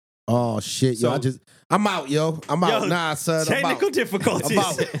Oh shit, yo! I'm out, yo. I'm out. Nah, son. Technical difficulties.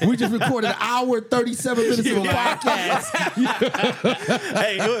 We just recorded an hour and 37 minutes of a podcast.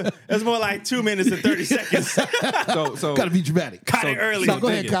 Hey, it's more like 2 minutes and 30 seconds. So Gotta be dramatic. Cut it early. So go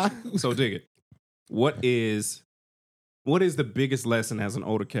ahead, Kai. So dig it. What is the biggest lesson as an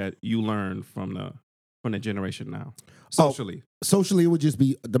older cat you learned from the generation now? Socially. Socially, it would just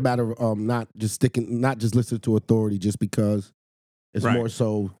be the matter of not just listening to authority just because. It's Right. more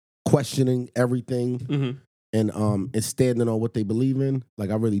so questioning everything Mm-hmm. and standing on what they believe in. Like,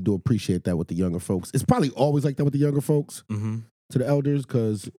 I really do appreciate that with the younger folks. It's probably always like that with the younger folks to the elders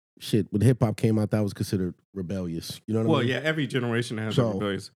because, shit, when hip hop came out, that was considered rebellious. You know what I mean? Well, yeah, every generation has a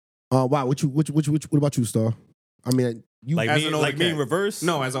rebellious. Wow, what about you, Star? I mean, you Like as me, an older like me in cat. reverse?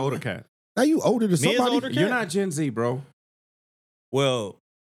 No, as an older cat. now you older than Me as an somebody. older cat? You're not Gen Z, bro. Well,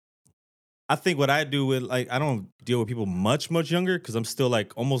 I think what I do with, like, I don't deal with people much younger because I'm still,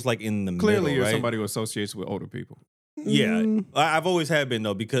 like, almost, like, in the Clearly, middle, you're right? somebody who associates with older people. Yeah, Mm. I've always had been,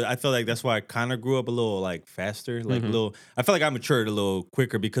 though, because I feel like that's why I kind of grew up a little, like, faster. Like, I feel like I matured a little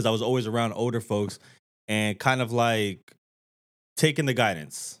quicker because I was always around older folks and kind of, like, taking the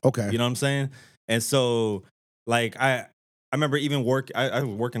guidance. Okay. You know what I'm saying? And so, like, I remember even I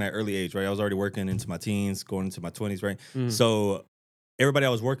was working at early age, right? I was already working into my teens, going into my 20s, right? So everybody I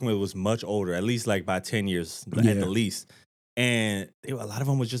was working with was much older, at least like by 10 years at the least. And a lot of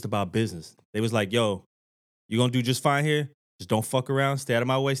them was just about business. They was like, yo, you're going to do just fine here. Just don't fuck around. Stay out of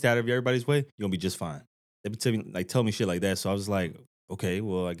my way. Stay out of everybody's way. You're going to be just fine. They would tell me shit like that. So I was like, okay,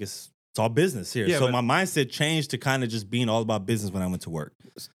 well, I guess it's all business here. Yeah, so but- my mindset changed to kind of just being all about business when I went to work.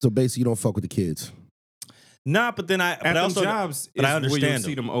 So basically, you don't fuck with the kids. Nah, but then At but them also, jobs, but I is where understand you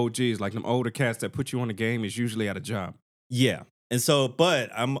see them OGs, like them older cats that put you on the game is usually at a job. Yeah. And so,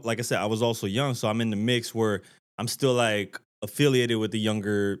 but I'm, like I said, I was also young. So I'm in the mix where I'm still like affiliated with the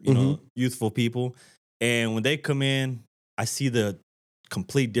younger, you know, youthful people. And when they come in, I see the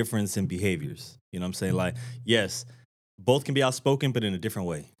complete difference in behaviors. You know what I'm saying? Like, yes, both can be outspoken, but in a different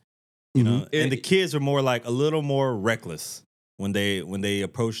way. You know, and the kids are more like a little more reckless when they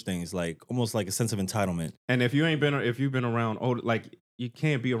approach things, like almost like a sense of entitlement. And if you've been around older, like you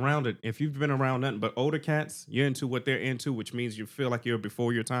can't be around it. If you've been around nothing but older cats, you're into what they're into, which means you feel like you're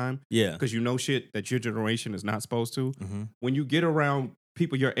before your time. Yeah. Because you know shit that your generation is not supposed to. Mm-hmm. When you get around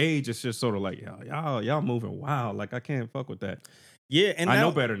people your age, it's just sort of like, y'all moving wild. Like, I can't fuck with that. Yeah, and I now,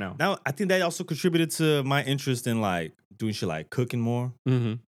 know better now. Now, I think that also contributed to my interest in like doing shit like cooking more,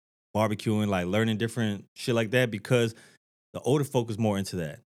 barbecuing, like learning different shit like that, because the older folk was more into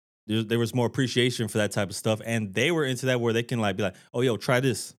that. There was more appreciation for that type of stuff, and they were into that where they can like be like, oh, yo, try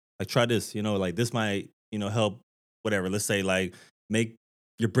this, you know, like this might, you know, help whatever. Let's say like make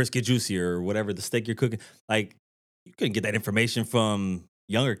your brisket juicier or whatever, the steak you're cooking. Like you couldn't get that information from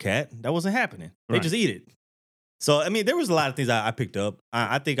younger cat. That wasn't happening. They Right. just eat it. So, I mean, there was a lot of things I picked up.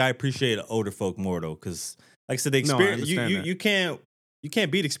 I think I appreciate older folk more, though, because, like I said, the experience, understand you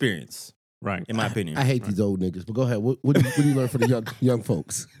can't beat experience, Right. in my opinion. I hate these old niggas, but go ahead. What do you learn from the young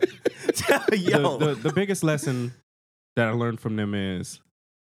folks? Yo. The biggest lesson that I learned from them is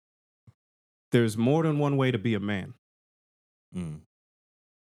there's more than one way to be a man. Mm.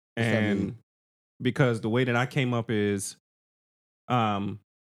 that And mean? because the way that I came up is,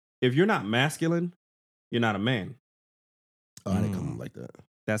 if you're not masculine, you're not a man. Oh, I didn't come up like that.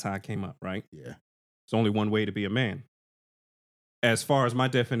 That's how I came up, right? Yeah. There's only one way to be a man. As far as my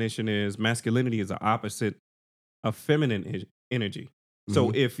definition is, masculinity is the opposite of feminine energy.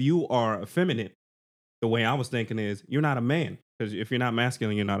 So if you are effeminate, the way I was thinking is you're not a man. Because if you're not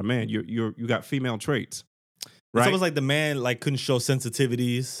masculine, you're not a man. You got female traits. Right? It's almost like the man like couldn't show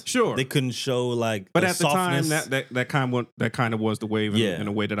sensitivities. Sure. They couldn't show like But the at the time, softness. that kind of was the wave in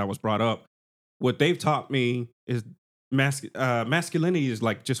the way that I was brought up. What they've taught me is masculinity is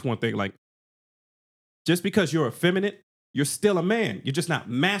like just one thing. Like, just because you're effeminate, you're still a man. You're just not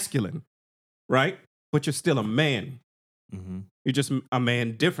masculine, right? But you're still a man. Mhm. You're just a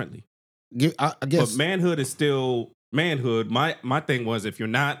man differently. I guess. But manhood is still manhood. My thing was, if you're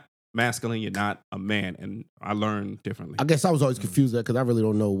not masculine, you're not a man. And I learned differently. I guess I was always confused there because I really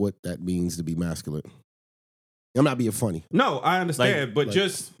don't know what that means to be masculine. I'm not being funny. No, I understand. but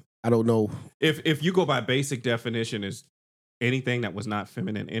just I don't know. if you go by basic definition, is anything that was not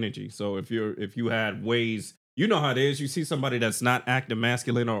feminine energy. So if you had ways, you know how it is. You see somebody that's not acting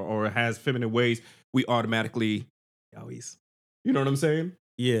masculine or has feminine ways, we automatically always. You know what I'm saying?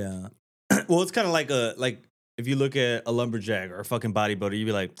 Yeah. Well, it's kind of like if you look at a lumberjack or a fucking bodybuilder, you'd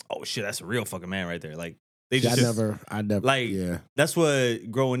be like, oh shit, that's a real fucking man right there. Like They Yeah, just I never. like Yeah, that's what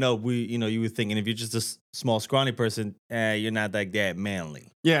growing up you were thinking if you're just a small scrawny person, you're not like that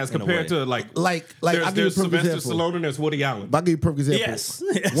manly. Yeah, as in a compared way. to like I'll give you a there's perfect Sylvester example. Stallone and there's Woody Allen. I'll give you a perfect example. Yes,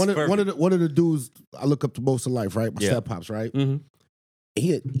 yes, One of the dudes I look up to most in life, right? My Yeah. step pops, right? Mm-hmm.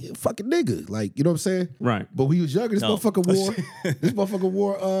 He a fucking nigga, like you know what I'm saying? Right. But when he was younger, this No. motherfucker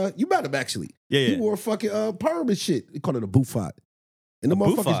wore. You met him actually. Yeah, He yeah. wore fucking perm and shit. They call it a bouffant. And the A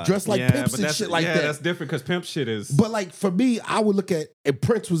motherfuckers bouffant? dressed like yeah, pimps but and that's, shit like yeah, that. that's different because pimp shit is. But like for me, I would look at and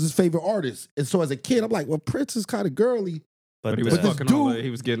Prince was his favorite artist, and so as a kid, I'm like, well, Prince is kind of girly, but he was this fucking all dude-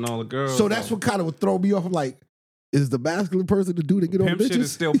 he was getting all the girls. so that's what kind of would throw me off. I'm like, is the masculine person the dude that get on pimp bitches? shit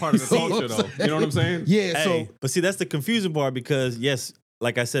is still part of the You know culture, what though. I'm You know what I'm saying? Yeah, Hey, so but see, that's the confusing part because yes,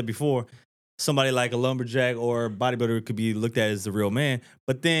 like I said before, somebody like a lumberjack or a bodybuilder could be looked at as the real man.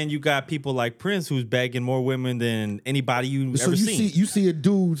 But then you got people like Prince who's bagging more women than anybody you've ever seen. you see a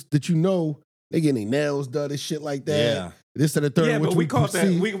dudes that you know they getting their nails done and shit like that. Yeah. This and the third. Yeah, which but we call that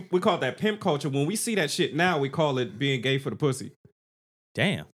perceive- we call that pimp culture. When we see that shit now, we call it being gay for the pussy.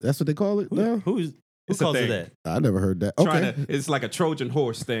 Damn. That's what they call it now. Who It's a calls it thing. that? I never heard that. Trying Okay, to, it's like a Trojan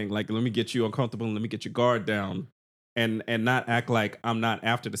horse thing. Like, let me get you uncomfortable and let me get your guard down, and not act like I'm not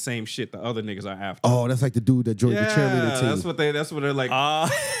after the same shit the other niggas are after. oh, that's like the dude that joined the cheerleader team. That's what they're like.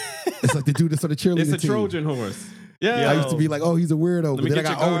 It's like the dude that's on the cheerleader It's a team. Trojan horse. Yeah, I used to be like, oh, he's a weirdo. But me then I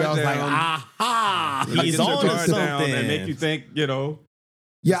get got your older. I was guard like, down. aha. Let me He's get your on to guard down something. and make you think,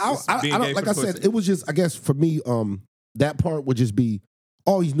 Yeah, It's I being don't gay like for I the said. pussy. It was just, I guess, for me, that part would just be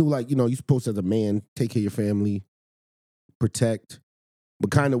always knew, like, you're supposed to, as a man, take care of your family, protect,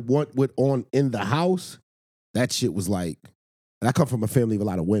 but kind of what went on in the house. That shit was like, and I come from a family of a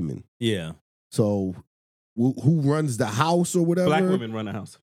lot of women, Yeah. so who runs the house or whatever? black women run the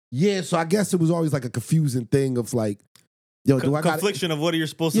house. Yeah, so I guess it was always like a confusing thing of like, yo, do I got Confliction of what are you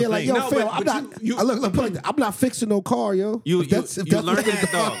supposed Yeah, to like, think? yo, No, fam, but I'm not. you- look, put it like that. I'm not fixing no car, yo. You If that's learn what it that,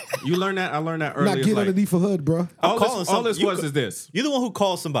 is, dog. You learn that. I learned that I'm not earlier. getting Like, underneath a hood, bro. all calling this, some- you is this. You're the one who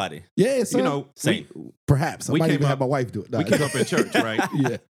calls somebody. Yeah, son. You know, Same. perhaps I we might came even have up- my wife do it. Nah, we came up in church, right?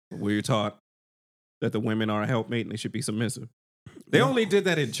 yeah, We were taught that the women are a helpmate and they should be submissive. They only did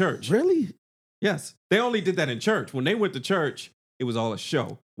that in church. really? Yes. They only did that in church. When they went to church, it was all a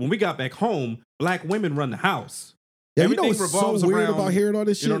show. When we got back home, black women run the house. Yeah, Everything you know what's so revolves weird around- about hearing all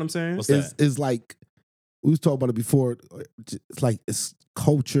this shit? You know what I'm saying? What's is that? is like we was talking about it before. It's like it's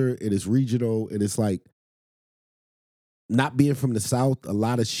culture, it is regional, and it's like not being from the South. A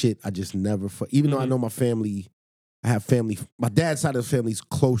lot of shit I just never. Even though I Mhm. know my family, I have family. My dad's side of the family is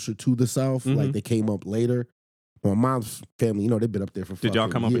closer to the South. Like Mhm. they came up later. My mom's family, they've been up there for. Did y'all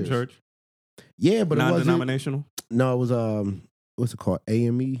fucking come up in years. church? Yeah, but it wasn't. Non-denominational? No, it was what's it called?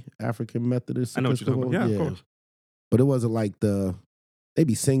 AME, African Methodist. I know what you're talking about. Yeah, of course. But it wasn't like they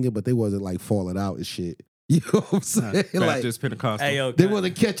be singing, but they wasn't like falling out and shit. You know what I'm saying? Like Baptist, Pentecostal. Hey, yo, they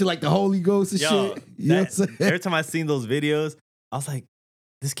wasn't catching like the Holy Ghost and Yo, shit. You know what I'm saying? every time I seen those videos, I was like,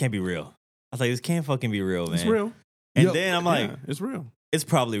 this can't be real. I was like, this can't fucking be real, man. It's real. And Yo, then I'm like, Yeah, it's real. it's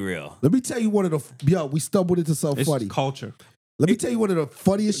probably real. Let me tell you one of the we stumbled into something It's funny. culture. Let me tell you one of the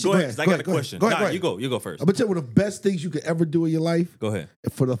funniest Go shit. ahead, 'cause I got a question. Go ahead. You go first. I'm gonna tell you one of the best things you could ever do in your life. Go ahead.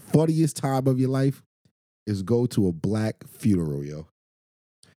 For the funniest time of your life is go to a black funeral, yo.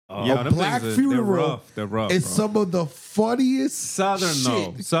 Oh, Yeah, them black things funeral They're rough. They're rough. It's bro. some of the funniest Southern shit.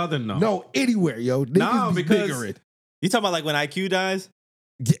 no. Southern no. No, anywhere, yo. Niggas No, be because- biggering. you talking about like when IQ dies?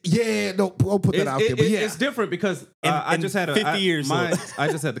 Yeah, no, don't put that out there. But yeah, It's different because In- I in just had 50 years I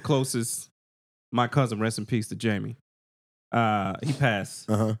old. just had the closest. My cousin, rest in peace to Jamie. He passed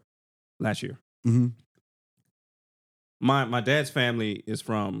last year. Mm-hmm. My dad's family is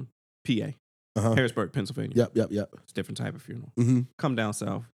from PA, Harrisburg, Pennsylvania. Yep. It's a different type of funeral. Mm-hmm. Come down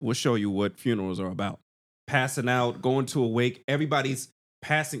south. We'll show you what funerals are about. Passing out, going to a wake. Everybody's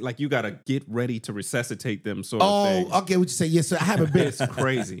passing. Like you got to get ready to resuscitate them. Sort of thing. Oh, okay. What you say? Yes, sir. I haven't been. It's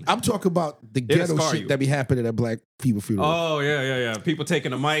crazy. I'm talking about the It'll ghetto scar shit you. that be happening at black people funeral. Oh yeah. People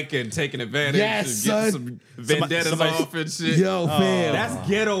taking a mic and taking advantage. Yes, and getting son. some vendettas Somebody- off and shit. Yo, fam. That's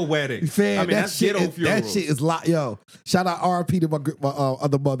ghetto wedding. Fam, I mean, that that's shit ghetto is, funerals. that shit is lot. Yo, shout out RP to my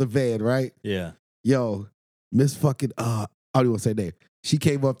other mother Van, right? Yeah. Yo, Miss fucking I don't even want to say her name. She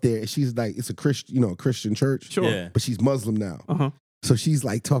came up there and she's like, it's a Christian, Christian church. Sure. Yeah. But she's Muslim now. Uh-huh. So she's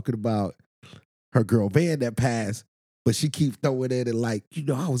like talking about her girl Van that passed, but she keeps throwing in and like,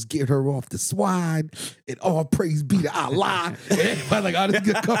 I was getting her off the swine and all praise be to Allah. And everybody like, oh, this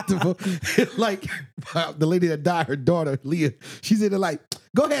get comfortable. And like the lady that died, her daughter, Leah, she's in there like,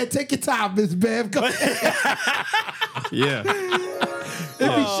 go ahead, take your time, Miss Bev. Go ahead. Yeah. It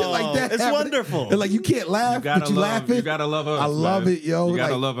be shit like that It's wonderful. And like you can't laugh, but you laughing. You gotta love us. I love man. it, yo. You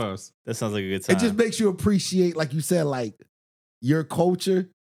gotta Like, love us. That sounds like a good time. it just makes you appreciate, like you said, like your culture.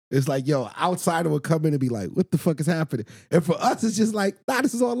 It's like, yo, outsider would come in and be like, what the fuck is happening? And for us, it's just like, nah,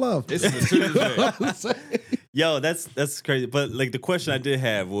 this is all love. This is a Tuesday. what I'm saying? Yo, that's crazy. But like the question I did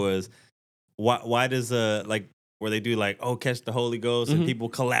have was, why does like where they do like catch the Holy Ghost and people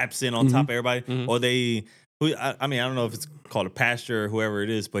collapsing on top of everybody, or they I mean I don't know if it's called a pastor or whoever it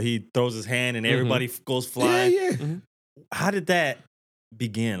is, but he throws his hand and everybody goes flying. Yeah. How did that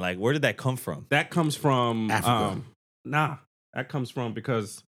begin? Like where did that come from? That comes from Africa. That comes from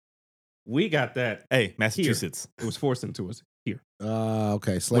because we got that. Hey, Massachusetts. It was forced into us here.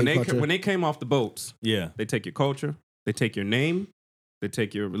 Okay, slave culture. When they came off the boats, Yeah. they take your culture, they take your name, they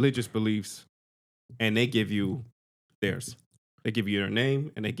take your religious beliefs, and they give you theirs. They give you their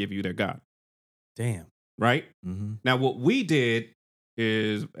name and they give you their God. Damn. Right? Mm-hmm. Now, what we did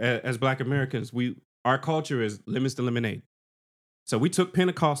is, as Black Americans, our culture is lemons to lemonade. So we took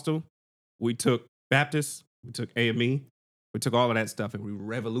Pentecostal, we took Baptist, we took AME, we took all of that stuff and we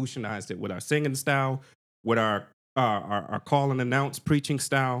revolutionized it with our singing style, with our call and announce preaching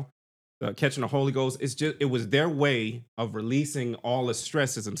style, catching the Holy Ghost. It was their way of releasing all the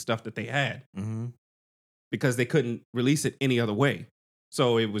stresses and stuff that they had because they couldn't release it any other way.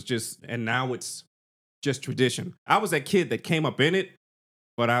 So it was and now it's just tradition. I was that kid that came up in it,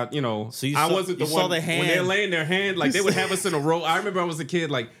 but I wasn't the one. The hand. When they're laying their hand, like they would have us in a row. I remember I was a kid,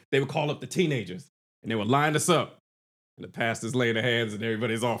 like they would call up the teenagers and they would line us up. And the pastor's laying their hands and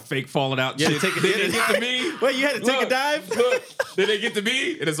everybody's all fake falling out. Yeah, Shit. Then they get to me. Wait, you had to take a dive? Look, then they get to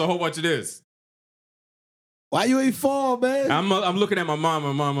me and it's a whole bunch of this. Why you ain't fall, man? I'm looking at my mom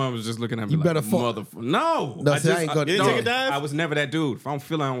and my mom was just looking at me You like, better fall. No. I ain't gonna you didn't take a dive? I was never that dude. If I don't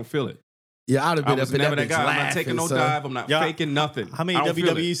feel it, I don't feel it. Yeah, I'd have I been was up in never that that guy. bitch I'm not taking no laughing, dive. I'm not faking nothing. How many I don't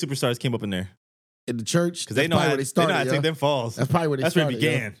feel WWE it. superstars came up in there? in the church. Because they know how to take them falls. That's probably where they That's started. where it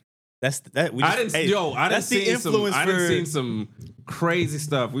began. That's that. We just, I didn't that's the see influence I for. didn't see some crazy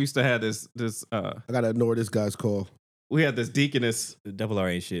stuff. We used to have this. I gotta ignore this guy's call. We had this deaconess. The double R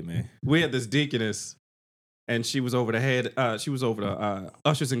ain't shit, man. We had this deaconess, and she was over the head. She was over the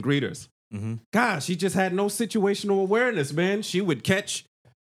ushers and greeters. Mm-hmm. God, she just had no situational awareness, man. She would catch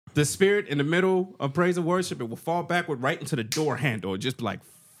the spirit in the middle of praise and worship. It would fall backward right into the door handle. Just be like,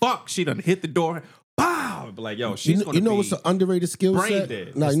 fuck, she done hit the door. Pow! Be like, yo, she's gonna be what's an underrated skill brain set?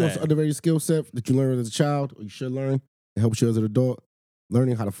 dead. No, What's you know what's that? an underrated skill set that you learn as a child, or you should learn. It helps you as an adult.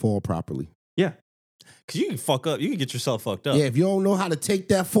 Learning how to fall properly. Yeah. Because you can fuck up. You can get yourself fucked up. Yeah, if you don't know how to take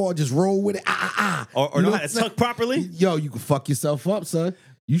that fall, just roll with it. Or You know know how what to I'm tuck properly. Yo, you can fuck yourself up, son.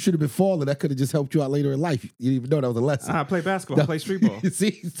 You should have been falling. That could have just helped you out later in life. You didn't even know that was a lesson. I play basketball. I play street ball.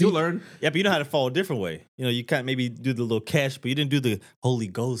 see, You'll learn. Yeah, but you know how to fall a different way. You know, you can't maybe do the little catch, but you didn't do the Holy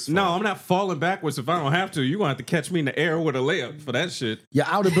Ghost fall. No, I'm not falling backwards if I don't have to. You're going to have to catch me in the air with a layup for that shit. Yeah,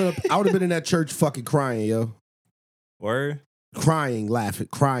 I would have been in that church fucking crying, yo. Word? Crying, laughing,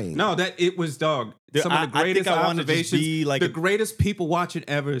 crying. No, it was, dog. Dude, Some of the greatest I wanna just observations. be like the greatest people watching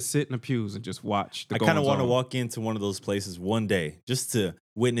ever is sit in the pews and just watch. I kind of want to walk into one of those places one day just to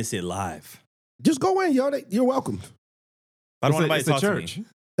witness it live. Just go in, yo. You're welcome. I don't want It's anybody a to talk church. to me.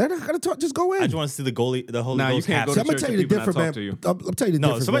 They're not gonna talk. Just go in. I just want to see the Holy Nah, you Ghost can't go happen. to I'm gonna church tell you and the people not difference, talk man. to you. I'm telling you the No,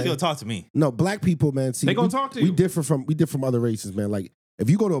 difference. somebody's man. gonna talk to me. No, black people, man. See, They gonna talk to you. We differ from other races, man. Like if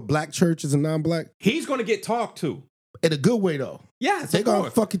you go to a black church as a non-black, He's going to get talked to. in a good way though. Yes, They of gonna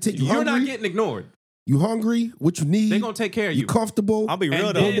course. fucking take you. You're hungry? not getting ignored. You hungry? What you need? They're going to take care of You you. comfortable? I'll be real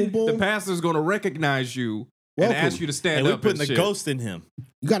And though. then Boom, boom, the boom. pastor's going to recognize you Welcome. and ask you to stand And we're up. putting the shit. ghost in him.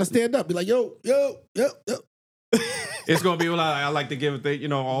 You gotta stand up. Be like, yo. It's going to be like, I like to give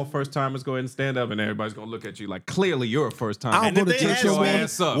it, all first timers go ahead and stand up and everybody's going to look at you like, clearly you're a first timer. I'll And go if to they church ask your no me, more.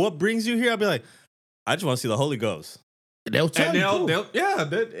 ass up. what brings you here, I'll be like, I just want to see the Holy Ghost. They'll tell And you. Cool. they'll They'll ain't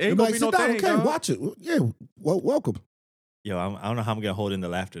be going like, to be no sit down. thing. Okay, dog. watch it. Yeah, well, welcome. Yo, I don't know how I'm gonna hold in the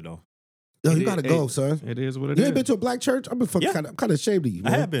laughter though. Yo, you It- gotta it- go, son. It is what it You is. ain't been to a black church? I'm Yeah. kind of ashamed of you.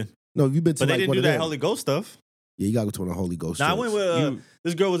 I man. have been, No, you've been to but they like didn't one do of that them. Holy Ghost stuff. Yeah, you gotta go to a Holy Ghost. Now I church. went with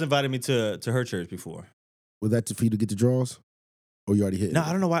this girl was inviting me to her church before. Was that for you to get the draws? Or you already hit? No,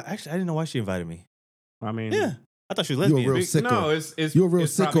 I don't know why. Actually, I didn't know why she invited me. I mean, Yeah, I thought she was You a lesbian. real sicko. No, it's You're a real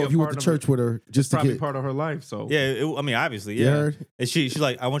it's probably sicko a if you went part to of- church with her just It's to probably get. part of her life. So Yeah, I mean, obviously, You yeah. heard? And she's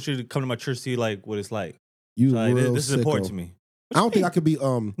like, I want you to come to my church, see like what it's like. You Like, real this is important sicko. to me. I don't think I could be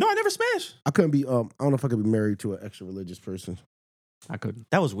No, I never smashed. I couldn't be I don't know if I could be married to an extra religious person. I couldn't.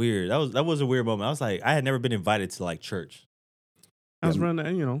 That was weird. That was a weird moment. I was like, I had never been invited to like church. I was Yeah.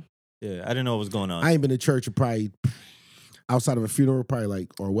 running, Yeah, I didn't know what was going on. I ain't been to church in probably outside of a funeral, probably like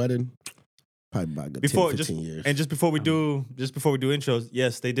or a wedding. Probably about a good before 10, just 15 years. and just before we do intros,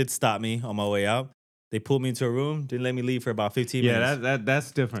 yes, they did stop me on my way out. They pulled me into a room, didn't let me leave for about 15 minutes. Yeah,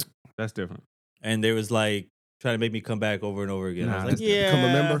 that's different. That's different. And they was like trying to make me come back over and over again. I was like, Become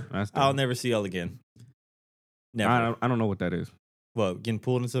a member? I'll never see y'all again. Never. I don't know what that is. What, getting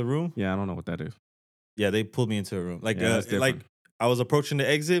pulled into the room? Yeah, I don't know what that is. Yeah, they pulled me into a room. Like, Yeah, like I was approaching the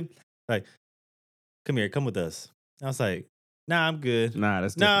exit. Like, come here, come with us. I was like, nah, I'm good. Nah,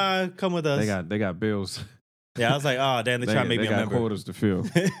 that's different. Nah, come with us. They got bills. Yeah, I was like, oh damn, they trying to make me a member. They got quotas to fill.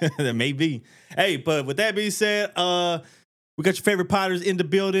 That may be. Hey, but with that being said, we got your favorite Potters in the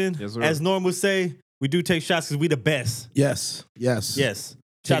building. Yes, sir. As Norm would say, we do take shots because we the best. Yes. Yes.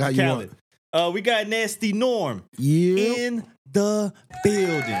 Take Shout how to you Khaled. We got Nasty Norm Yep. in the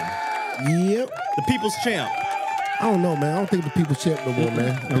building. Yep. The people's champ. I don't know, man. I don't think the people champ no more,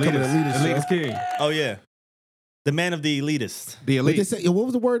 man. Elitist king. Oh, yeah. The man of the elitist. The What, they elite. say, what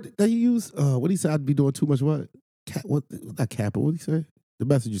was the word that he used? What did he say? I'd be doing too much what? What? Not Kappa. What did he say? The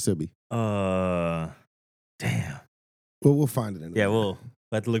message you sent me. Damn. Well, we'll find it in Yeah, we'll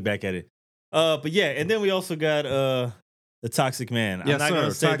have to look back at it. But yeah, and then we also got the Toxic Man. Yes, I'm not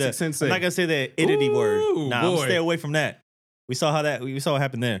gonna sir. say Toxic that. Sensei. I'm not gonna say the entity word. Ooh, Nah, I'm gonna boy. stay away from that. We saw what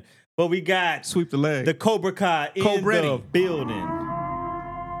happened there. But we got Sweep the leg. the Cobra Kai in Cobretti. the building.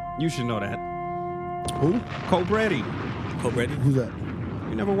 You should know that. Who? Cobretti. Cobretti? Who's that?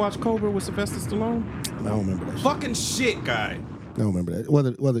 You never watched Cobra with Sylvester Stallone? I don't remember that. Shit. Fucking shit, guy. I don't remember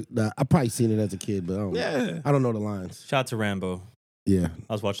that. Nah, I probably seen it as a kid, but I don't. Yeah. I don't know the lines. Shout out to Rambo. Yeah,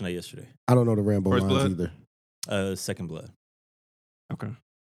 I was watching that yesterday. I don't know the Rambo First lines Blood? either. Second Blood. Okay.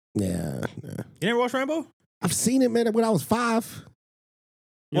 Yeah. You never watched Rambo? I've seen it, man, when I was 5.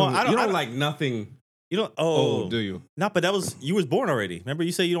 Well, You I don't don't- like nothing You don't. old, do you? No, but you was born already. Remember,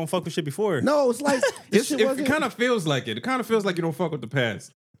 you said you don't fuck with shit before. No, it's like this shit It wasn't. kind of feels like it. It kind of feels like you don't fuck with the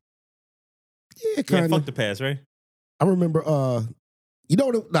past. Yeah, Yeah, kind fuck of. the past, right? I remember. You know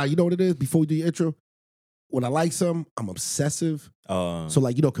what it is. Before we do your intro, when I like something, I'm obsessive. So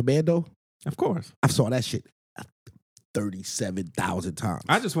like Commando. Of course. I saw that shit 37,000 times.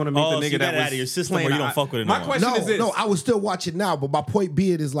 I just want to meet the so nigga you got that it was out of your system playing where you don't fuck with it no My more. question no, is this. no, I would still watch it now, but my point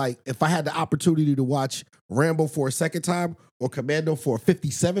being is like, if I had the opportunity to watch Rambo for a second time or Commando for a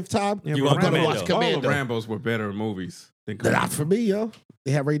 57th time, Yeah, You but want Rambo- Commando. watch Commando. All of Rambos were better movies than not Commando. for me, yo. He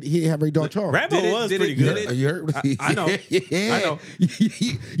had Ray Dog Charles. Rambo was pretty did good. it- You heard? I know. Yeah. I know.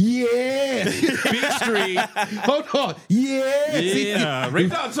 Yeah. Beat Street. Hold on. Yeah. Yeah. Ray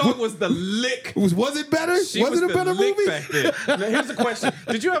Dog Talk was the lick. Was it better? She was it a the better lick movie? back then. Now, here's a question.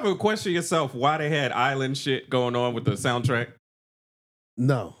 Did you ever question yourself why they had island shit going on with the soundtrack?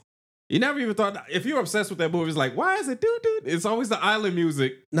 No. You never even thought, if you're obsessed with that movie, it's like, why is it dude? It's always the island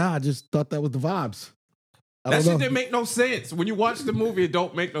music. Nah, I just thought that was the vibes. I That don't shit know. didn't make no sense. When you watch the movie, it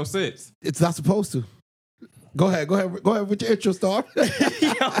don't make no sense. It's not supposed to. Go ahead with your intro, Star. Yo,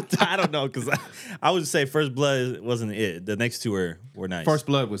 I don't know, because I would say First Blood wasn't it. The next two were nice. First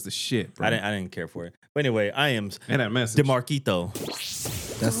Blood was the shit, bro. I didn't care for it. But anyway, I am And that message. DeMarquito.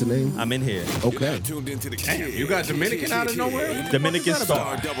 That's the name? I'm in here. Okay. Tuned into the Damn, you got Dominican out of nowhere? Dominican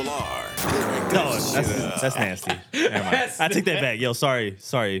Star. Double R. No, that's nasty. Never mind. I take that back. Yo,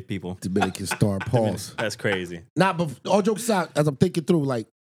 sorry, people. Dominican Star. Pause. That's crazy. Nah, but all jokes aside, as I'm thinking through, like,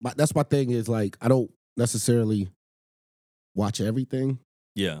 that's my thing is, like, I don't necessarily watch everything,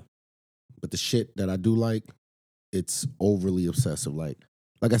 Yeah. but the shit that I do like, it's overly obsessive. Like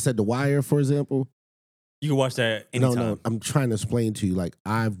I said, The Wire, for example. You can watch that anytime. No, I'm trying to explain to you. Like,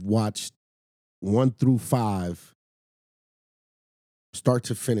 I've watched 1 through 5 start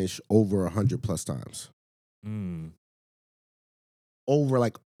to finish over 100 plus times. Over,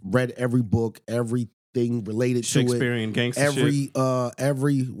 like, read every book, everything related to it. Shakespearean gangster shit.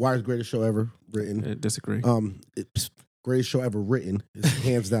 Every Wire's greatest show ever written. I disagree. It's greatest show ever written. It's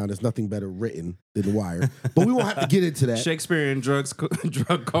hands down. There's nothing better written than The Wire. But we won't have to get into that. Shakespearean drug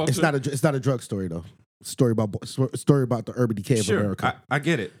culture. It's not a drug story though. Story about the urban decay of Sure, America. I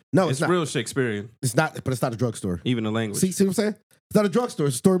get it. No, it's not. real Shakespearean. It's not. But it's not a drug story. Even the language. See what I'm saying? It's not a drug story.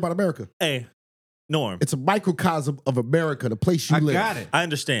 It's a story about America. Hey, Norm. It's a microcosm of America, the place you I live. got it. I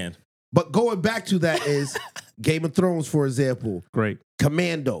understand. But going back to that is Game of Thrones, for example. Great.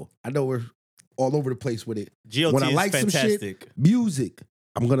 Commando. I know we're all over the place with it. GOT When I is like some fantastic. shit, music,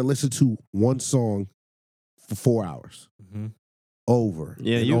 I'm gonna listen to one song for 4 hours. Mhm. Over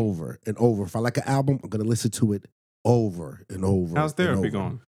Yeah, and you- over and over. If I like an album, I'm gonna listen to it over and over. How's and therapy over.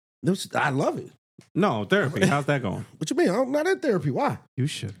 going? I love it. No, therapy. How's that going? What you mean? I'm not in therapy. Why? You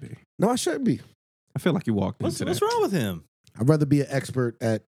should be. No, I shouldn't be. I feel like you walked What's into that. wrong with him? I'd rather be an expert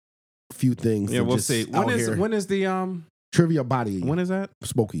at a few things. Yeah, than we'll just see. out When here. is the Trivia body? when is that?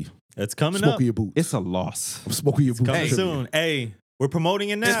 Smokey? It's coming Smoking up. your boots. It's a loss. I'm smoking your boots. Coming Trivia. soon. Hey, we're promoting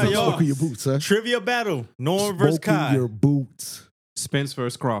it now, It's a yo. loss. Smoking your boots, huh? Trivia battle. Norm versus Smoking Kai. your boots. Spence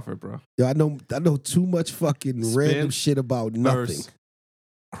versus Crawford, bro. Yo, I know too much fucking random shit about nothing. Versus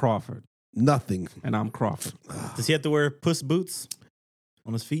Crawford. Nothing. And I'm Crawford. Does he have to wear puss boots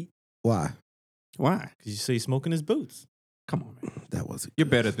on his feet? Why? Why? Because you say he's smoking his boots. Come on, man. That wasn't. You're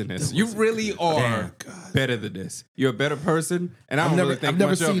better than this. You really are Damn. better than this. You're a better person, and I I've don't never, really think I've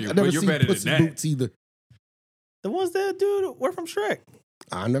never much seen, of you, I've never but you're seen better Puss than in that. Boots either. The ones that dude were from Shrek.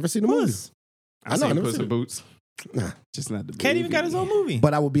 I've never seen the movie. Puss. I know, I seen never Puss seen in it. Boots. Nah. Just not the Cat even got his own movie.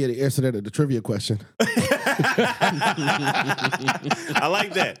 But I will be able to answer that at the trivia question. I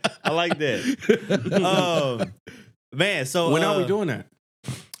like that. I like that. Man, so When are we doing that?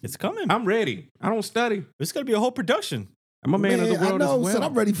 It's coming. I'm ready. I don't study. It's gonna be a whole production. I'm a man of the I world know, as well. son,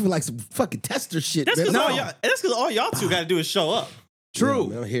 I'm ready for like some fucking tester shit. That's man. because all y'all two got to do is show up. True. Yeah,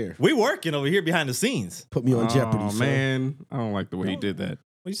 man, I'm here. We working over here behind the scenes. Put me on Jeopardy, Oh, son. man. I don't like the way he No. did that.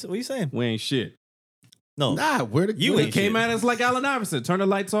 What you saying? We ain't shit. No, Nah, where the You where ain't the- Came at us like Allen Iverson. Turn the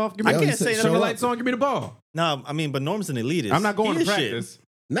lights off. Give me I Yo, can't he say said, that. Turn show the up. lights on. Give me the ball. No, I mean, but Norm's an elitist. I'm not going He to is shit. practice.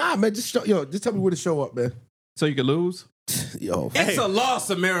 Nah, man, just tell me where to show up, man. So you can lose? Yo, Hey. It's a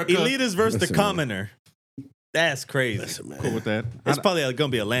loss, America. Elitist versus the Listen, man. commoner. That's crazy. listen, man. Cool with that. It's probably gonna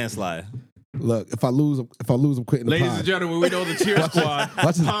be a landslide. Look, if I lose, I'm quitting the Ladies pod. and gentlemen, we know the cheer squad.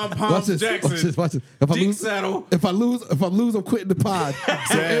 Watch this. Pom Watch Pom this. Jackson. Watch this. Watch this. If I Jig lose, Saddle. if I lose, I'm quitting the pod.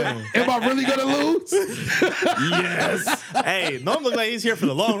 So am I really gonna lose? Yes. Hey, Norm looks like he's here for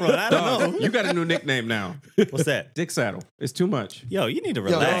the long run. I don't know. You got a new nickname now. What's that? Dick Saddle. It's too much. Yo, you need to Yo,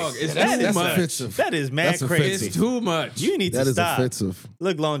 relax. dog, it's That too is much. offensive. That is mad That's crazy. offensive. It's too much. You need That to is stop. offensive.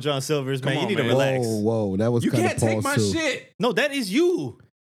 Look, Long John Silver's, man. Come You on, need to man. relax. Whoa, that was You kind can't of take pause my too. shit. No, that is you.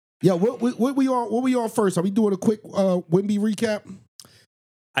 Yeah, what we on first? Are we doing a quick Wimby recap?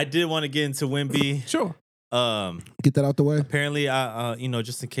 I did want to get into Wimby. Sure. Get that out the way. Apparently, I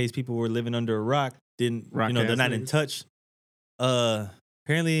just in case people were living under a rock, they're Rock-ass not in niggas. touch.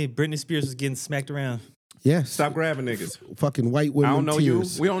 Apparently, Britney Spears was getting smacked around. Yes. Stop grabbing niggas. Fucking white I women don't know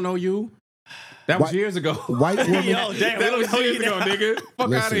tears. you. We don't know you. That was White- years ago. White women. Yo, damn, we That don't was know years you ago, now. nigga. Fuck out of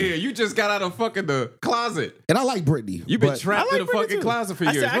Listen. here. You just got out of fucking the closet. And I like Britney. You've been but trapped I in like a Britney fucking too. closet for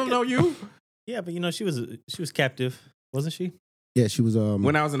I years. said I We don't know you. Yeah, but she was captive, wasn't she? Yeah, she was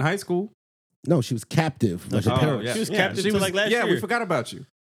When I was in high school. No, she was captive. Like her Oh, parents. yeah. She was captive till like last yeah, year. we forgot about you.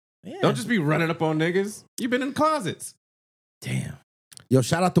 Yeah. Don't just be running up on niggas. You've been in closets. Damn. Yo,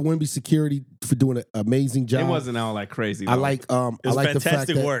 shout out to Wimby Security for doing an amazing job. It wasn't all that crazy. I though. like It was I like the fact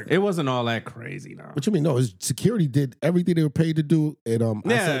fantastic that work. It wasn't all that crazy, though. What you mean? No, his security did everything they were paid to do, and I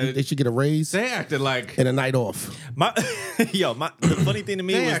Yeah. said they should get a raise They acted like and a night off. The funny thing to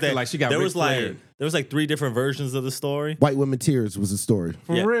me They was acted that like she got there Ric was Flaired. like 3 different versions of the story. White women tears was the story.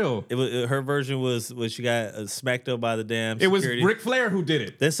 for Yeah. real. It was her version was she got smacked up by the damn It was security. Ric Flair who did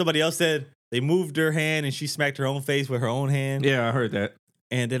it. Then somebody else said they moved her hand and she smacked her own face with her own hand. Yeah, I heard that.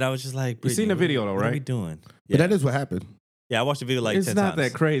 And then I was just like, You seen Brittany, the video though, what are we right? doing? But Yeah. that is what happened. Yeah, I watched the video like It's 10 not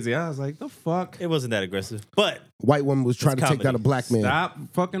times. that crazy. I was like, the fuck? It wasn't that aggressive. But White woman was trying to take comedy. down a black man. Stop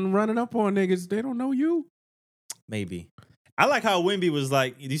fucking running up on niggas. They don't know you. maybe. I like how Wimby was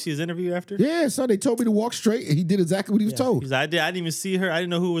like, did you see his interview after? Yeah, so they told me to walk straight, and he did exactly what he was told. He's like, I didn't even see her. I didn't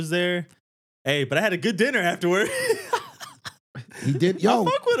know who was there. Hey, but I had a good dinner afterward. He did. I Yo,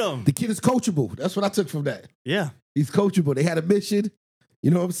 fuck with him. the kid is coachable. That's what I took from that. Yeah. He's coachable. They had a mission. You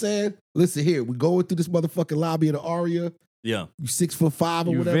know what I'm saying? Listen here, we going through this motherfucking lobby of the Aria. Yeah. You 6'5"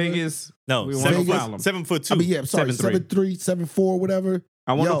 or You whatever. Vegas. No, We want no 7'2". I mean, yeah, I'm sorry, 7'3". 7'3", 7'4", whatever.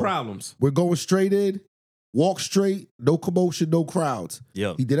 I want Yo. no problems. We're going straight in. Walk straight. No commotion. No crowds.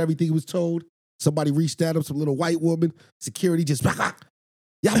 Yo. He did everything he was told. Somebody reached at him. Some little white woman. Security just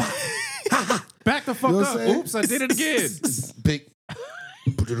yeah. Back the fuck You know what up. I'm saying? Oops, I did it again. Big.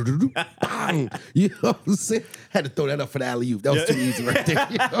 Bang. You know what I'm saying? Had to throw that up for the alley-oop. That was too easy right there.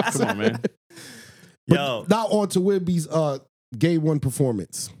 You know what I'm Come on, man. But Yo. now on to Wimby's game 1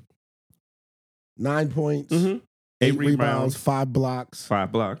 performance. 9 points, Mm-hmm. 8 rebounds, 5 blocks,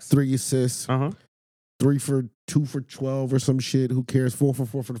 5 blocks. 3 assists, Uh-huh. 2 for 12 or some shit. Who cares? 4 for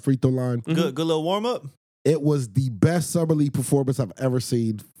 4 for the free throw line. Good little warm up. It was the best summer league performance I've ever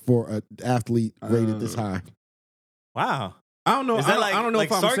seen for an athlete rated this high. Wow. I don't know. Is that I don't know like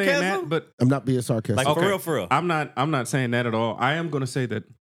if I'm saying sarcasm? that, but I'm not being sarcastic. Like Okay. for real. I'm not saying that at all. I am going to say that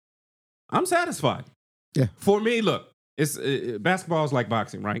I'm satisfied. Yeah. For me, look, it's basketball is like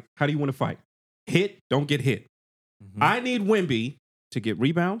boxing, right? How do you want to fight? Hit, don't get hit. Mhm. I need Wimby to get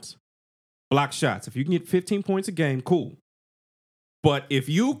rebounds, block shots. If you can get 15 points a game, cool. But if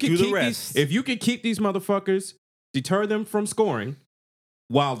you can Do the keep rest. these, if you can keep these motherfuckers, deter them from scoring,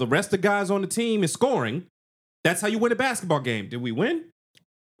 while the rest of the guys on the team is scoring. That's how you win a basketball game. Did we win?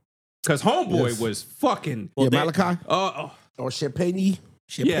 Because homeboy was fucking... Well, Malachi? Or Champagne?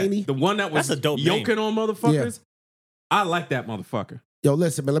 Yeah, the one that was yoking on motherfuckers. Yeah. I like that motherfucker. Yo,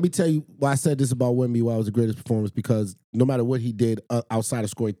 listen, man, let me tell you why I said this about Wemby, why it was the greatest performance, because no matter what he did outside of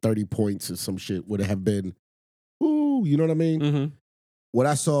scoring 30 points or some shit would have been, ooh, you know what I mean? Mm-hmm. What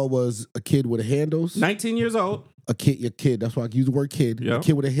I saw was a kid with a handles. 19 years old. A kid, that's why I use the word kid. Yep. A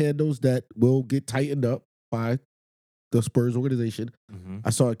kid with a handles that will get tightened up by the Spurs organization. Mm-hmm.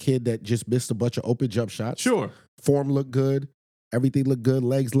 I saw a kid that just missed a bunch of open jump shots. Sure. Form looked good. Everything looked good.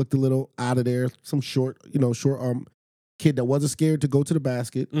 Legs looked a little out of there. Some short arm kid that wasn't scared to go to the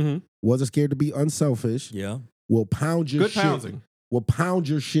basket. Mm-hmm. Wasn't scared to be unselfish. Yeah. Will pound your shit. Will pound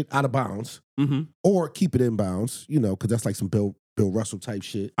your shit out of bounds. Mm-hmm. Or keep it in bounds, because that's like some Bill Russell type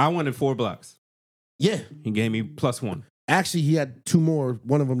shit. I wanted 4 blocks. Yeah. He gave me +1. Actually, he had 2 more.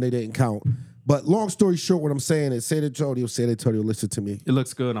 One of them they didn't count. But long story short, what I'm saying is San Antonio, listen to me. It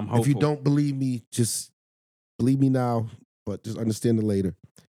looks good. I'm hopeful. If you don't believe me, just believe me now, but just understand it later.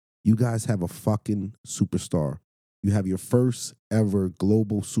 You guys have a fucking superstar. You have your first ever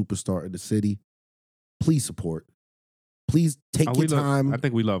global superstar in the city. Please support. Please take your time. I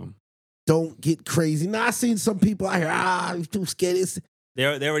think we love him. Don't get crazy. Now, I seen some people out here, I'm too scared.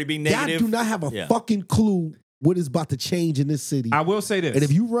 They're already being negative. Y'all do not have a fucking clue what is about to change in this city. I will say this. And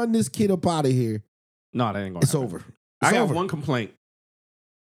if you run this kid up out of here, no, that ain't gonna it's happen. over. I got one complaint.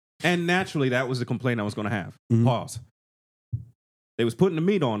 And naturally, that was the complaint I was going to have. Mm-hmm. Pause. They was putting the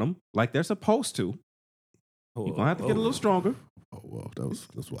meat on them like they're supposed to. You're going to have to get a little stronger. Oh, well,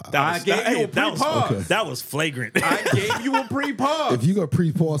 that's wild. I gave you a pre-pause. Okay. That was flagrant. I gave you a pre-pause. If you got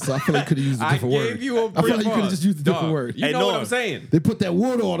pre-pause, I feel like you could have used a different word. I gave you a pre-pause. I feel like you could have just used a different word. You know what I'm saying? They put that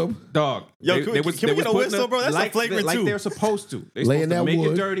wood on them. Dog. Yo, can we get a whistle, bro? That's like flagrant too. Like they're supposed to. They're supposed to make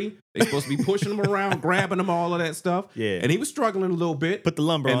it dirty. They're supposed to be pushing them around, grabbing them, all of that stuff. Yeah. And he was struggling a little bit. Put the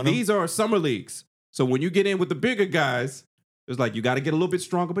lumber on him. And these are summer leagues. So when you get in with the bigger guys, it's like you got to get a little bit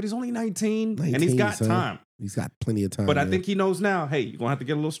stronger, but he's only 19 and he's got time. He's got plenty of time. But I think he knows now, hey, you're going to have to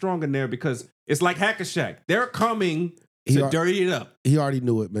get a little stronger in there because it's like Hack-a-Shaq. They're coming to dirty it up. He already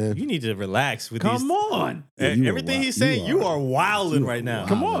knew it, man. You need to relax with these. Come on. Everything he's saying, you are wilding right now.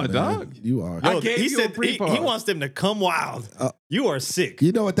 Come on, dog. You are. Yo, he said he wants them to come wild. You are sick.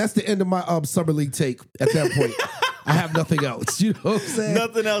 You know what? That's the end of my summer league take at that point. I have nothing else. You know what I'm saying?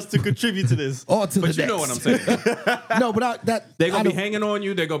 Nothing else to contribute to this. But you know what I'm saying. No, but they're going to be hanging on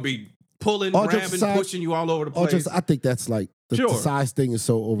you. They're going to be pulling, grabbing, pushing you all over the place. I think that's like the size thing is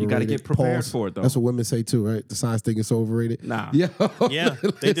so overrated. You got to get prepared for it, though. That's what women say too, right? The size thing is so overrated. Nah. Yeah,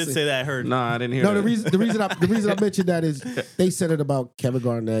 they did say that. I heard. Nah, I didn't hear that. No, the reason I mentioned that is they said it about Kevin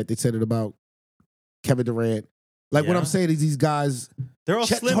Garnett. They said it about Kevin Durant. Like what I'm saying is these guys, they're all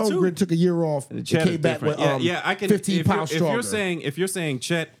Chet slim Holmgren too. took a year off and came back with I can 15 pounds stronger. If you're saying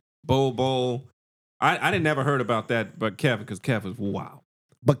Chet, Bol, I didn't never heard about that, but Kev, because Kev was wild.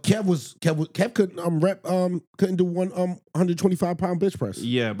 But Kev couldn't do one 125-pound bench press.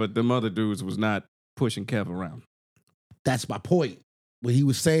 Yeah, but them other dudes was not pushing Kev around. That's my point. What he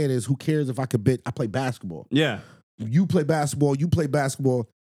was saying is, who cares if I could bench? I play basketball. Yeah, you play basketball. You play basketball.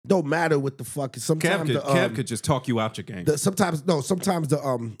 Don't matter what the fuck. Sometimes Kev could just talk you out your game. Sometimes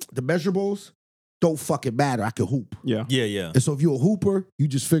the measurables don't fucking matter. I can hoop. Yeah. And so if you're a hooper, you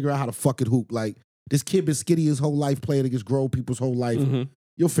just figure out how to fucking hoop. Like this kid been skinny his whole life, playing against grown people's whole life. Mm-hmm.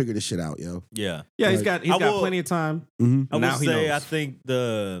 You'll figure this shit out, yo. Yeah. Yeah, he's got plenty of time. Mm-hmm. I would say I think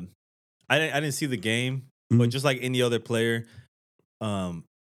I didn't see the game, but just like any other player,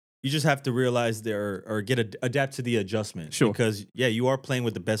 you just have to realize adapt to the adjustment. Sure. Because you are playing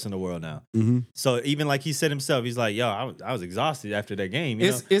with the best in the world now. Mm-hmm. So even like he said himself, he's like, yo, I was exhausted after that game.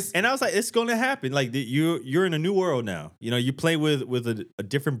 You know? And I was like, it's going to happen. Like you're in a new world now. You know, you play with a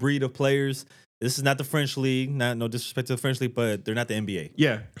different breed of players. This is not the French league. No disrespect to the French league, but they're not the NBA.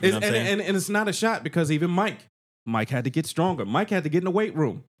 Yeah. You know what I'm saying? And it's not a shot because even Mike had to get stronger. Mike had to get in the weight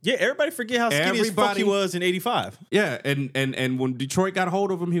room. Yeah, everybody forget how skinny as fuck he was in 85. Yeah, and when Detroit got a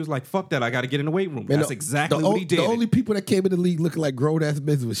hold of him, he was like, fuck that, I got to get in the weight room. That's exactly what he did. The only people that came in the league looking like grown-ass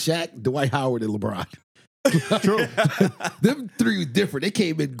men was Shaq, Dwight Howard, and LeBron. True. Them three were different. They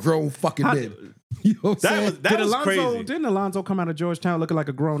came in grown fucking men. You know what I'm saying? That was crazy. Didn't Alonzo come out of Georgetown looking like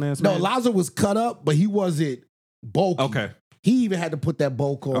a grown-ass man? No, Alonzo was cut up, but he wasn't bulky. Okay. He even had to put that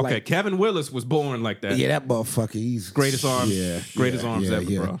bulk on. Okay, like, Kevin Willis was born like that. Yeah, that motherfucker. He's greatest arms. Greatest arms ever,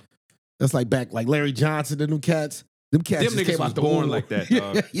 bro. That's like back like Larry Johnson and them cats. Them cats niggas came out was the born womb. like that,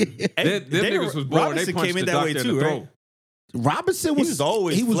 dog. Them niggas was born. Robinson they punched came in the that way doctor too, in the right? throat. Robinson was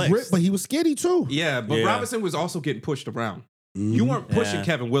always he was flexed. ripped, but he was skinny too. Yeah, but Robinson was also getting pushed around. You weren't pushing Yeah.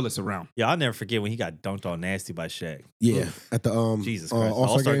 Kevin Willis around. Yeah, I'll never forget when he got dunked on nasty by Shaq. Yeah, at the Jesus Christ.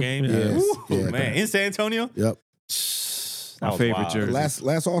 All-Star game. Yeah. Yes. Woo, Yeah. man, in San Antonio? Yep. That My was favorite wild. jersey.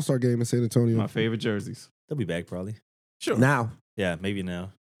 Last All Star game in San Antonio. My favorite jerseys. They'll be back probably. Sure. Now, Yeah, maybe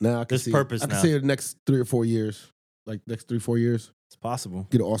now. I can There's see purpose it. I can now. see it the next 3 or 4 years. Like next 3-4 years, It's possible.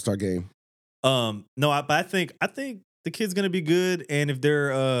 get an All Star game. No, but I think the kid's gonna be good, and if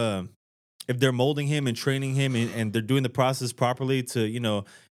they're molding him and training him and they're doing the process properly to, you know,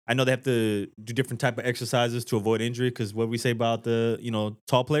 I know they have to do different type of exercises to avoid injury because what we say about the, you know,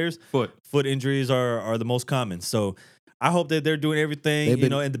 tall players, foot injuries are the most common. So I hope that they're doing everything, you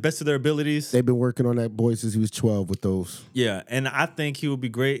know, and the best of their abilities. They've been working on that boy since he was 12 with those. Yeah, and I think he would be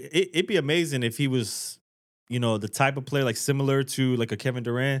great. It'd be amazing if he was, you know, the type of player like similar to like a Kevin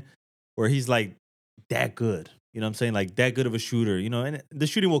Durant, where he's like that good. You know what I'm saying? Like that good of a shooter, you know, and the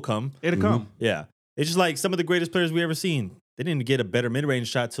shooting will come. It'll come. Yeah. It's just like some of the greatest players we ever seen. They didn't get a better mid-range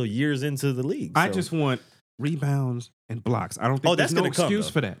shot till years into the league. I so. just want rebounds and blocks. I don't think that's there's no gonna come, excuse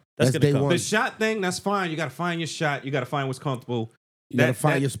though. for that. That's Day gonna come. one. The shot thing, that's fine. You got to find your shot. You got to find what's comfortable. You gotta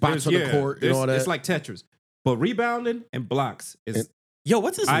find your spots on the court and all that. It's like Tetris. But rebounding and blocks is. Yo,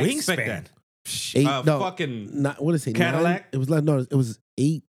 what's his I expect wingspan? that. Fucking not what is it? Cadillac? 9? It was like no, it was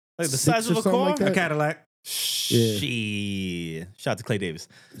 8. Like the 6 size or of a something car? like A that. Cadillac. Shit. Shout out to Clay Davis.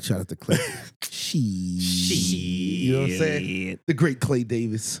 Shout out to Clay. You know what I'm saying? The great Clay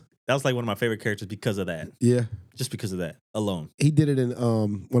Davis. That was like one of my favorite characters because of that. Yeah. Just because of that alone. He did it in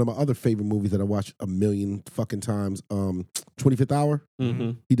one of my other favorite movies that I watched a million fucking times. 25th Hour.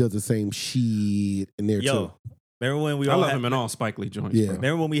 Mm-hmm. He does the same shit in there Yo, too. remember when we I all love had, him in all Spike Lee joints. Yeah. Bro.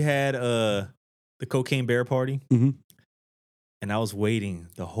 remember when we had the Cocaine Bear party? Mhm. And I was waiting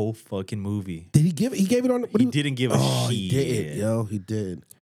the whole fucking movie. Did he give it? He gave it on. He didn't give a Oh, shit. he did, yo. He did.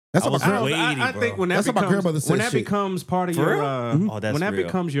 That's I how my was grandma. waiting. I think when that That's what my grandmother becomes said when that shit. becomes part of For your real? Mhm. Oh, that's when that real.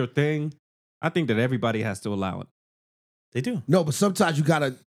 becomes your thing, I think that everybody has to allow it. They do. No, but sometimes you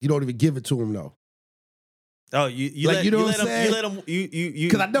gotta. You don't even give it to him though, Oh, you Like, let, you know you what let I'm him. saying? You let him. You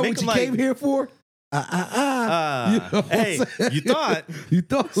because I know make what him you like, came here for. You know what I'm Hey, saying? you thought You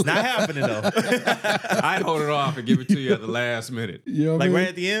thought it's not happening though. I'd hold it off and give it to you at the last minute. You know what I like mean? right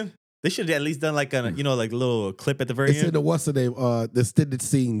at the end, they should have at least done like a like a little clip at the very It's in end the what's the name? The extended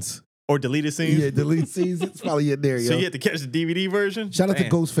scenes. or deleted scenes. Yeah, deleted scenes. It's probably in there. So Yo. you had to catch the DVD version. Shout out to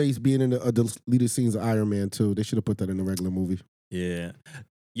Damn. Ghostface being in the deleted scenes of Iron Man too. They should have put that in the regular movie. Yeah,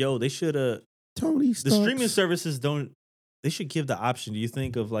 yo, they should have. Tony The Stark. streaming services don't. They should give the option. Do you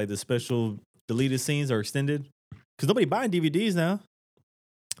think of like the special deleted scenes or extended? Because nobody buying DVDs now.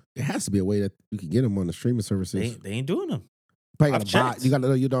 There has to be a way that you can get them on the streaming services. They ain't doing them. Probably I've gotta buy. checked. You gotta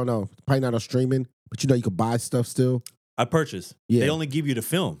know. You don't know. Probably not on streaming, but you know you can buy stuff still. I purchased. Yeah. They only give you the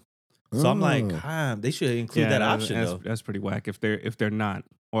film. So I'm like, Oh. they should include that option that's, though. That's pretty whack. If they're not,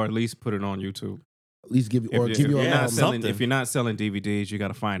 or at least put it on YouTube. At least give you or If, give you you're a not selling, something. if you're not selling DVDs, you got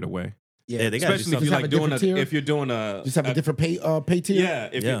to find a way. Yeah, they gotta do Especially if you're Just have like a doing different tier? if you're doing a just have a different pay tier.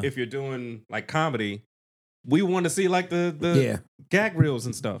 yeah. If you're doing like comedy, we want to see like the yeah, gag reels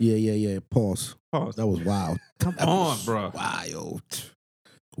and stuff. yeah. Pause. Pause. That was wild. Come That on, was bro. Wild.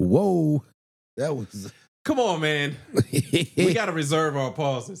 Whoa. That was. Come on, man. We got to reserve our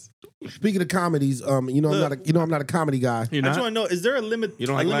pauses. Speaking of comedies, you know I'm not a comedy guy. You're I just not? want to know: is there a limit? You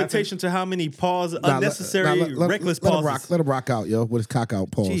don't like limitation to how many pause, Nah, unnecessary, reckless let him pauses? rock. Let him rock out, yo, with his cock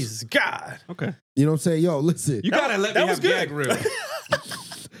out pause. Jesus God! Okay. You know what I'm saying? Yo, listen. You got to let that me was have good. gag reel.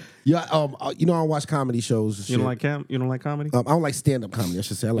 Yeah, you know I watch comedy shows. And You don't shit. like you don't like comedy? I don't like stand up comedy. I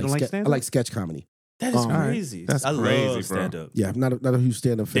should say I like, don't like I stand-up? like sketch comedy. That is All right. crazy. That's I crazy, love bro. stand up. Yeah, I'm not a huge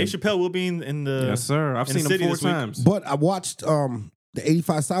stand up fan. Dave Chappelle will be in the. Yes, sir. I've in the seen him city 4 this week. times. But I watched the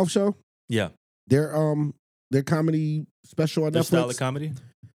 85 South show. Yeah, Their comedy special on their style Netflix, of comedy.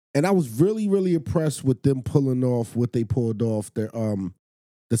 and I was really really impressed with them pulling off what they pulled off. Their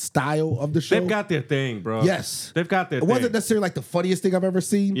the style of the show. They've got their thing, bro. yes. They've got their It thing. wasn't necessarily like the funniest thing I've ever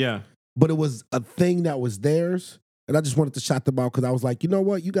seen. Yeah. But it was a thing that was theirs, and I just wanted to shout them out because I was like, you know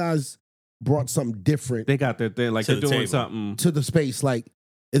what, you guys brought something different They got their thing. Like To they're the doing table. something. to the space. Like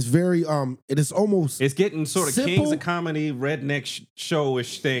it's very it is almost It's getting sort of Simple. Kings of Comedy, redneck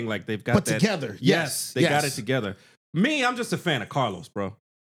show-ish thing. Like they've got put that together. Yes, they got it yes. together. Me, I'm just a fan of Carlos, bro.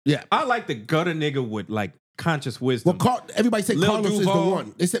 Yeah. I like the gutter nigga with like conscious wisdom. Well, everybody say Lil Carlos is the Duval.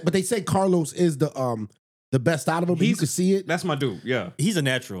 one. They say Carlos is the best out of them. But you He's- can see it. That's my dude. Yeah. He's a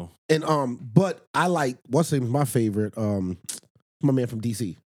natural. And but I like what's his my favorite. My man from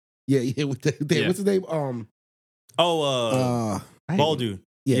DC. Yeah. What's his name? Oh, bald dude.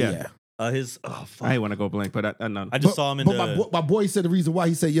 Yeah. His fuck. I ain't want to go blank, but I know. I just saw him in but the. my boy said the reason why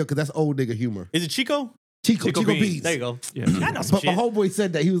he said because that's old nigga humor. Is it Chico? Chico Beats. There you go. Yeah. I know some But my shit. homeboy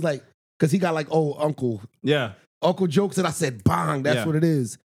said that he was like, because he got like uncle jokes, and I said, bang, that's what it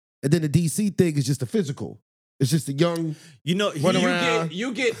is. And then the DC thing is just the physical. It's just a young, You know, run around.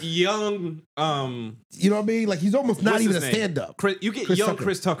 You get young. You know what I mean? Like he's almost not What's even a his name? stand up. You get Chris young Tucker.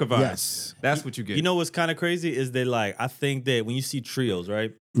 Chris Tucker vibes. Yes. That's what you get. You know what's kind of crazy is that like I think that when you see trios,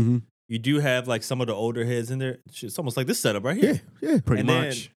 right, Mm-hmm. you do have like some of the older heads in there. It's almost like this setup right here. Yeah. pretty and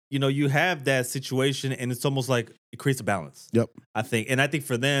much. Then, you know, you have that situation, and it's almost like it creates a balance. Yep. I think, and I think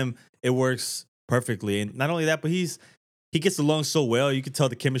for them it works perfectly. And not only that, but he gets along so well. You can tell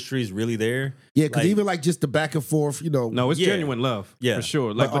the chemistry is really there. Yeah, because Like- even like just the back and forth, No, it's Yeah. genuine love. Yeah. For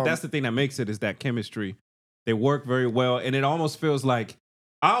sure. Like, But, but that's the thing that makes it is that chemistry. They work very well. And it almost feels like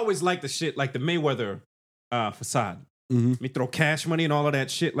I always like the shit like the Mayweather facade. Mhm. Me throw cash money and all of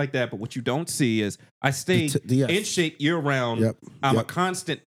that shit like that. But what you don't see is I stay yes. in shape year round. Yep. I'm Yep. a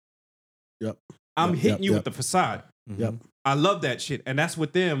constant. Yep. I'm Yep. hitting Yep. you Yep. with the facade. Yep. I love that shit. And that's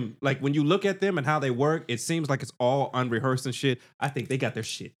with them. Like when you look at them and how they work, it seems like it's all unrehearsed and shit. I think they got their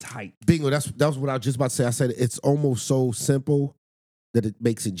shit tight. Bingo. That was what I was just about to say. I said it's almost so simple that it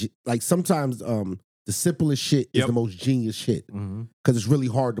makes it like sometimes the simplest shit is Yep. the most genius shit Mm-hmm. because it's really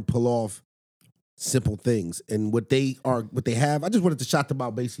hard to pull off simple things. And what they have, I just wanted to shout them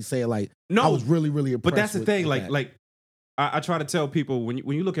out, basically saying like, No, I was really, really impressed. but that's the with thing. that. Like I try to tell people when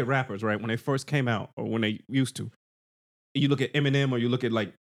you look at rappers, right, when they first came out or when they used to, you look at Eminem or you look at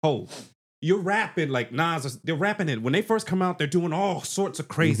like Hov, you're rapping like Nas. They're rapping it when they first come out. They're doing all sorts of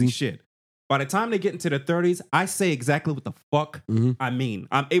crazy shit. By the time they get into their 30s, I say exactly what the fuck Mhm. I mean.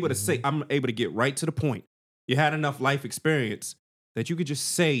 I'm able to get right to the point. You had enough life experience that you could just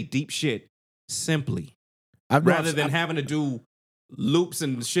say deep shit simply rather than having to do loops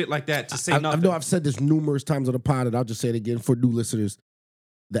and shit like that to say I nothing. know I've said this numerous times on the pod, and I'll just say it again for new listeners.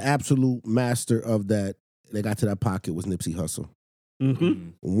 The absolute master of that, they got to that pocket was Nipsey Hussle.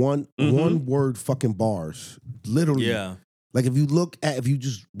 Mm-hmm. One word fucking bars. Literally. Yeah. Like if you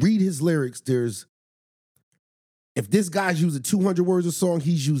just read his lyrics, if this guy's using 200 words a song,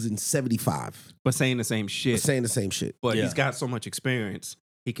 he's using 75. But saying the same But shit. saying the same shit. But Yeah. he's got so much experience.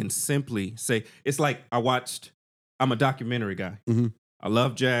 He can simply say, it's like I'm a documentary guy. Mhm. I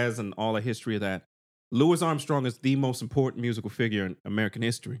love jazz and all the history of that. Louis Armstrong is the most important musical figure in American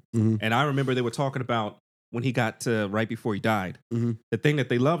history. Mhm. And I remember they were talking about when he got to right before he died. Mhm. The thing that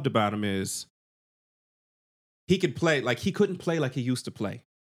they loved about him is he could play, like he couldn't play like he used to play.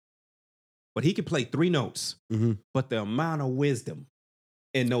 But he could play 3 notes. Mhm. But the amount of wisdom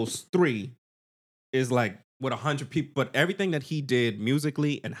in those 3 is like what 100 people, but everything that he did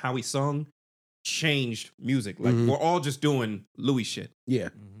musically and how he sung changed music. Like Mhm. we're all just doing Louis shit. Yeah.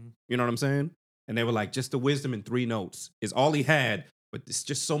 You know what I'm saying? And they were like, just the wisdom in 3 notes is all he had, but it's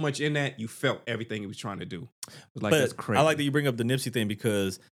just so much in that you felt everything he was trying to do. It was like, that's But crazy. I like that you bring up the Nipsey thing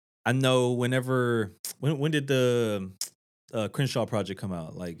because I know when did the Crenshaw project come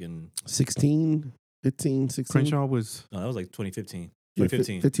out? Like in 16, 15, 16. Crenshaw was no, that was like 2015. Yeah,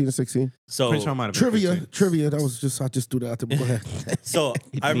 2015. 15 to 16. So Crenshaw might have been 15. Trivia. That was just, I just threw that out there. Go ahead. So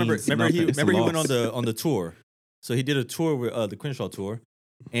It I remember means nothing. It's a he went on loss. the tour. So he did a tour with the Crenshaw tour,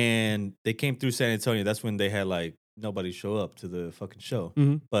 and they came through San Antonio. That's when they had like nobody show up to the fucking show.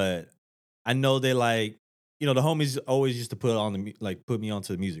 Mhm. But I know they like, you know, the homies always used to put me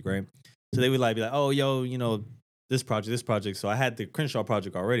onto the music, right? So they would like be like, oh, yo, you know, this project. So I had the Crenshaw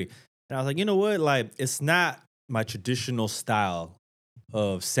project already, and I was like, you know what, like it's not my traditional style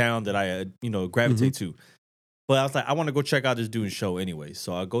of sound that I gravitate to. But I was like, I want to go check out this dude's show anyway.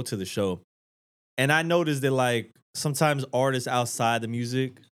 So I go to the show, and I noticed that like sometimes artists outside the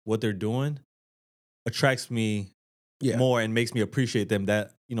music, what they're doing, attracts me more and makes me appreciate them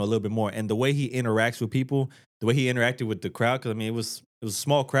that a little bit more. And the way he interacts with people, the way he interacted with the crowd, because I mean it was a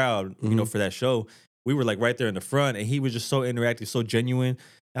small crowd, for that show. We were like right there in the front, and he was just so interactive, so genuine.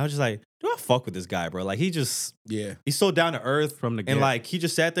 And I was just like, do I fuck with this guy, bro? Like he's so down to earth From the and get. like he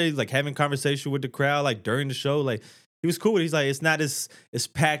just sat there, he's like having conversation with the crowd, like during the show, like he was cool. He's like, it's not as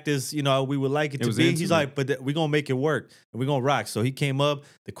packed as we would like it to was be. He's intimate. like, but we're gonna make it work and we're gonna rock. So he came up,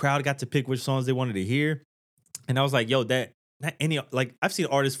 the crowd got to pick which songs they wanted to hear, and I was like, yo, that not any like I've seen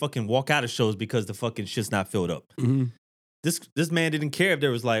artists fucking walk out of shows because the fucking shit's not filled up. Mm-hmm. This man didn't care if there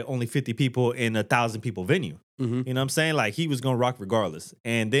was like only 50 people in 1,000 people venue. Mm-hmm. You know what I'm saying? Like he was gonna rock regardless.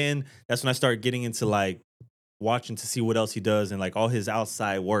 And then that's when I started getting into like watching to see what else he does and like all his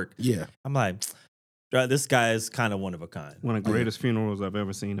outside work. Yeah. I'm like, this guy is kind of one of a kind. One of the greatest funerals I've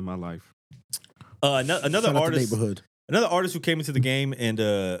ever seen in my life. Another Shout out to artist, Neighborhood. another artist who came into the game and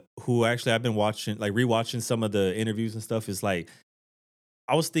who actually I've been watching, like rewatching some of the interviews and stuff is like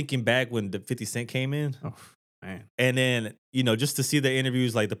I was thinking back when the 50 Cent came in. Oh man. And then, you know, just to see the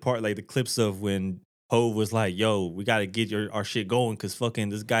interviews, like the clips of when Hov was like, yo, we got to get our shit going because fucking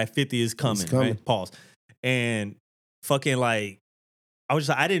this guy 50 is coming. Right? Pause. And fucking like, I was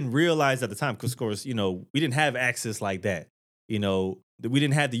just, I didn't realize at the time, because of course, you know, we didn't have access like that. You know, we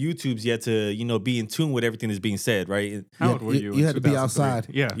didn't have the YouTubes yet to, you know, be in tune with everything that's being said, right? How old were you? You had to be outside.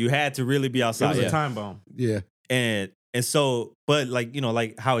 Yeah. You had to really be outside. It was a time bomb. Yeah. And so, but like, you know,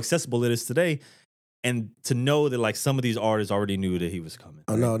 like how accessible it is today. And to know that like some of these artists already knew that he was coming.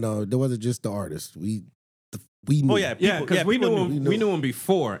 Oh, right? no. There wasn't just the artists. We knew. Oh, yeah. Because we knew him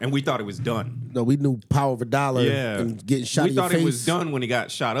before and we thought it was done. No, we knew Power of a Dollar and getting shot in your face. We thought it was done when he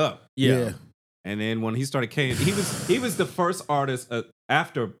got shot up. Yeah. And then when he started he was the first artist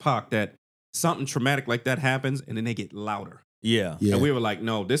after Pac that something traumatic like that happens and then they get louder. Yeah. And we were like,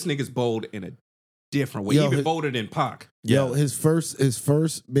 no, this nigga's bold in a different way. Even bolder than Pac. Yo, his first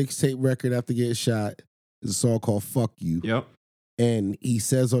mixtape record after getting shot is a song called Fuck You. Yep. And he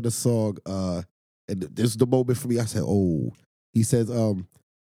says on the song, and this is the moment for me, I said, oh, he says,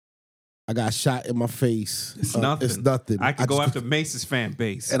 I got shot in my face. It's nothing. It's nothing. I could go after Mace's fan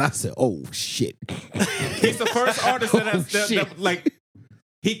base. And I said, oh, shit. He's the first artist that like,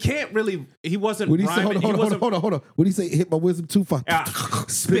 he can't really, he wasn't When he rhyming. said, hold on. When he say hit my wisdom tooth,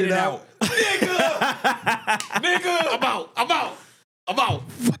 spit it out. Nigga, I'm out.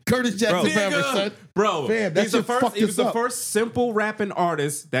 Curtis Jackson forever, son. Bro, fam, he was the first simple rapping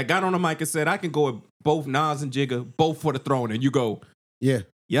artist that got on the mic and said, I can go with both Nas and Jigga, both for the throne. And you go, yeah.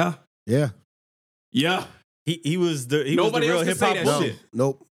 He was the real hip hop shit.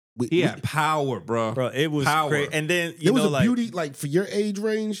 Nope. He had power, bro. Bro, it was great. And then it was a beauty, like for your age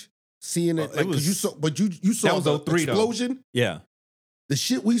range, seeing it. Like, you saw that was the explosion. Though. Yeah. The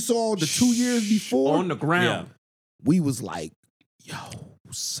shit we saw the 2 years before on the ground. Yeah. We was like, yo,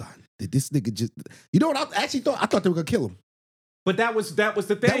 son, did this nigga just? You know what? I actually thought they were gonna kill him. But that was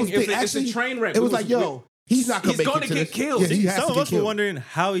the thing. It's a train wreck. It was like, yo, he's not gonna get killed. Yeah, some of us were wondering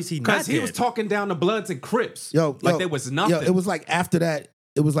how is he not dead? Because he was talking down the Bloods and Crips. Yo, there was nothing. Yo, it was like after that,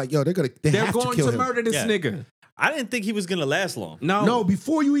 it was like, yo, they're going to murder this nigga. I didn't think he was gonna last long. No,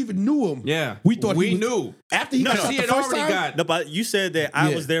 before you even knew him. Yeah, we thought we knew after he got shot the first time. No, but you said that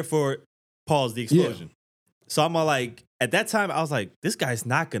I was there for the explosion. Yeah. So I'm like, at that time, I was like, this guy's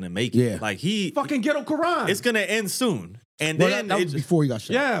not gonna make it. Yeah. Like he fucking Ghetto Quran. It's gonna end soon. And then that was before he got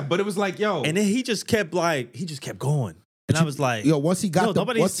shot. Yeah, but it was like, yo, and then he just kept going. And I was like, yo, once he got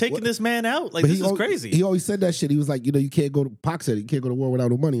nobody's taking this man out. Like, this is crazy. He always said that shit. He was like, you know, you can't go to Pac said you can't go to war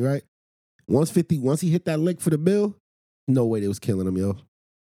without no money, right? Once he hit that lick for the bill, no way they was killing him, yo.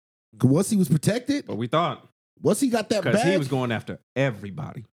 Once he was protected, but we thought once he got that bag, because he was going after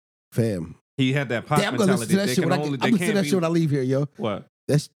everybody. Fam, he had that Pac mentality. I'm gonna listen to that shit when I leave here, yo. What?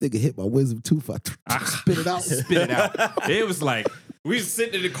 That nigga hit my wisdom tooth. Spit it out. Spit it out. It was like we was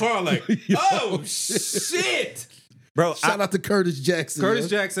sitting in the car, like, oh shit. Bro, shout out to Curtis Jackson. Curtis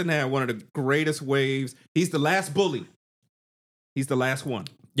Jackson had one of the greatest waves. He's the last bully. He's the last one.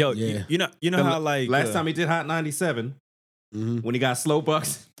 Yo, you know how like last time he did Hot 97 when he got Slow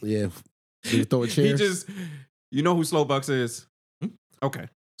Bucks. Yeah, he throwing chairs. He just, you know who Slow Bucks is? Okay,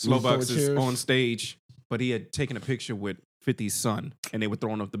 Slow Bucks is on stage, but he had taken a picture with 50's son, and they were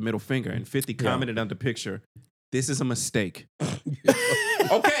throwing up the middle finger, and 50 commented on the picture, "This is a mistake."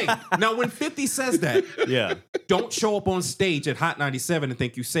 Okay, now when 50 says that, don't show up on stage at Hot 97 and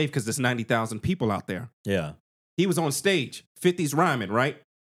think you're safe because there's 90,000 people out there. Yeah, he was on stage. 50's rhyming, right?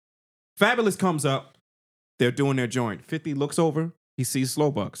 Fabulous comes up. They're doing their joint. 50 looks over. He sees Slow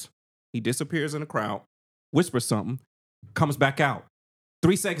Bucks. He disappears in the crowd, whispers something, comes back out.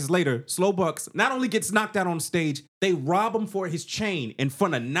 3 seconds later, Slow Bucks not only gets knocked out on stage, they rob him for his chain in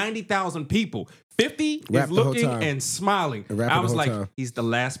front of 90,000 people. 50 is looking and smiling. I was like, he's the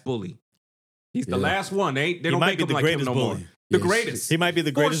last bully. He's the last one. They don't make him like him no more. The greatest. He might be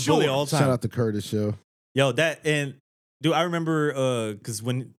the greatest bully of all time. Shout out to Curtis, yo. Yo, dude, I remember because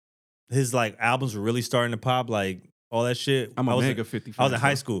when his like albums were really starting to pop, like all that shit. I'm a mega 50 fan. I was in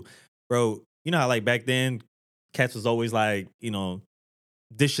high school, bro. You know how like back then, cats was always like, you know,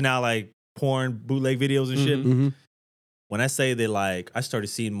 dishing out like porn bootleg videos and shit. Mm-hmm. When I say that, like, I started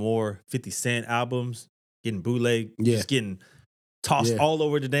seeing more 50 Cent albums getting bootleg, just getting tossed all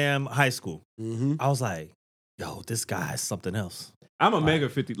over the damn high school. Mm-hmm. I was like, yo, this guy is something else. I'm a mega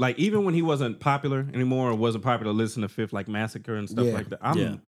 50. Like, even when he wasn't popular anymore or wasn't popular, listen to Fifth, like Massacre and stuff like that.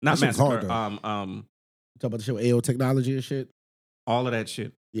 I'm not Massacre. Talk about the show AO Technology and shit. All of that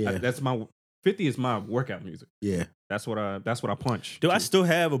shit. Yeah. That's my 50 is my workout music. Yeah. That's what I punch. Dude, I still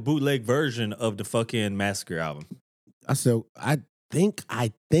have a bootleg version of the fucking Massacre album. I think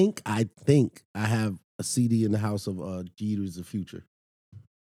I have a CD in the house of Jeter's The Future.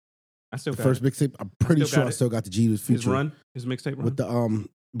 I still The got first it. mixtape. I'm pretty sure I it. still got the Jeter's His Future. run, his mixtape run. With the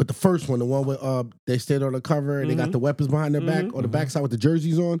but the first one, the one with they stand on the cover and they got the weapons behind their back on the backside with the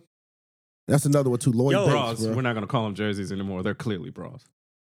jerseys on. That's another one too. Lloyd Banks, bras. bro. We're not gonna call them jerseys anymore. They're clearly bras.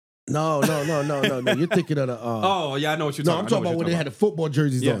 No. You're thinking of the. Oh yeah, I know what you're No, talking. I'm talking about when they had the football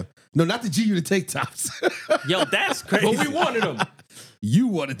jerseys on. No, not the GU to take tops. Yo, that's crazy. But we wanted them. You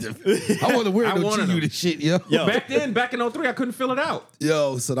wanted them. I wasn't wearing no wanted GU them. to shit, yo. Back in 03, I couldn't fill it out.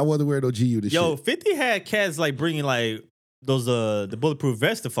 Yo, son, I wasn't wearing no GU to shit. Yo, 50 had cats like bringing like those the bulletproof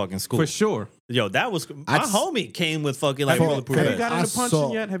vest to fucking school. For sure. Yo, that was my homie came with fucking like Have bulletproof Have you vest. got into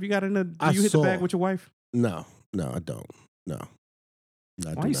punching yet? Have you got into? Do you hit the bag with your wife? No, I don't. No,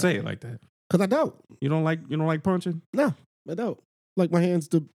 Why you say it like that? Because I don't. You don't like punching? No, I don't. Like my hands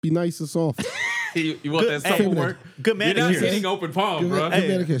to be nice and soft. you want that Hey, supple work? Good You're not manicures. sitting open palm, bro. Good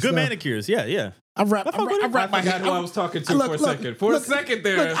manicures, Good no. manicures. Yeah. I wrap I my I forgot hand. who I was talking to for a second. For a second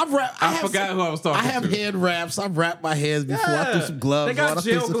there, I forgot who I was talking to. I have hand wraps. I've wrapped my hands before. I threw some gloves They got on.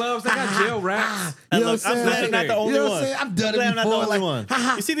 gel gloves. They got gel wraps. You know Look, what I'm I'm saying? glad I'm not the only You know what one. I'm saying? I've done Glad it I'm not the before. only Like, one.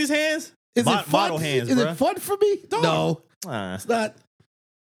 haha. You see these hands? Is it fun? Model hands, Is bro. it fun for me? No, it's not.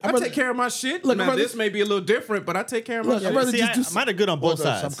 I take care of my shit. Look, Now, this may be a little different, but I take care of my Look, shit. I'd rather See, just do I'm not good on both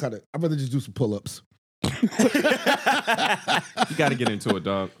sides. I'd rather just do some pull-ups. You got to get into it,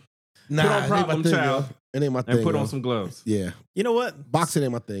 dog. Nah, Put on it ain't my problem thing, child. yo. It ain't my thing. And put yo. on some gloves. Yeah, You know what? boxing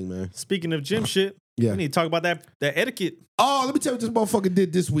ain't my thing, man. Speaking of gym shit, Yeah. we need to talk about that etiquette. Oh, let me tell you what this motherfucker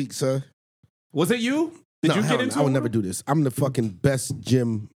did this week, sir. Was it you? Did No, you hell get no. into I it? would never do this. I'm the fucking best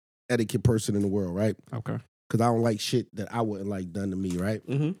gym etiquette person in the world, right? Okay. Because I don't like shit that I wouldn't like done to me, right?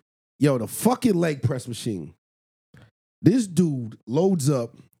 Mm-hmm. Yo, the fucking leg press machine. This dude loads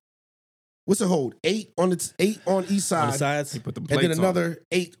up. What's it hold? 8 on each On the side, sides. He put the and plates then another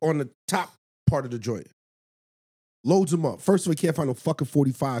 8 on the top part of the joint. Loads them up. First of all, he can't find no fucking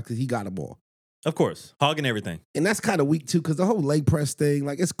 45 because he got them all. Of course. Hogging everything. And that's kind of weak too, because the whole leg press thing,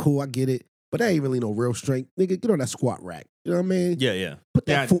 like, it's cool, I get it. But that ain't really no real strength. Nigga, get on that squat rack. You know what I mean? Yeah. Put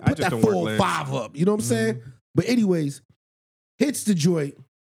Yeah, that, four, I put just that don't work 4 or legs. 5 up. You know what I'm saying? But anyways, hits the joint,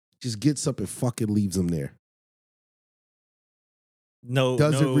 just gets up and fucking leaves him there. No.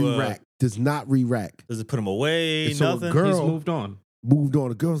 Doesn't no, re-rack. Does not re-rack. Does it put him away? And so a Nothing. girl- He's moved on. Moved on.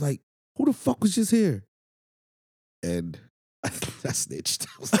 The girl's like, who the fuck was just here? And I snitched.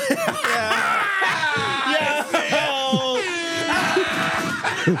 I was like,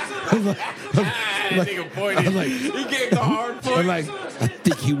 I'm like, He gave the hard point. I'm like, I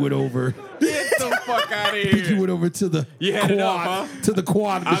think he went over. Get the fuck out of I think he here. went over to the You had quad, it up, huh? to the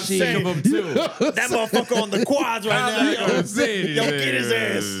quad I'm machine. sick of him too. That motherfucker on the quads right I'm not now. gonna say Yo, get his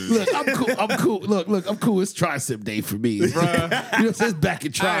ass. Look, I'm cool. Look, I'm cool. It's tricep day for me, Bruh. You know what I'm saying? It's back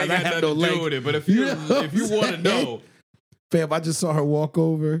in I tries. ain't I got have nothing no to leg. do with it, but if You you know what if you I'm want to saying? know, Fam, I just saw her walk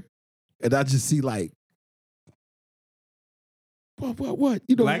over, and I just see like, what?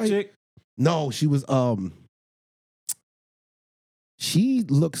 You know, black like, chick, No, she was she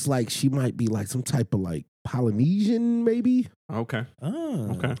looks like she might be like some type of like Polynesian, maybe. okay,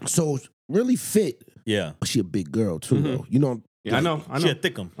 Oh. okay, So really fit. Yeah. But she a big girl too, Mhm. though. You know. yeah, I know, She a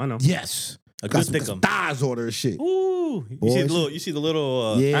thickum. I know. Yes. A Got good some thickum. thighs on her and shit. Ooh. You Boy, see the she- little. You see the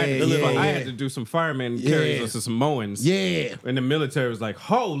little. Yeah. I had to do some fireman Yeah. carries us to some mowings. Yeah. And the military was like,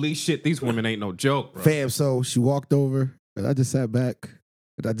 holy shit, these women ain't no joke, bro. Fam, so she walked over and I just sat back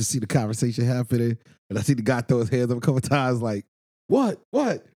and I just see the conversation happening and I see the guy throw his hands up a couple times like, what?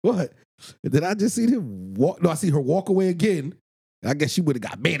 And then I just see him walk. No, I see her walk away again. I guess she would have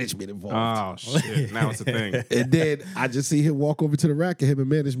got management involved. Oh shit, now it's a thing. And then I just see him walk over to the rack and him and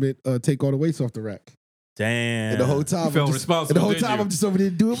management take all the weights off the rack. Damn. And the whole time, You felt and responsible, the whole didn't time you? I'm just over there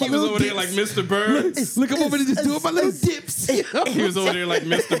doing my He was little over there like dips. Mr. Birds. Look, I'm over there just doing my little dips. He was over there like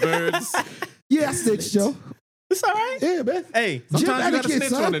Mr. Birds. Yeah, I snitched, Joe. It's all right. Yeah, man. Hey. Sometimes you gotta etiquette, snitch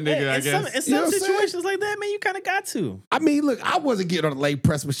son. on a nigga, I in guess. some, in You know some what I'm saying? situations like that, man, you kind of got to. I mean, look, I wasn't getting on the leg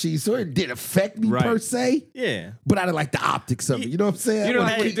press machine, so it didn't affect me Right. per se. Yeah. But I didn't like the optics of it. You know what I'm saying? You know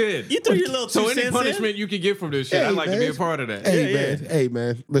Like, what he did. You threw your little So 2 any cents punishment you could get from this shit, Hey, I'd like to be a man. part of that. Hey, Yeah, man. Hey,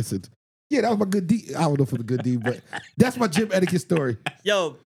 man. Listen. Yeah, that was my good deed. I don't know if it was a good deed, but that's my gym etiquette story. in.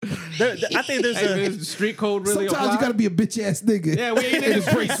 Yo, I think there's Hey, a. man, is the street code really Sometimes apply? you got to be a bitch ass nigga. Yeah, we ain't in the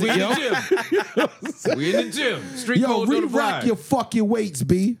streets. We in the gym. We in the gym. Street Yo, code don't re-rack apply. your fucking weights,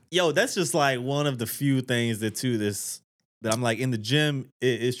 B. Yo, that's just like one of the few things that I'm like in the gym.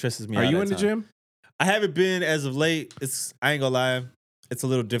 It stresses me out. Are you at in the times. gym? I haven't been as of late. I ain't gonna lie. It's a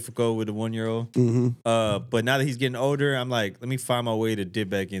little difficult with the 1-year-old. Mm-hmm. But now that he's getting older, I'm like, let me find my way to dip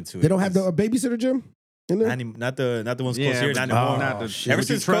back into it. They don't have the babysitter gym in there? Not the ones close here. but- Not anymore. not the- shit. Ever Would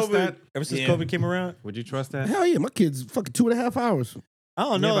you since trust COVID, that? ever since Yeah. COVID came around, Would you trust that? Hell yeah, my kid's fucking 2.5 hours. I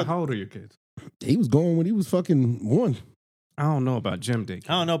don't Yeah, know. but how old are your kids? He was going when he was fucking 1. I don't know about gym day.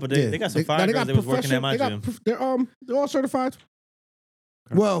 I don't know, but they got some now fire girls that was working at my gym. They're all certified.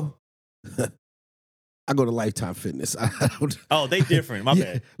 Well, I go to Lifetime Fitness. I don't. Oh, they different. My Yeah.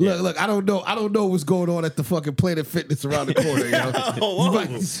 bad. Yeah. Look, I don't know what's going on at the fucking Planet Fitness around the corner. You know? Oh, You whoa.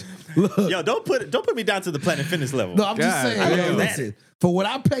 might- look, Yo, don't put me down to the Planet Fitness level. no, I'm just God, saying. I Yo, don't do that. listen, for what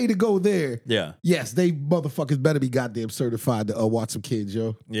I pay to go there, Yeah, yes, they motherfuckers better be goddamn certified to watch some kids,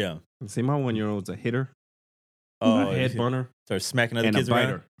 yo. yeah. See, my 1-year-old's a hitter, Oh, a head burner, start smacking other and a kids around.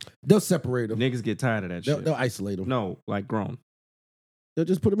 biter. They'll separate them. Niggas get tired of that shit. They'll isolate them. No, like grown. They'll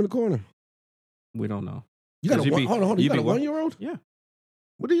just put them in the corner. We don't know. You got a 'Cause you one, be- hold on. you You got be a what? 1-year-old? Yeah.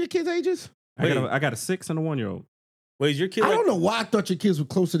 What are your kids' ages? I got a 6 and a 1-year-old. Wait, is your kid? I Like, don't know why I thought your kids were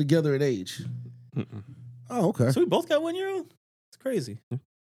closer together in age. Mm-mm. Oh, okay. So we both got 1-year-old. It's crazy.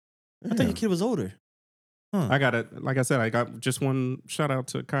 I thought your kid was older. I got it. Like I said, I got just one shout out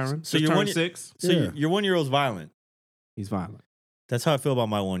to Kyron. So Just you're turned 1 6. So Yeah. your 1-year-old's violent. He's violent. That's how I feel about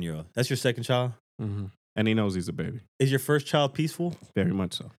my 1-year-old. That's your second child. Mm-hmm. And he knows he's a baby. Is your first child peaceful? Very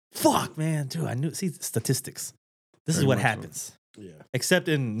much so. Fuck, man, dude. I knew. See statistics. This is Very what much so. happens. Yeah. Except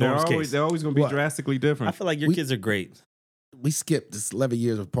in They're Norm's always, case. they're always going to be What? drastically I different. feel like your We- kids are great. We skipped this 11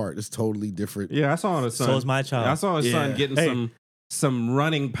 years apart. It's totally different. Yeah, I saw his son. So is my child. I saw his son Yeah. getting Hey. some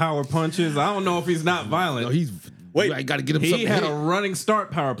running power punches. I don't know if he's not violent. No, he's Wait, I got to get him He something. had to a hit. running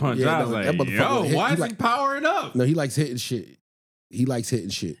start power punch. Yeah, I was no, that like, motherfucker yo, hit- why he is he like- powering up? No, he likes hitting shit. He likes hitting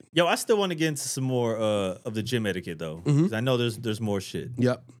shit. Yo, I still want to get into some more of the gym etiquette though. Mhm. 'Cause I know there's more shit.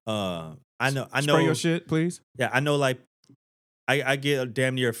 Yep. I know. Spray your shit, please. Yeah, I know. Like, I get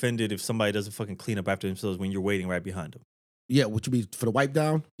damn near offended if somebody doesn't fucking clean up after themselves when you're waiting right behind them. Yeah, what you mean for the wipe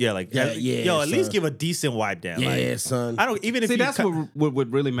down? Yeah, like, Yeah, yo, at son. least give a decent wipe down. Yeah, Like, son. I don't even if See, you that's cut- what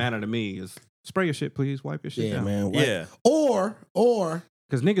would really matter to me is spray your shit, please. Wipe your shit Yeah, down. man. Wipe. Yeah, Or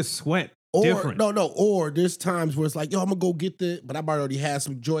Because niggas sweat or different. or there's times where it's like, yo, I'm gonna go get but I've already had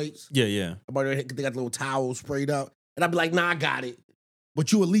some joints. yeah. I've already they got little towels sprayed up, and I'd be like, nah, I got it.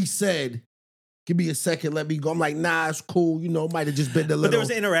 But you at least said, give me a second, let me go. I'm like, nah, it's cool. You know, might have just been a little. But there was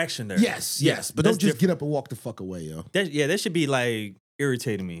an interaction there. yes, Yeah, yes, but that's don't just get up and walk the fuck away, yo. That should be like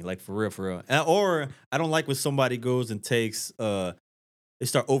irritating me, like for real. Or I don't like when somebody goes and takes they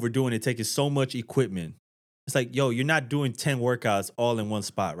start overdoing it, taking so much equipment. It's like, yo, you're not doing 10 workouts all in one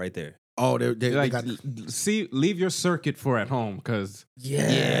spot right there. Oh, they Like, got leave your circuit for at home because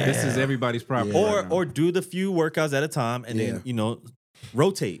this is everybody's problem. Yeah. right now. Or do the few workouts at a time and Yeah. then,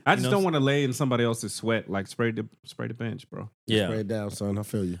 rotate. I just don't want to lay in somebody else's sweat. Like spray the bench, bro. Yeah. spray it down, son. I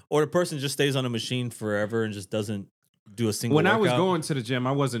feel you. Or the person just stays on the machine forever and just doesn't do a single When I workout. was going to the gym,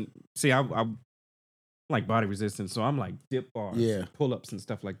 I wasn't. See, I like body resistance, so I'm like dip bars, Yeah. pull ups and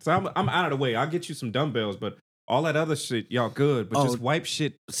stuff like that. So I'm out of the way. I'll get you some dumbbells, but all that other shit, y'all good. But Oh, just wipe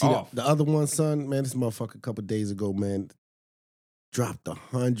shit See off. the other one, son, man, this motherfucker a couple days ago, man, dropped a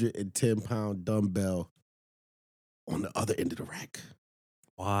 110-pound dumbbell on the other end of the rack.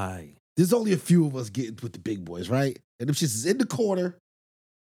 Why? There's only a few of us getting with the big boys, right? And them shits is in the corner.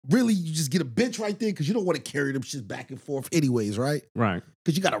 Really, you just get a bench right there because you don't want to carry them shits back and forth anyways, right? Right.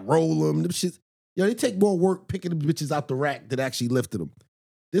 Because you got to roll them. Them shits, they take more work picking them bitches out the rack than actually lifting them.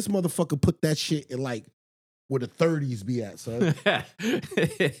 This motherfucker put that shit in like where the 30s be at, son.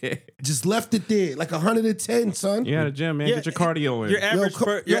 Just left it there, like 110, son. You at a gym, man. Yeah, Get your cardio in. Your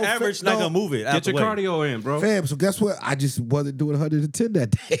average, Yo, average not no. gonna move it. Out Get the your way. cardio in, bro. Fam, so guess what? I just wasn't doing 110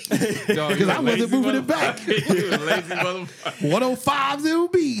 that day. Dog, Because I wasn't moving it back. You a lazy motherfucker. 105s it'll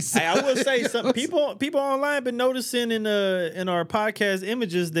be. Hey, I will say some people online been noticing in our podcast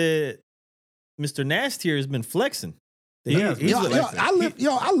images that Mr. Nastier has been flexing. He's Yo, flexing. I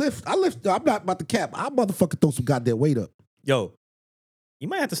lift. I'm not about to cap. I motherfucker throw some goddamn weight up. Yo, you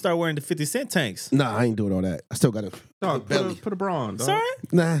might have to start wearing the 50 Cent tanks. Nah, I ain't doing all that. I still got a Dog, belly. put a bra on, dog. Sorry,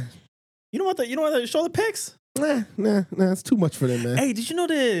 Nah, you don't want the shoulder pecs. nah. It's too much for them, man. Hey, did you know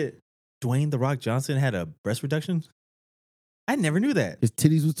that Dwayne The Rock Johnson had a breast reduction? I never knew that. His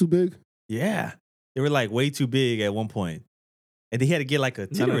titties was too big. Yeah, they were like way too big at one point, and they had to get like a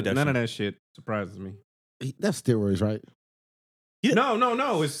titty reduction. None of that shit surprises me. That's steroids, right? Yeah.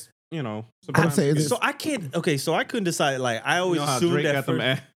 No. It's, I'm sometimes- saying this. So I can't. Okay, so I couldn't decide. Like I You always know how assumed Drake that got them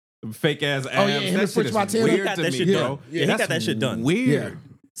first- them fake ass abs. Oh, yeah, him that and shit French is Montana. weird He got to that me, shit bro. done. Yeah, he That's got that shit done. Weird.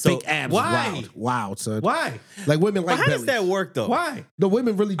 So Fake abs, why? wild, son. Why? Like women but like how does bellies. that work though? Why? The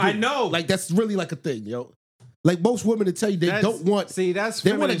women really do. I know. Like that's really like a thing, yo. Like most women to tell you they That's- don't want. See, that's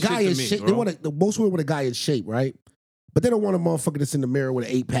They want a feminine guy shit in to me, shape. They bro. want most women want a guy in shape, right? But they don't want a motherfucker that's in the mirror with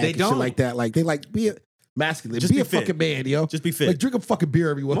an 8-pack They and shit don't. like that. Like they like be. masculine. Just be be a fit. fucking man, yo. Just be fit. Like drink a fucking beer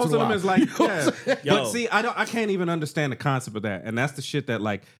every once Most in a of while. them is like, You know what I'm saying? Yo. But see, I can't even understand the concept of that, and that's the shit that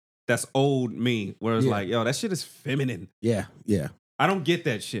like that's old me, where it's Yeah. like, yo, that shit is feminine. Yeah, yeah. I don't get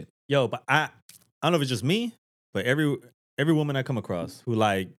that shit. Yo, but I don't know if it's just me, but every woman I come across who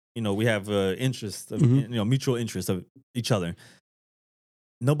like, you know, we have interest, of, Mhm. you know, mutual interest of each other.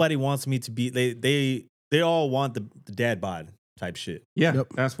 Nobody wants me to be. They all want the dad bod type shit. Yeah, Yep.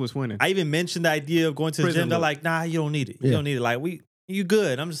 that's what's winning. I even mentioned the idea of going to the Prison gym. They're look. like, nah, you don't need it. You Yeah. don't need it. Like you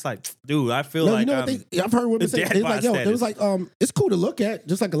good. I'm just like, dude, I feel No, like you know what I've heard women it's say. dad They was like, bod yo, it was like, it's cool to look at,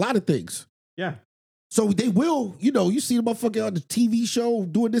 just like a lot of things. Yeah. So they will, you know, you see the motherfucker on the TV show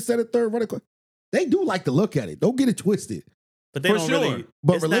doing this, that, and third, running. They do like to look at it. Don't get it twisted. but they For don't sure. really.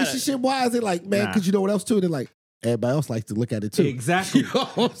 But it's not a- relationship wise, they're like, man, Nah. because you know what else too? They're like, everybody else likes to look at it too. Exactly. You know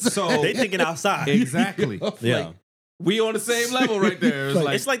what I'm So- saying? they thinking outside. Exactly. Yeah. Like, We on the same level right there. It's Like-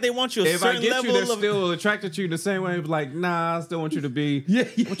 like, It's like they want you a if I certain get you, level they're of. still attracted to you the same way. It's like, nah, I still want you to be. yeah,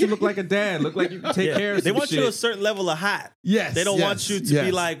 Want you to look like a dad. Look like you can take Yeah. care of They some want shit. you a certain level of hot. yes. They don't yes, want you to yes.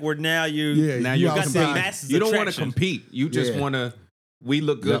 be like where now you. Yeah, Now you you got got outside. the masses. You don't want to attraction. compete. You just Yeah. want to. We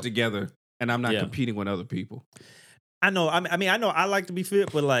look good Yep. together, and I'm not Yeah. competing with other people. I know. I mean, I know I like to be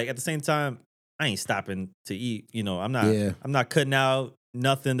fit, but like at the same time, I ain't stopping to eat. You know, I'm not. Yeah. I'm not cutting out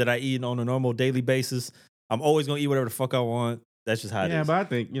nothing that I eat on a normal daily basis. I'm always gonna eat whatever the fuck I want. That's just how it Yeah, is. but I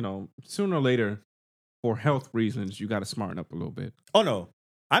think sooner or later, for health reasons, you got to smarten up a little bit. Oh no,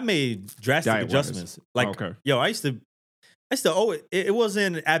 I made drastic Diet-wise. adjustments. Like, Okay. yo, I used to. It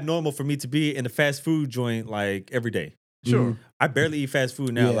wasn't abnormal for me to be in a fast food joint like every day. Sure. I barely eat fast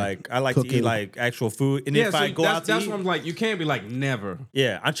food now. Yeah. Like I like to Cooking. eat like actual food, and Yeah, if so I go out to that's eat, what I'm like. You can't be like never.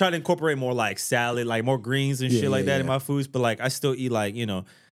 yeah, I try to incorporate more like salad, like more greens and Yeah, shit like yeah, that in yeah. my foods. But like I still eat like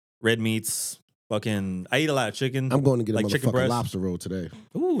red meats. Fucking, I eat a lot of chicken. I'm going to get like a chicken motherfucking breast. lobster roll today.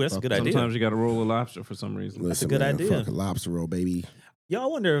 Ooh, that's a good idea. Sometimes you got to roll a lobster for some reason. Listen, a good man, idea. Fucking lobster roll, baby. Yo, I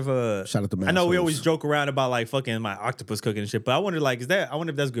wonder if Shout out to I know we Mass always Hoes. joke around about like fucking my octopus cooking and shit, but I wonder like I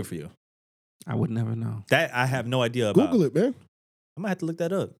wonder if that's good for you. I would never know. That I have no idea about. Google it, man. I might have to look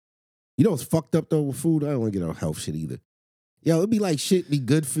that up. You know what's fucked up though with food? I don't want to get on health shit either. Yo, it'd be like shit be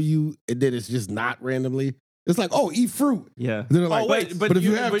good for you, and then it's just not randomly. It's like, oh, eat fruit. Yeah. And then they're like, wait, but if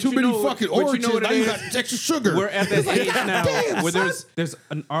you have too many fucking but you know oranges, what it now you is? got extra sugar. We're at that It's like, age God now damn, where son. there's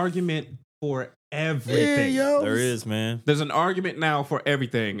an argument for Yeah, everything. yo. There is, man. There's an argument now for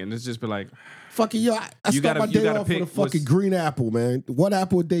everything, and it's just be like, Fucking yo, I You start gotta- my you day gotta off with a pick fucking what's- green apple, man. One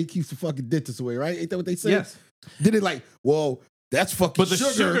apple a day keeps the fucking dentist away, right? Ain't that what they say? yes. Then it like, well, that's fucking But the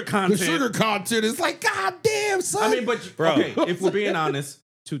sugar. sugar content- The sugar content is like, God damn, son. I mean, but Bro. okay, if we're being honest,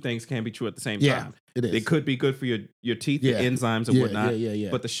 two things can be true at the same yeah, time. it is. It could be good for your teeth, Yeah. your enzymes, and Yeah, whatnot. yeah.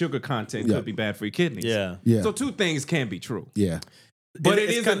 But the sugar content Yeah. could be bad for your kidneys. Yeah. yeah, So two things can be true. yeah. But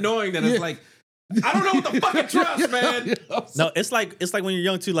It's it is kinda- annoying that Yeah. it's like, I don't know what the fucking trust, man. No, it's like when you're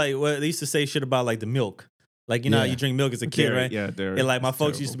young too. Like they used to say shit about like the milk. Like how Yeah. you drink milk as a kid, Dairy, right? Yeah, dairy. And like my It's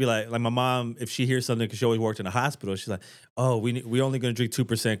folks used to be like my mom, if she hears something because she always worked in a hospital, she's like, "Oh, we only gonna drink 2%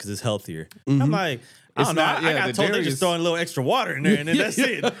 because it's healthier." I'm Mhm. like, I It's don't know. not- I yeah, got the told they're dairy just is- throwing a little extra water in there, and then that's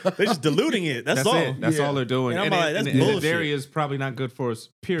it. They're just diluting it. That's all. it. That's Yeah. all they're doing. And I'm like, that's and the bullshit. dairy is probably not good for us.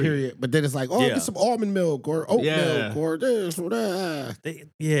 Period. Period. But then it's like, oh, Yeah. get some almond milk or oat Yeah. milk or this or that.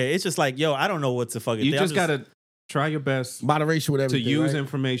 Yeah, it's just like, yo, I don't know what to fucking. You think. I'm just gotta try your best Moderation with to everything. use right?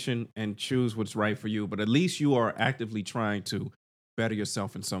 information and choose what's right for you. But at least you are actively trying to better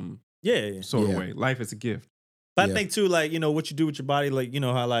yourself in some yeah. sort Yeah. of way. Life is a gift. But Yeah. I think too, like, what you do with your body, like,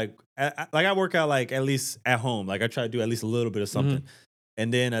 how like I work out like at least at home. Like I try to do at least a little bit of something.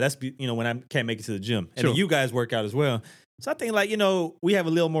 And then that's when I can't make it to the gym. And Sure. then you guys work out as well. So I think like, we have a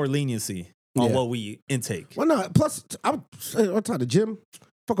little more leniency on Yeah. what we intake. Well, no. Plus, I'm talking the gym.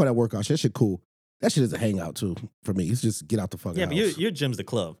 Fuck all that workout shit. That shit cool. That shit is a hangout too for me. It's just get out the fucking Yeah, house. but your gym's the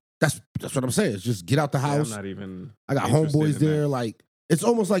club. That's what I'm saying. It's just get out the Yeah, I'm house. not even. I got interested homeboys in there. that. Like it's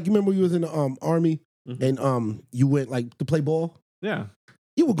almost like you remember you was in the army Mhm. and you went like to play ball. Yeah.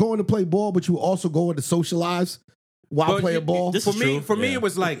 You were going to play ball, but you were also going to socialize while But playing you- ball. this For is me, true. me, Yeah. it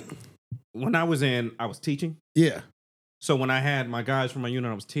was like when I was teaching. Yeah, So when I had my guys from my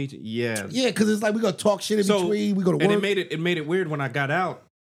unit, I was teaching. Yeah. yeah, because it's like we gonna talk shit in So- between. We go to And work it made it weird when I got out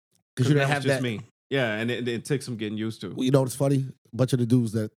because you that didn't was have just that. me. Yeah, and it took some getting used to. You know what's funny? A bunch of the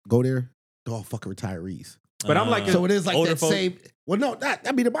dudes that go there, they're all fucking retirees. But I'm like, So it is like older that folk? same. Well, no,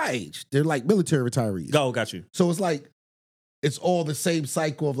 I mean, they're my age. They're like military retirees. Go, got you. So it's like it's all the same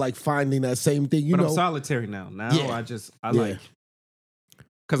cycle of like finding that same thing. You but know, I'm solitary now. Now Yeah. I Yeah. like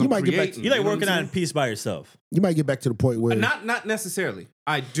because You I'm might get back- creating. You like know what working I'm out in saying? peace by yourself. you might get back to the point where Not necessarily.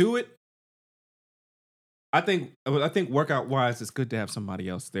 I do it. I think workout wise, it's good to have somebody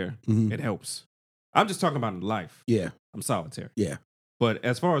else there. Mhm. It helps. I'm just talking about in life. Yeah. I'm solitary. Yeah. But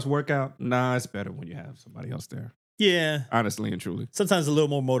as far as workout, nah, it's better when you have somebody else there. Yeah. Honestly and truly. Sometimes a little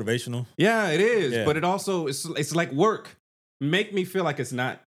more motivational. Yeah, it is. Yeah. But it also, it's like work. Make me feel like it's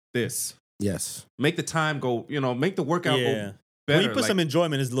not this. Yes. Make the time go, make the workout go better. When you put some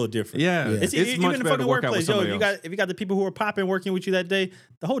enjoyment, it's a little different. Yeah. It's It's much even in the better to fucking work out with workplace. Yo, somebody if you got the people who are popping working with you that day,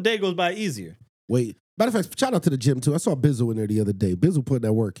 the whole day goes by easier. Wait. Matter of fact, shout out to the gym too. I saw Bizzle in there the other day. Bizzle putting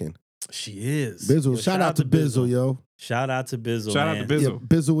that work in. She is. Bizzle. Yo, Shout out to Bizzle, yo. Shout out to Bizzle. Shout out to Bizzle. Yeah,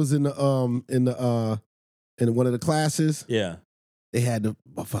 Bizzle was in one of the classes. Yeah. They had the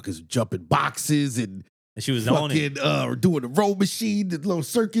motherfuckers jumping boxes and she was on it. Doing the row machine, the little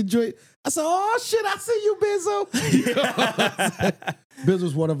circuit joint. I said, "Oh shit, I see you, Bizzle."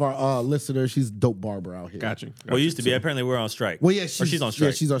 Bizzle's one of our listeners. She's a dope barber out here. Got you. Well, used to be. Apparently, we're on strike. Well, yeah, she's on strike.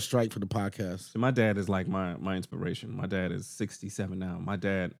 Yeah, she's on strike for the podcast. So my dad is like my inspiration. My dad is 67 now. My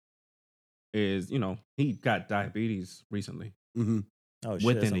dad is, he got diabetes recently. Mm-hmm. Oh shit,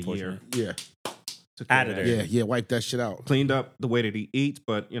 within that's a year. Yeah. Took care Out of that. there. Yeah, wipe that shit out. Cleaned up the way that he eats,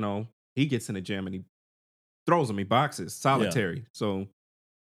 but he gets in the gym and he throws on me boxes, solitary. So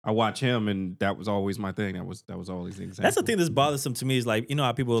I watch him, and that was always my thing. That was always the example. That's the thing that's bothersome to me is like,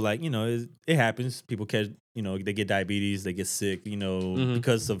 how people are like, it happens. People catch, they get diabetes, they get sick,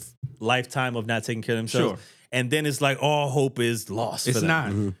 because of lifetime of not taking care of themselves. Sure. And then it's like all hope is lost. It's for them. not.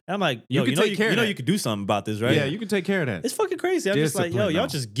 Mm-hmm. And I'm like, You can take care of that. you could do something about this, right? Yeah, you can take care of that. It's fucking crazy. I'm just like, Discipline, y'all though.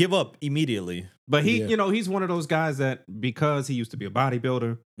 just give up immediately. But he, Yeah. he's one of those guys that because he used to be a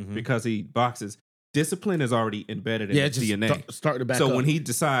bodybuilder, Mhm. because he boxes, discipline is already embedded in his DNA. Starting to back So up. when he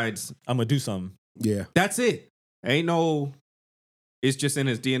decides, I'm gonna do something. Yeah. that's it. It's just in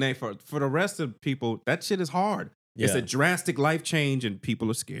his DNA. For the rest of people, that shit is hard. Yeah. It's a drastic life change, and people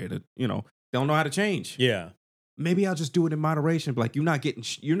are scared. Don't know how to change. Yeah. Maybe I'll just do it in moderation. Like you're not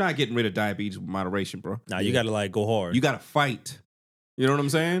getting rid of diabetes with moderation, bro. Nah, you gotta like go hard. You got to fight. You know what I'm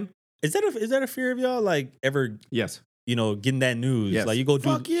saying? Is that a fear of y'all? Like ever, Yes. getting that news? Yes. Like you go do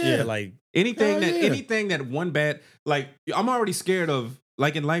Fuck yeah. like Hell yeah. Anything that one bad, like I'm already scared of,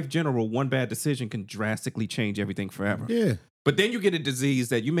 like in life general, one bad decision can drastically change everything forever. Yeah. But then you get a disease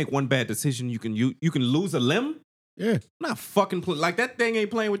that you make one bad decision, you can lose a limb. Yeah. I'm not fucking like that thing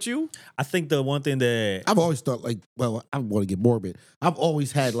ain't playing with you. I think the one thing that I've always thought I want to get morbid. I've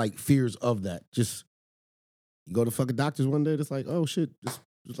always had like fears of that. Just you go to fucking doctors one day, it's like, oh shit.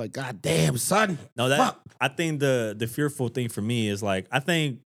 Just like, God damn, son. no that Fuck. I think the fearful thing for me is like I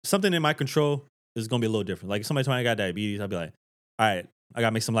think something in my control is gonna be a little different. Like if somebody told me I got diabetes, I'd be like, all right, I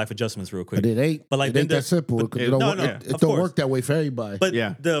gotta make some life adjustments real quick. But it ain't. But, like, it then ain't that simple. but It don't no, work- no, it of don't course. work that way for everybody. But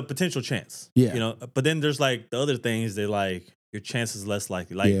Yeah. the potential chance. Yeah. But then there's like the other things that like your chances less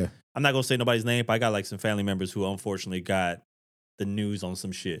likely. Like yeah. I'm not gonna say nobody's name, but I got like some family members who unfortunately got the news on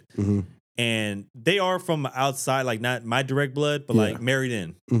some shit. Mm-hmm. And they are from outside, like not my direct blood, but Yeah. like married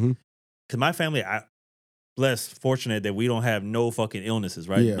in. Mhm. Cause my family, I blessed, fortunate that we don't have no fucking illnesses,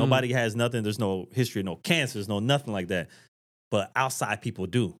 right? Yeah. Nobody has nothing. There's no history, no cancers, no nothing like that. But outside people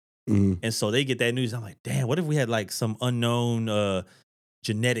do. Mm-hmm. And so they get that news. I'm like, damn, what if we had like some unknown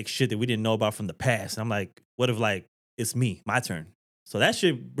genetic shit that we didn't know about from the past? And I'm like, what if like it's me, my turn? So that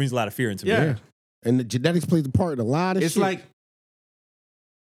shit brings a lot of fear into me. Yeah. And the genetics plays a part in a lot of It's shit. like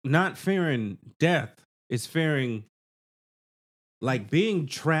not fearing death. It's fearing like being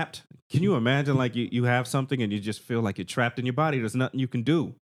trapped. Can you imagine like you have something and you just feel like you're trapped in your body? There's nothing you can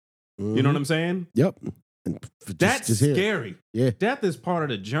do. You know what I'm saying? Yep. And That's here. scary. Yeah. Death is part of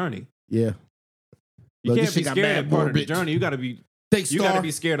the journey. Yeah. You Look, can't this be shit got scared mad of part of the morbid. journey. You gotta be Thanks, you Star. gotta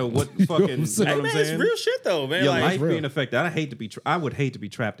be scared of what You know what fucking I'm saying? you know Hey, what I'm man, it's saying? real shit though, man. Your Like, life real. being affected. I would hate to be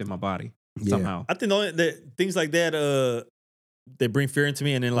trapped in my body somehow. I think the only things like that, they bring fear into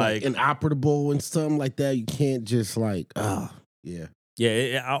me, and then like, inoperable and something like that. You can't just like,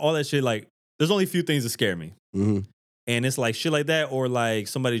 yeah. all that shit. Like, there's only a few things that scare me, Mm-hmm. and it's like shit like that, or like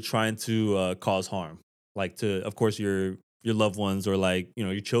somebody trying to cause harm, like to, of course, your loved ones or like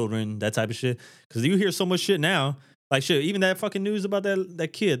your children, that type of shit. Because you hear so much shit now, like shit. Even that fucking news about that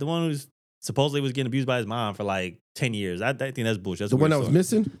kid, the one who's supposedly was getting abused by his mom for like 10 years. I think that's bullshit. That's The a one weird that was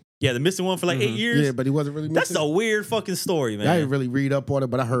story. missing? Yeah, the missing one for like 8 years. Yeah, but he wasn't really That's missing. a weird fucking story, man. I didn't really read up on it,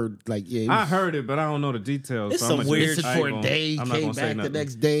 but I heard like, yeah. he I was heard it, but I don't know the details. It's so some I'm weird missing I ain't for a gonna- day, I'm not came gonna say back the nothing.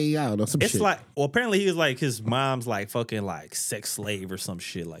 next day. I don't know, some It's shit. like, well, apparently he was like his mom's like fucking like sex slave or some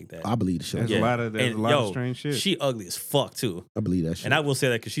shit like that. I believe the shit. There's Yeah. a lot of And, of strange shit. She ugly as fuck too, I believe that shit. and I will say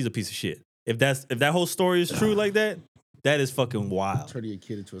that because she's a piece of shit. If that whole story is true like that, that is fucking wild. Turning a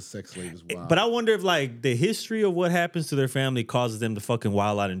kid into a sex slave is wild. But I wonder if like the history of what happens to their family causes them to fucking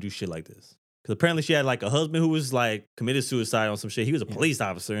wild out and do shit like this. Because apparently she had like a husband who was like committed suicide on some shit. He was a police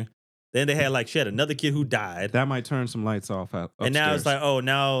officer. Then they had like she had another kid who died. That might turn some lights off upstairs. And now it's like, oh,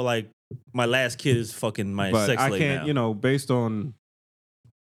 now like my last kid is fucking my but sex I slave can't, now. you know, based on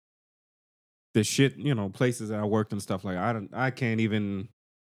the shit, you know, places that I worked and stuff like I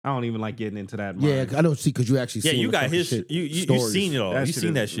don't even like getting into that. Yeah, mind. I don't see because you actually Yeah, seen you the got fucking his shit. you Stories. seen it all. You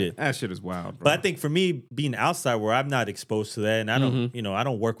seen that shit. That shit is wild, bro. But I think for me, being outside where I'm not exposed to that, and I don't, you know, I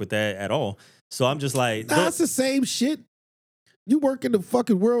don't work with that at all. So I'm just like, Nah, it's the same shit. You work in the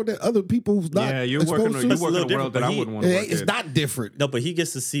fucking world that other people's not. yeah, you're exposed working to. in It's a a little world that different, I but wouldn't want to work It's in. not different. no, but he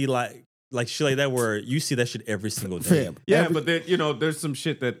gets to see like shit like that where you see that shit every single day. Fam. Yeah, Every- but then you know, there's some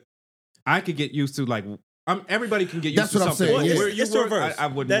shit that I could get used to. Like, everybody can get used That's to what I'm something. saying, yeah. Where you It's the work, reverse. I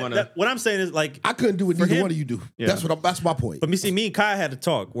wouldn't want to. What I'm saying is like, I couldn't do what For neither him- one of you do. Yeah. That's my point. but me and Kai had a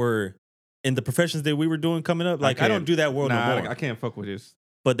talk where in the professions that we were doing coming up, like I don't do that world no more. I can't fuck with this.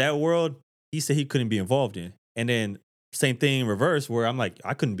 But that world, he said he couldn't be involved in. And then same thing in reverse, where I'm like,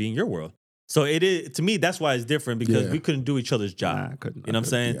 I couldn't be in your world. So it is to me, that's why it's different because Yeah. we couldn't do each other's job. Nah, I couldn't. You know what I'm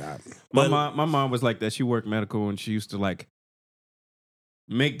saying? Yeah. My But mom was like that. She worked medical and she used to like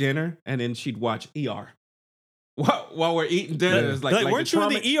make dinner and then she'd watch ER while we're eating dinner. It's like weren't the you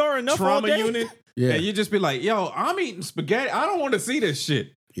in the ER enough all trauma day? unit? Yeah. And you just be like, yo, I'm eating spaghetti. I don't want to see this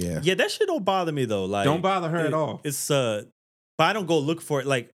shit. Yeah. Yeah, that shit don't bother me though. Like, Don't bother her at all. It's but I don't go look for it.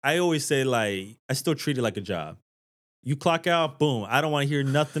 Like I always say, like I still treat it like a job. You clock out, boom. I don't want to hear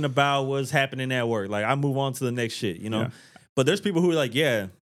nothing about what's happening at work. Like I move on to the next shit, you know. Yeah. But there's people who are like, yeah,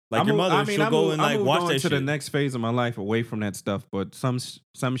 like your mother, she'll go and like watch that to shit. the next phase of my life away from that stuff. But some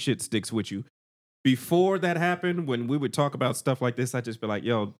shit sticks with you. Before that happened, when we would talk about stuff like this, I'd just be like,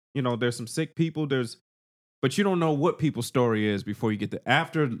 yo, you know, there's some sick people. But you don't know what people's story is before you get to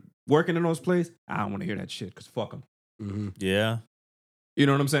after working in those places. I don't want to hear that shit because fuck them. Mm-hmm. Yeah, You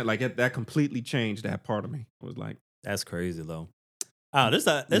know what I'm saying? Like that completely changed that part of me. It was like, that's crazy though. This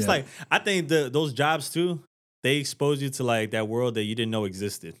Yeah. like I think those jobs too. They expose you to like that world that you didn't know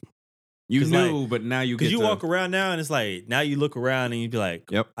existed. you 'Cause, knew, but now you get Because you to, walk around now and it's like now you look around and you be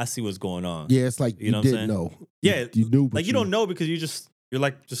like, Yep. I see what's going on. Yeah, it's like You you, know what I'm didn't saying? know. Yeah, You knew, but Like you don't know because you're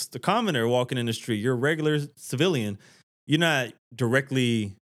like just a commoner walking in the street. You're a regular civilian. You're not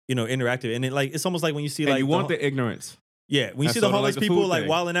directly, interactive. And it's almost like when you see and like you want the ignorance. when you That's see the sorta homeless like the people food like thing.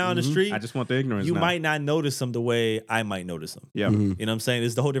 wilding out on the Mhm. street, I just want the ignorance. you now. might not notice them the way I might notice them. Yeah. Mhm. You know what I'm saying?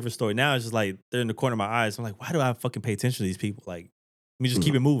 It's the whole different story. Now it's just like they're in the corner of my eyes. I'm like, why do I fucking pay attention to these people? Like, let me just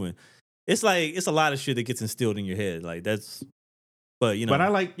keep it moving. It's like it's a lot of shit that gets instilled in your head. Like that's, but But I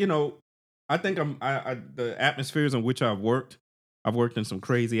like, I think the atmospheres in which I've worked in some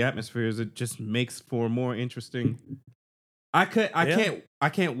crazy atmospheres. It just makes for more interesting. I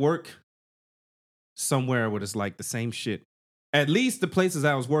can't work somewhere where it's like the same shit. At least the places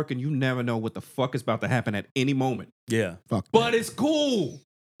I was working, you never know what the fuck is about to happen at any moment. yeah, Fuck. But it's cool.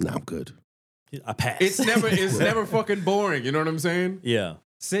 Nah, I'm good. I pass. It's never fucking boring. You know what I'm saying? yeah.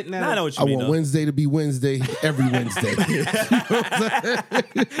 Sitting at Nah, I know what you I mean. want though. Wednesday to be Wednesday every Wednesday. You know what I'm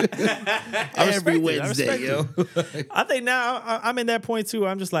saying? Every Wednesday, yo. I think now I'm in that point too.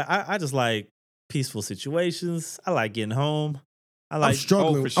 I'm just like I just like peaceful situations. I like getting home. I I'm like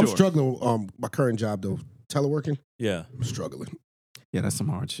struggling. for sure. I'm struggling with my current job though. Teleworking. yeah. I'm struggling. Yeah, that's some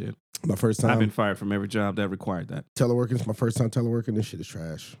hard shit. My first I've time been fired from every job that required that. teleworking. It's my first time teleworking. This shit is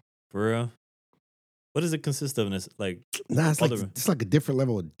trash. For real. What does it consist of in this? Like Nah, it's Other- it's like a different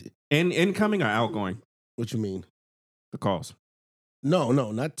level of. Incoming or outgoing? What you mean? The calls. No,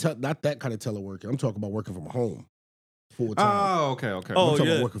 not that kind of teleworking. I'm talking about working from home full time. Oh, okay. Oh, I'm talking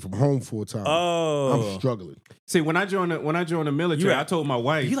yeah. about working from home full time. oh, I'm struggling. See, when I joined the military, I told my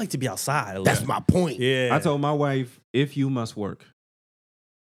wife. you like to be outside. A That's lot. my point. Yeah. I told my wife, if you must work,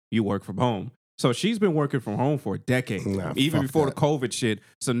 you work from home. So she's been working from home for a decade, Nah, even fuck before that. the COVID shit.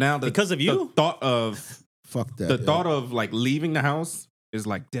 So now Because of you? the thought of Fuck that. like leaving the house is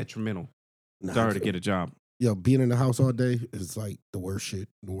like detrimental to her to get a job. Yo, being in the house all day is like the worst shit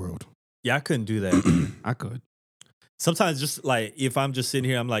in the world. Yeah, I couldn't do that. I could. Sometimes just like if I'm just sitting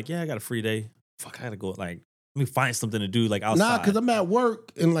here, I'm like, yeah, I got a free day. Fuck, I gotta go. Like, let me find something to do. Like outside. Nah, because I'm at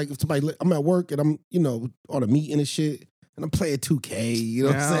work and like if I'm at work and I'm on a meeting and shit and I'm playing 2K. You know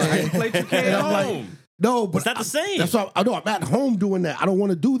what I'm I saying? can play 2K And at I'm like, home. no, but It's not the same. That's why I know I'm at home doing that. I don't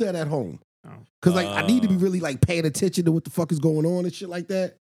want to do that at home because like I need to be really like paying attention to what the fuck is going on and shit like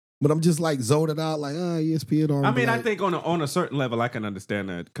that. But I'm just like zoning out, like ESPN on. I mean, like, I think on a certain level, I can understand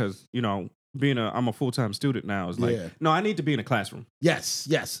that because I'm a full-time student now. It's like, Yeah. no, I need to be in a classroom. yes.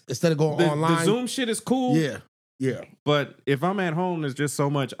 Instead of going The online, Zoom shit is cool. yeah. But if I'm at home, there's just so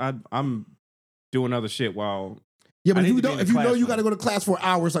much. I'm doing other shit while Yeah, but if you know you got to go to class for an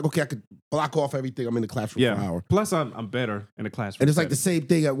hour, it's like, okay, I could block off everything. I'm in the classroom for an hour. Plus, I'm better in the classroom. And it's like the same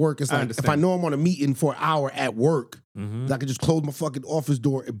thing at work. It's like if I know I'm on a meeting for an hour at work, I could just close my fucking office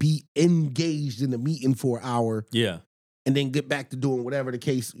door and be engaged in the meeting for an hour. Yeah. And then get back to doing whatever the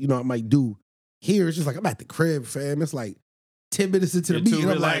case, I might do. Here, it's just like, I'm at the crib, fam. It's like 10 minutes into the meeting. Too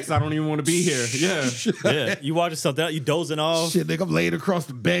relaxed. I don't even want to be here. Yeah. Yeah. You watching something out, you dozing off. Shit, nigga, I'm laying across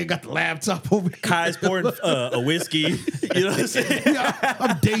the bed, got the laptop over here. Kai's pouring a whiskey. You know what I'm saying? Yeah,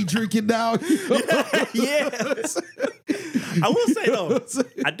 I'm day drinking now. Yeah. I will say, though,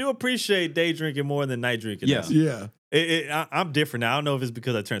 I do appreciate day drinking more than night drinking. Yes. Now. Yeah. I'm different now. I don't know if it's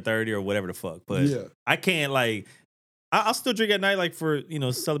because I turned 30 or whatever the fuck, but I can't, like, I'll still drink at night, like for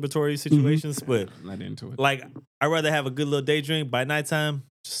celebratory situations, but I'm not into it. Like I'd rather have a good little day drink by nighttime.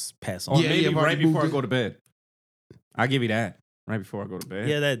 Just pass on. Or maybe right before I go to bed. I'll give you that right before I go to bed.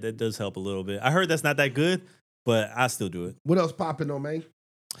 Yeah, that does help a little bit. I heard that's not that good, but I still do it. What else popping on, man?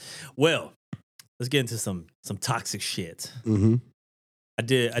 Well, let's get into some toxic shit. Mm-hmm. I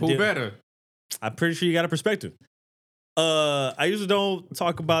did. Who better? I'm pretty sure you got a perspective. I usually don't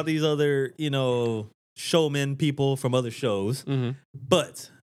talk about these other, showmen people from other shows, but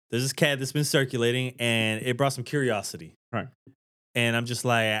there's this cat that's been circulating and it brought some curiosity. Right. And I'm just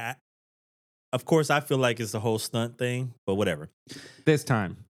like, of course, I feel like it's the whole stunt thing, but whatever. This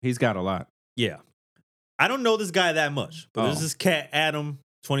time, he's got a lot. Yeah. I don't know this guy that much, but there's this cat, Adam,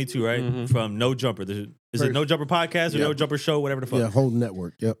 22, right? From No Jumper. Is it No Jumper Podcast or No Jumper Show, whatever the fuck? Yeah, whole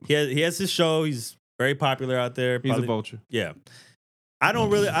network. Yep. He has his show. He's very popular out there. He's a vulture. Yeah. I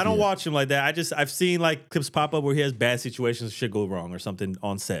don't watch him like that. I've seen like clips pop up where he has bad situations, shit go wrong or something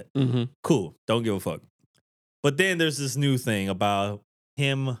on set. Cool. Don't give a fuck. But then there's this new thing about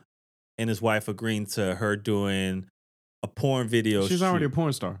him and his wife agreeing to her doing a porn video. She's already a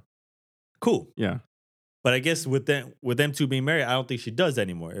porn star. Cool. Yeah. But I guess with them two being married, I don't think she does that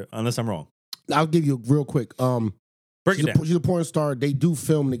anymore, unless I'm wrong. I'll give you real quick. Break it down. She's a porn star. They do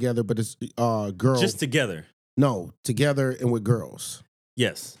film together, but it's girls. Just together. No, together and with girls.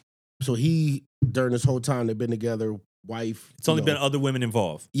 Yes. So during this whole time they've been together, wife. It's only been other women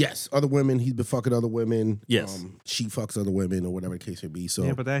involved. Yes, other women. He's been fucking other women. Yes. She fucks other women or whatever the case may be. So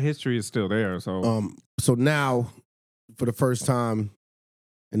yeah, but that history is still there. So now, for the first time,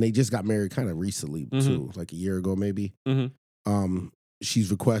 and they just got married kind of recently too, like a year ago maybe.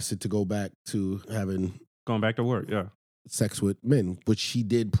 She's requested to go back to going back to work. Yeah. Sex with men, which she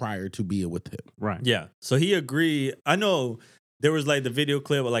did prior to being with him. Right. Yeah. So he agreed. I know there was like the video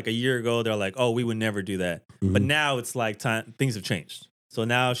clip like a year ago. They're like, oh, we would never do that. But now it's like things have changed. So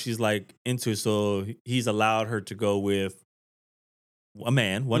now she's like into it. So he's allowed her to go with one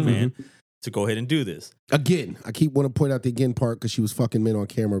man, to go ahead and do this. Again, I keep want to point out the again part because she was fucking men on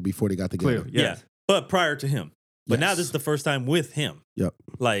camera before they got together. Clear. Yes. Yeah. But prior to him. But now this is the first time with him. Yep.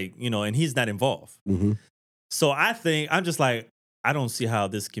 Like, and he's not involved. So I'm just like, I don't see how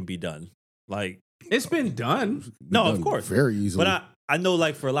this can be done. Like, it's been done. No, of course. Very easily. But I know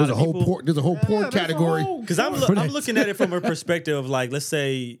like for a lot of people. There's a whole porn category. Because I'm looking at it from a perspective of like, let's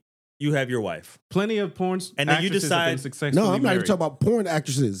say you have your wife. Plenty of porn and then you decide. No, I'm not even talking about porn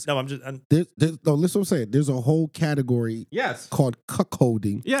actresses. No, I'm just. No, listen what I'm saying. There's a whole category called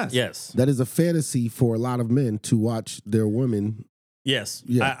cuckolding. Yes. That is a fantasy for a lot of men to watch their women. Yes.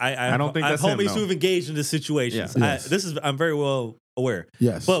 Yeah. I don't think that's homies who've engaged in this situation. Yeah. Yes. I'm very well aware.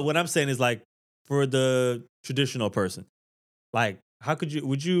 Yes. But what I'm saying is like for the traditional person, like how could you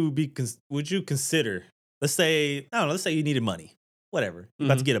would you consider, let's say you needed money, whatever. You're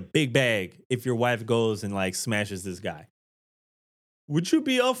about to get a big bag if your wife goes and like smashes this guy. Would you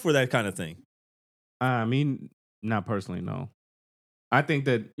be up for that kind of thing? I mean, not personally, no. I think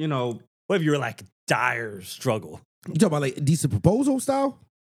that, what if you were like dire struggle? You talking about like decent proposal style?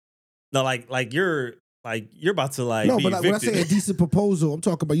 No, like you're about to like no, be but like, when I evicted. say a decent proposal, I'm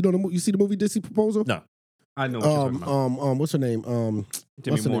talking about you see the movie Decent Proposal? No, I know what you're talking about. What's her name?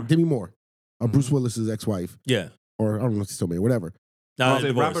 Demi Moore, Bruce Willis's ex-wife. Yeah, or I don't know if she's still married. Whatever.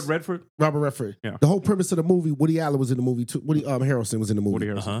 No, Robert Redford. Robert Redford. Yeah. The whole premise of the movie, Woody Allen was in the movie too. Woody Harrelson was in the movie. Woody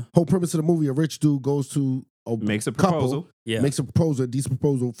Harrelson. Whole premise of the movie: a rich dude goes to makes a proposal. Yeah, makes a proposal, a decent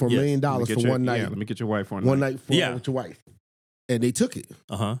proposal for $1 million for one night. Yeah, let me get your wife for one night with your wife, and they took it.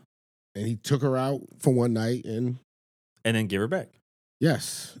 And he took her out for one night and then give her back.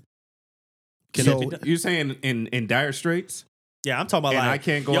 Yes. So you're saying in dire straits? Yeah, I'm talking about like I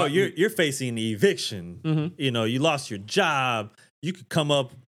can't go. You're facing eviction. You lost your job. You could come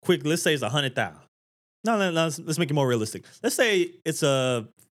up quick. Let's say it's 100,000. No, let's make it more realistic. Let's say it's a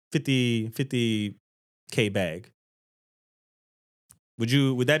 50K bag.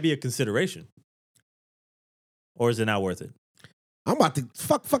 Would that be a consideration? or is it not worth it? I'm about to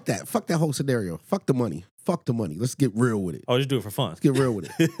fuck that. Fuck that whole scenario. Fuck the money. Fuck the money. Let's get real with it. Oh, just do it for fun. Let's get real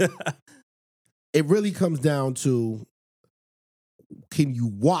with it. It really comes down to, can you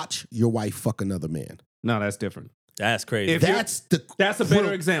watch your wife fuck another man? No, that's different. That's crazy. That's a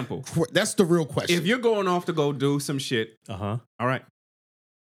better example. That's the real question. If you're going off to go do some shit, all right.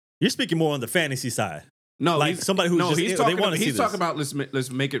 You're speaking more on the fantasy side. No, like somebody who's just he's talking, he's talking about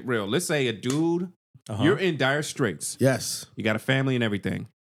let's make it real. Let's say a dude, you're in dire straits. Yes. You got a family and everything.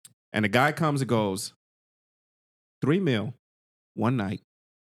 And a guy comes and goes, $3 million one night,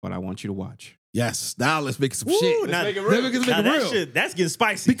 but I want you to watch. Yes. Now let's make some Ooh, shit. Let's make it real. Let's make it real. Shit, that's getting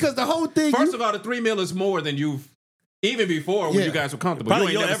spicy. Because the whole thing. First of all, the $3 million is more than you've even before when you guys were comfortable.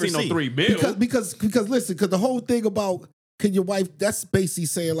 Probably you ain't never seen no $3 million. Because listen, because the whole thing about can your wife, that's basically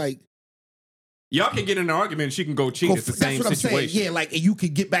saying like, y'all can get in an argument and she can go cheat. It's the same that's what situation. I'm saying. Yeah, like you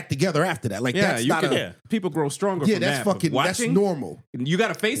could get back together after that. Like that's not people grow stronger yeah, from that's that. fucking that's normal. You got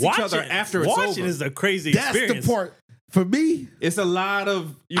to face each other after it's over. Watching is a crazy that's experience. the part. For me, it's a lot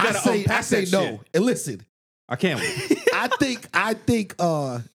of you got to unpack I say that no. shit. And listen, I can't wait. I think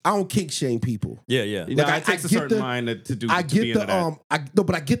I don't kink shame people. Yeah, yeah. You know, it takes a certain mind to do. I get the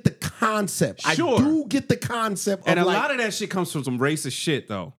but I get the concept. Sure. I do get the concept. And of a like, lot of that shit comes from some racist shit,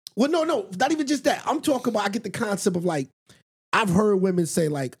 though. Well, no, not even just that. I'm talking about. I get the concept of like, I've heard women say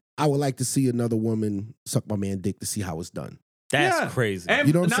like, I would like to see another woman suck my man dick to see how it's done. That's crazy. And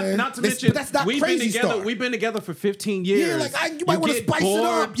you know what I'm saying? Not to mention, but that's not we've crazy been together. stuff. We've been together for 15 years. Yeah, like you might want to spice it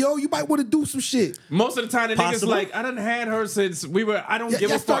up, yo. You might want to do some shit. Most of the time, the niggas like, I done had her since we were. I don't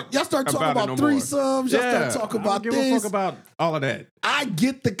give a fuck. Y'all start talking about threesomes. Y'all start talking about this. I don't give a fuck about all of that. I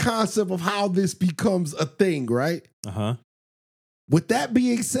get the concept of how this becomes a thing, right? With that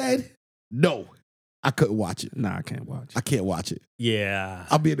being said, no. I couldn't watch it. Nah, I can't watch it. I can't watch it. Yeah.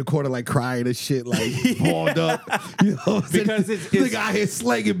 I'll be in the corner like crying and shit, like balled up. You know, because it's nigga out here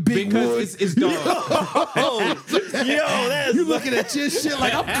slanging big wood. It's dog. That's you looking at your shit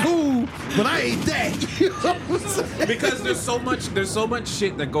like I'm cool, but I ain't that. You know what I'm saying? Because there's so much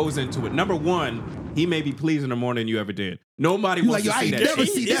shit that goes into it. Number one, he may be pleasing her more than you ever did. Nobody wants to see that. Never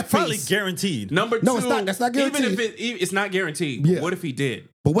see that it's probably face. guaranteed. Number two, no, it's not. That's not guaranteed. Even if it's not guaranteed. Yeah. What if he did?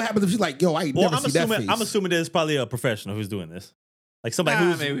 But what happens if she's like, yo, I ain't never see that face? I'm assuming there's probably a professional who's doing this. Like somebody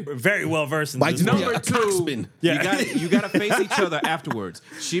who's very well versed in this. Number two, Yeah. you gotta face each other afterwards.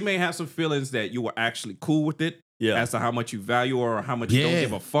 She may have some feelings that you were actually cool with it. Yeah. As to how much you value her or how much you don't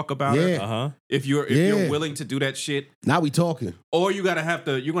give a fuck about her. If you're willing to do that shit. Now we talking. Or you're gonna have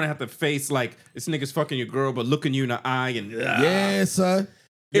to face like this nigga's fucking your girl but looking you in the eye and yeah, son.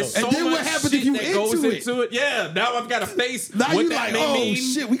 It's and so then much what happens shit if you that goes into it. Yeah, now I've got to face now what you that like, may oh mean.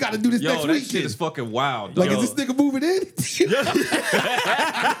 shit, we got to do this next that weekend. shit is fucking wild. Like, is this nigga moving in?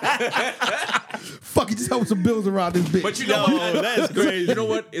 Fucking just help some bills around this bitch. But you know what? That's crazy. You know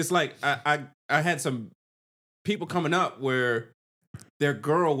what? It's like I had some people coming up where their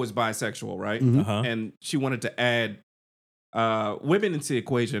girl was bisexual, right? And she wanted to add women into the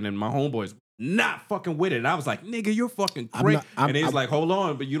equation, and my homeboys not fucking with it. And I was like, nigga, you're fucking crazy. And he's like, hold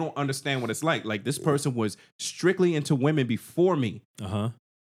on, but you don't understand what it's like. Like, this person was strictly into women before me.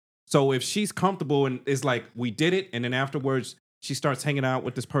 So if she's comfortable and is like, we did it, and then afterwards she starts hanging out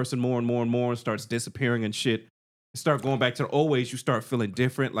with this person more and more and more and starts disappearing and shit. Start going back to the old ways, you start feeling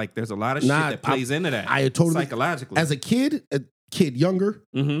different. Like, there's a lot of shit that plays into that. I totally psychologically. As a kid younger,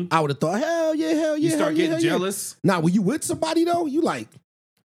 I would have thought, hell yeah. You start getting jealous. Now, when you with somebody though, you like,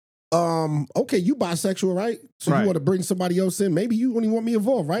 okay, you bisexual, right? So you want to bring somebody else in. Maybe you only want me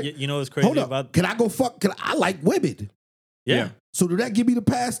involved, right? You know what's crazy Hold up. about? Can I go fuck? I like women. Yeah. So do that give me the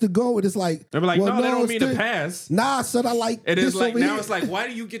pass to go? And it's like, they're like, well, no, they don't mean to pass. Nah, son, I like it. Is like, now here. it's like, why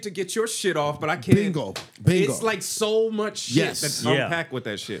do you get to get your shit off, but I can't? Bingo. It's like so much shit that's unpacked with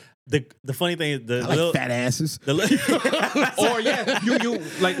that shit. The funny thing is, I like fat asses. Or you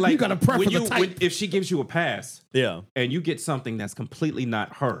like you got a preference if she gives you a pass, and you get something that's completely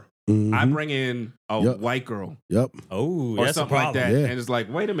not her. I bring in a white girl. Oh, or that's something like that. And it's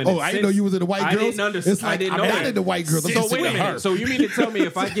like, wait a minute. Oh, I didn't know you was in the white girls. I didn't understand. It's like, I didn't I'm know not in the white girls. So wait a minute. So you mean to tell me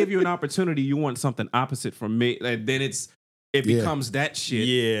if I give you an opportunity, you want something opposite from me, and then it becomes that shit.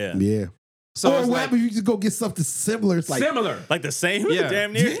 Yeah. So or what happens if you just go get something similar? It's like similar. Like the same? Yeah.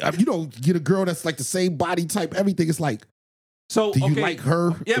 Damn near? You don't get a girl that's like the same body type, everything. It's like, so do you like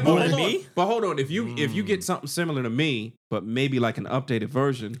her? Yeah, but more hold than on. me? But hold on. If you get something similar to me, but maybe like an updated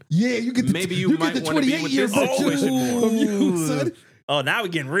version, you get maybe you might get the want to be 28 with year this situation more. of you, son. Oh, now we're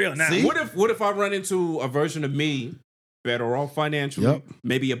getting real now. See? What if I run into a version of me, better off financially,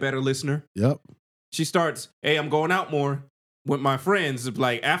 maybe a better listener? Yep. She starts, hey, I'm going out more. with my friends.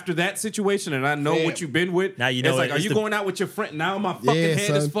 Like after that situation, and I know what you've been with. Now you know it's like, are you going out with your friend? Now my fucking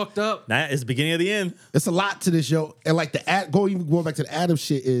head is fucked up. Now it's the beginning of the end. It's a lot to this, yo. And like going back to the Adam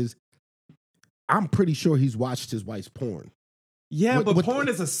shit is, I'm pretty sure he's watched his wife's porn. Yeah, but porn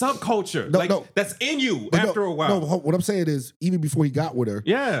is a subculture. That's in you after a while. No, what I'm saying is, even before he got with her,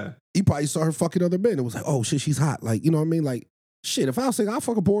 he probably saw her fucking other men and was like, oh shit, she's hot. Like, you know what I mean? Like, shit, if I was saying I'll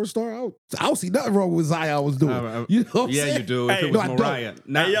fuck a porn star, I don't see nothing wrong with Zaya was doing. You know what I'm saying? You do. If it was Mariah.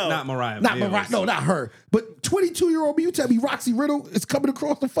 Not Mariah. Not Mariah. No, not her. But 22-year-old me, you tell me Roxy Riddle is coming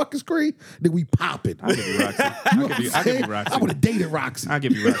across the fucking screen, then we pop it. I'll give you Roxy. I'll give you Roxy. I would have dated Roxy. I'll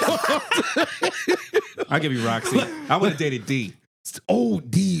give you Roxy. I'll give you Roxy. I would have dated D. Oh,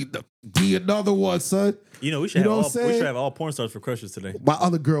 D, another one, son. You know, we should have all porn stars for crushes today. My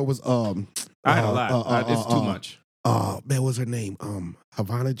other girl was I had a lot. It's too much. Man, what's her name?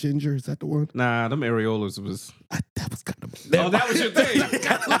 Havana Ginger, is that the one? Nah, them areolas was. That was kind of. Oh, that was your thing.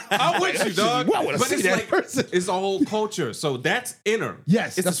 I'm with you, dog. Well, I want to see that person. It's a whole culture, so that's inner.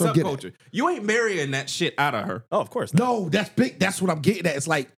 Yes, it's that's a what I'm getting subculture. You ain't marrying that shit out of her. Oh, of course not. No, that's big. That's what I'm getting at. It's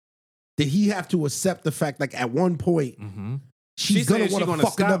like, did he have to accept the fact, like at one point, she's gonna want to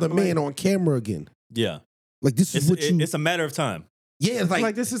fuck another man on camera again? Yeah, like this is it's a matter of time. Yeah, it's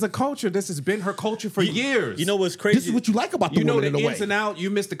like this is a culture. This has been her culture for years. You know what's crazy? This is what you like about the woman woman in a way. You know the ins and out.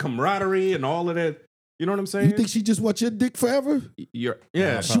 You miss the camaraderie and all of that. You know what I'm saying? You think she just wants your dick forever?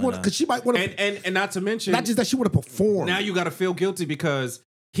 Yeah. She want because she might want to. And not to mention, not just that she want to perform. Now you got to feel guilty because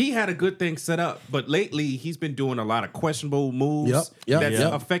he had a good thing set up, but lately he's been doing a lot of questionable moves that's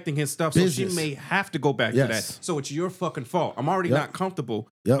affecting his stuff. Business. So she may have to go back to that. So it's your fucking fault. I'm already not comfortable,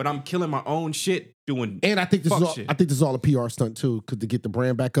 but I'm killing my own shit doing. And I think this is all. I think this is all a PR stunt too, because to get the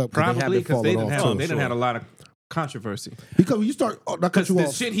brand back up. Probably because they didn't have a lot of controversy. Because when you start, because the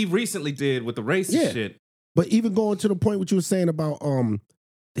shit he recently did with the racist shit. But even going to the point what you were saying about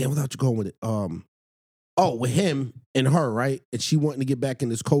damn, without you going with it, with him and her, right? And she wanting to get back in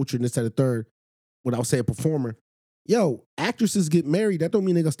this culture and this, that, and the third, without saying performer. Yo, actresses get married. That don't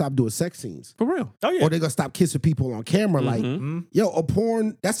mean they gonna stop doing sex scenes. For real. Oh, yeah. Or they gonna stop kissing people on camera. Like, yo, a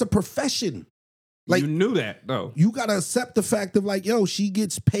porn, that's a profession. Like, you knew that, though. You gotta accept the fact of like, yo, she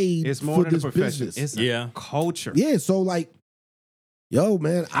gets paid it's more for than this a profession. business. It's a culture. Yeah, so like, yo,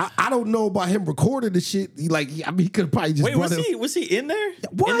 man, I don't know about him recording the shit. He could have probably just. Wait, was he in there?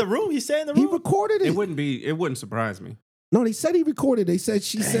 What? In the room? He sat in the room. He recorded it. It wouldn't surprise me. No, they said he recorded. They said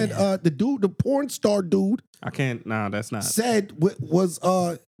she said the porn star dude. I can't. Nah, that's not. Said was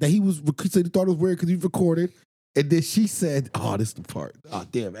that he said he thought it was weird because he recorded, and then she said, "Oh, this is the part. Oh,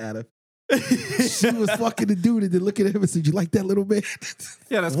 damn, Adam." She was fucking the dude and then looking at him and said, "You like that little man?"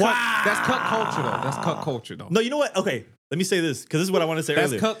 Yeah, that's cut culture though. That's cut culture though. No, you know what? Okay, let me say this because this is what I want to say earlier.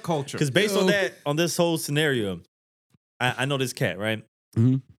 That's cut culture. Because based on this whole scenario, I know this cat, right?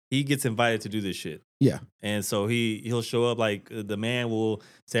 Mm-hmm. He gets invited to do this shit. Yeah. And so he'll show up, like the man will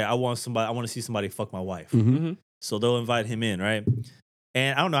say, I want to see somebody fuck my wife. Mm-hmm. So they'll invite him in, right?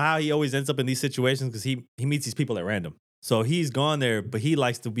 And I don't know how he always ends up in these situations because he meets these people at random. So he's gone there, but he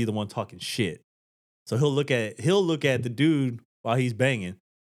likes to be the one talking shit. So he'll look at the dude while he's banging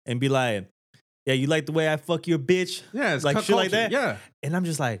and be like, yeah, you like the way I fuck your bitch? Yeah, it's like shit culture. like that. Yeah. And I'm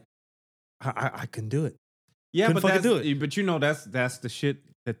just like, I couldn't do it. Yeah, couldn't but you know that's the shit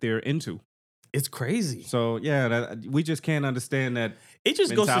that they're into. It's crazy. So yeah, we just can't understand that. It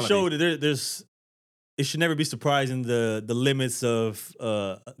just goes to show that there's. It should never be surprising the limits of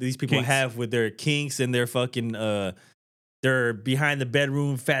these people kinks. have with their kinks and their fucking their behind the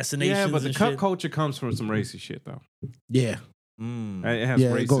bedroom fascinations. Yeah, but the and cut shit. culture comes from some racist shit though. Yeah. It has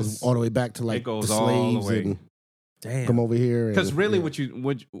racist. It goes all the way back to like it goes the all slaves the way. and Damn. come over here. Because really, what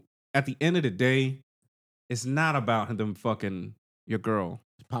at the end of the day, it's not about them fucking your girl.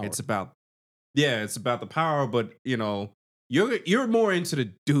 Power. It's about the power. But you know, you're more into the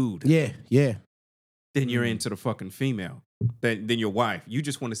dude. Yeah. Than you're into the fucking female. Than your wife. You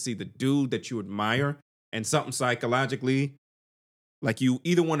just want to see the dude that you admire and something psychologically, like you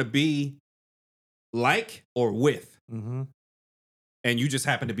either want to be like or with, Mm-hmm. and you just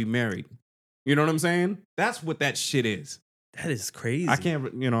happen to be married. You know what I'm saying? That's what that shit is. That is crazy. I can't.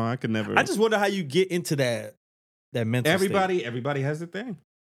 I could never. I just wonder how you get into that mental state. Everybody has a thing.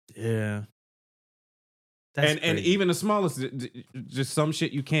 Yeah. That's And even the smallest, just some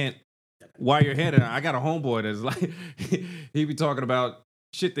shit you can't wire your head. And I got a homeboy that's like, he be talking about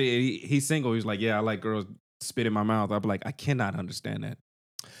shit that he's single. He's like, yeah, I like girls spit in my mouth. I'll be like, I cannot understand that.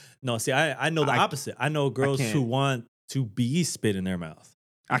 No, see, I know the opposite. I know girls who want to be spit in their mouth.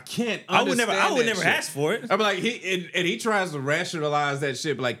 I can't. I would never ask for it. I'm like, he tries to rationalize that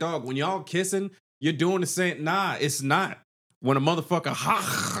shit. But like, dog, when y'all kissing, you're doing the same. Nah, it's not. when a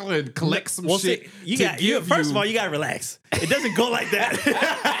motherfucker and collects some shit. First of all, you gotta relax. It doesn't go like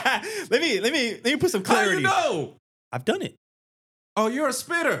that. let me put some clarity. How do you know? I've done it. Oh, you're a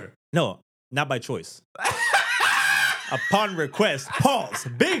spitter. No, not by choice. Upon request. Pause.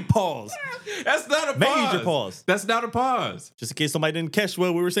 Big pause. That's not a pause. Major pause. That's not a pause. Just in case somebody didn't catch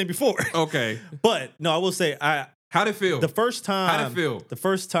what we were saying before. Okay. But no, I will say how'd it feel? The first time. How'd it feel? The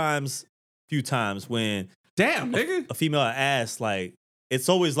first few times when damn, nigga. A female asked, like, it's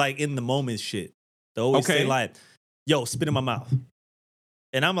always like in the moment shit. They always say like, yo, spit in my mouth.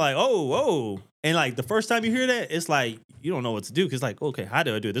 And I'm like, oh. And like the first time you hear that, it's like, you don't know what to do. Cause like, okay, how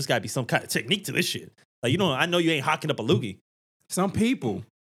do I do it? There's gotta be some kind of technique to this shit. Like, I know you ain't hocking up a loogie. Some people.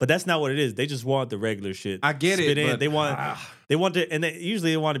 But that's not what it is. They just want the regular shit. I get spit it. In. They want to, and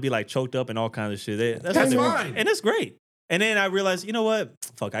usually they want to be like choked up and all kinds of shit. That's fine. And it's great. And then I realized, you know what?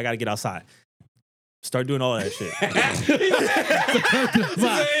 Fuck, I gotta get outside. Start doing all that shit.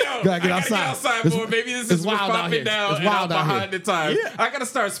 Gotta get outside. Boy. Maybe this is what's popping down. It's wild out behind here. the times. Yeah. I gotta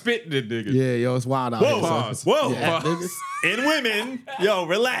start spitting it, nigga. Yeah, yo, it's wild out here. Pause. Whoa. Yeah, and women, yo,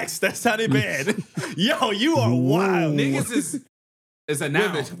 relax. That sounded bad. Yo, you are wild. Niggas is a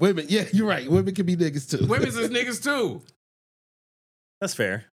noun. Women, yeah, you're right. Women can be niggas too. Women's is niggas too. That's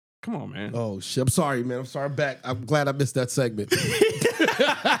fair. Come on, man. Oh shit! I'm sorry, man. I'm sorry. Back. I'm glad I missed that segment.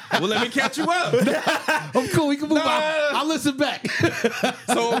 Well, let me catch you up. I'm cool. We can move on. I'll listen back.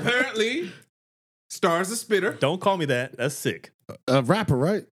 So apparently, Star's a spitter. Don't call me that. That's sick. A rapper,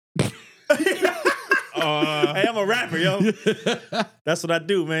 right? Hey, I'm a rapper, yo. That's what I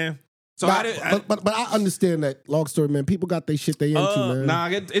do, man. So but I understand that. Long story, man. People got their shit they into, man. Nah,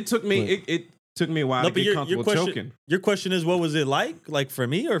 it took me. It took me a while to get comfortable choking. Your question is, what was it like for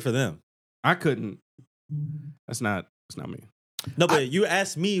me or for them? I couldn't. It's not me. No, but you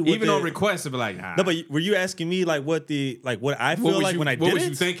asked me. Even on request, it'd be like, nah. No, but were you asking me like what I feel like when I did it? What was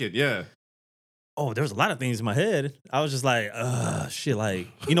you thinking? Yeah. Oh, there was a lot of things in my head. I was just like, shit. Like,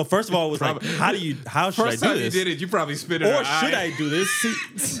 first of all, it was like, how should I do this? First time you did it, you probably spit it. Or should I do this?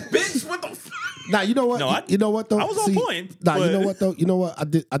 Bitch, what the? Nah, you know what? No, you know what though? I was on point. Nah, you know what though? You know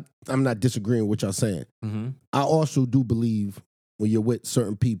what? I'm not disagreeing with what y'all saying. Mm-hmm. I also do believe when you're with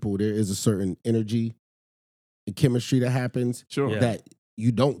certain people, there is a certain energy and chemistry that happens. Sure. That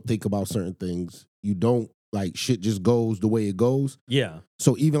you don't think about certain things. You don't like shit just goes the way it goes. Yeah.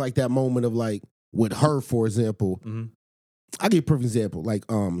 So even like that moment of like with her, for example, I'll give you a perfect example. Like,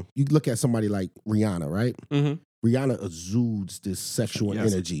 you look at somebody like Rihanna, right? Mm-hmm. Rihanna exudes this sexual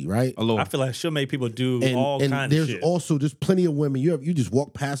energy, right? I feel like she'll make people do all kinds of shit. There's plenty of women. You just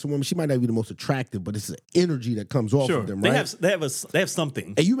walk past a woman. She might not be the most attractive, but it's the energy that comes off of them, right? They have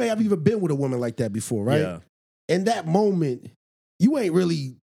something. And you may have even been with a woman like that before, right? Yeah. In that moment, you ain't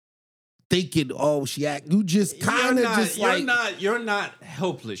really thinking, oh, she act. You just kind of just like you're not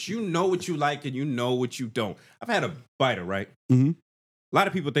helpless. You know what you like and you know what you don't. I've had a biter, right? Mm-hmm. A lot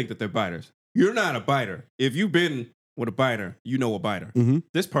of people think that they're biters. You're not a biter. If you've been with a biter, you know a biter. Mm-hmm.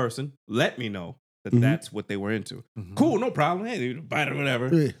 This person let me know that that's what they were into. Mm-hmm. Cool, no problem. Hey, biter,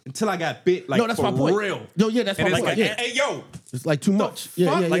 whatever. Yeah. Until I got bit, like, no, that's for my point. Real. No, yeah, that's my point. Like, yeah. Hey, yo. It's like too much.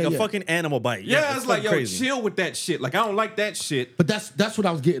 A fucking animal bite. Yeah, it's like, yo, chill with that shit. Like, I don't like that shit. But that's what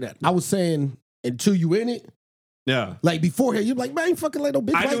I was getting at. I was saying, until you in it, yeah. Like beforehand, you're like, man, I ain't fucking let no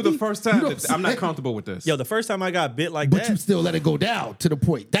bitch. I knew the first time that I'm not comfortable with this. Yo, the first time I got bit like that. But you still let it go down to the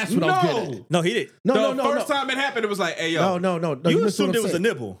point. That's what I was getting at. No, he did. No. The first time it happened, it was like, hey, yo. No. You assumed it was a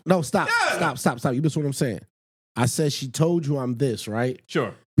nipple. No, stop. You listen what I'm saying. I said she told you I'm this, right?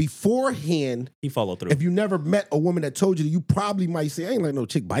 Sure. Beforehand, he followed through. If you never met a woman that told you, you probably might say, I ain't like no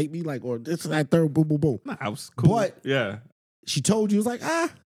chick bite me, like, or this, that, third, boom, boom, boom. Nah, I was cool. But yeah, she told you, it was like, I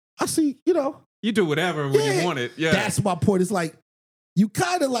see, You do whatever when you want it. Yeah. That's my point. It's like, you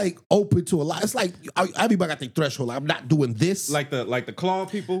kind of like open to a lot. It's like, everybody got their threshold. Like, I'm not doing this. Like the claw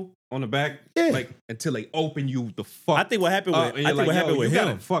people on the back. Yeah. Like, until they open you the fuck. I think what happened with, you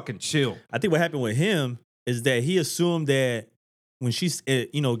gotta fucking chill. I think what happened with him is that he assumed that when she,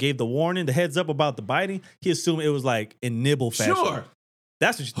 gave the warning, the heads up about the biting, he assumed it was like in nibble fashion. Sure.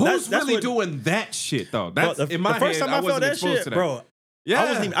 That's Who's really doing that shit though? That's in my head. The first time I felt that shit, bro.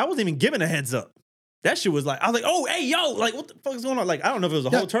 Yeah. I wasn't even given a heads up. That shit was like, I was like, oh, hey, yo, like, what the fuck is going on? Like, I don't know if it was a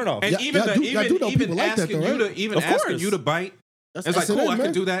whole turnoff. And even asking you to bite, it's like, cool, I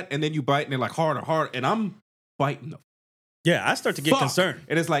can do that. And then you bite, and they're like, harder. And I'm biting them. Yeah, I start to get concerned.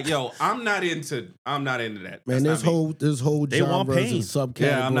 And it's like, yo, I'm not into that. Man, there's whole genres and subcategories.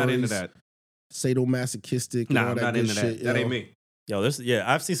 Yeah, I'm not into that. Sadomasochistic. Nah, I'm not into that. That ain't me. Yo,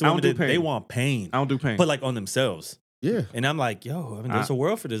 I've seen some women that they want pain. I don't do pain. But like on themselves. Yeah. And I'm like, yo, there's a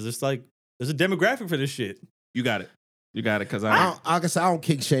world for this. It's like, there's a demographic for this shit. You got it. You got it, because like I said, I don't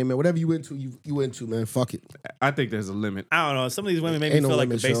kink shame, man. Whatever you into, you into, man. Fuck it. I think there's a limit. I don't know. Some of these women made me feel like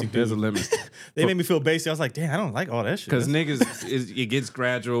a basic dude. There's a limit. They made me feel basic. I was like, damn, I don't like all that shit. Because niggas, it gets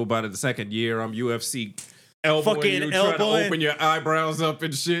gradual. By the second year, I'm UFC elbowing fucking you, trying to open your eyebrows up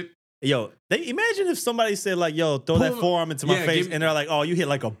and shit. Yo, imagine if somebody said like, yo, throw that forearm into my face, and they're like, oh, you hit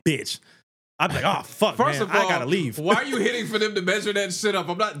like a bitch. I'd be like, oh, fuck, First man, of all, I gotta leave. Why are you hitting for them to measure that shit up?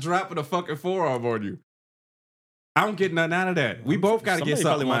 I'm not dropping a fucking forearm on you. I don't get nothing out of that. We both got to get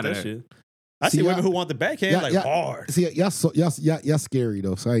something out of that. Shit. I see women who want the backhand hard. See, y'all scary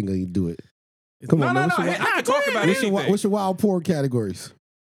though, so I ain't gonna do it. Come on, man. I can talk about anything. What's your wild porn categories?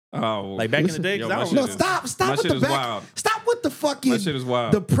 Oh, like back in the day? Stop with the back. Stop with the fucking. My shit is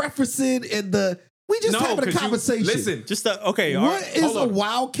wild. The prefacing and the. We just having a conversation. Listen, just okay. What is a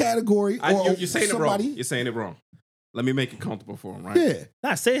wild category? You're saying it wrong. You're saying it wrong. Let me make it comfortable for him, right? Yeah.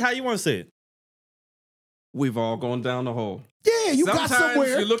 Nah, say it how you want to say it. We've all gone down the hole. Yeah, you got somewhere.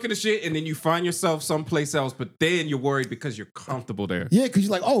 Sometimes you look at the shit and then you find yourself someplace else, but then you're worried because you're comfortable there. Yeah, because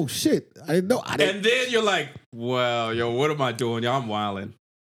you're like, oh shit, I didn't know. And then you're like, well, yo, what am I doing? Yo, I'm wilding.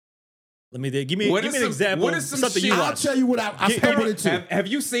 Give me an example. What is something you watch? I'll tell you what I stumbled into. Have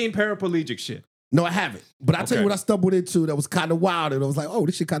you seen paraplegic shit? No, I haven't. But I'll tell you what I stumbled into that was kind of wild, and I was like, oh,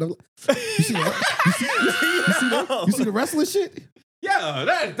 this shit kind of. You see the wrestling shit?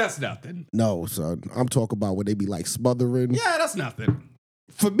 Yeah, that's nothing. No, son. I'm talking about when they be like smothering. Yeah, that's nothing.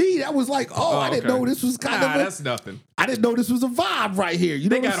 For me, that was like, I didn't know this was kind of. That's nothing. I didn't know this was a vibe right here. You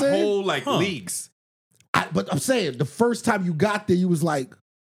know what I'm saying? They got whole like leagues. But I'm saying the first time you got there, you was like,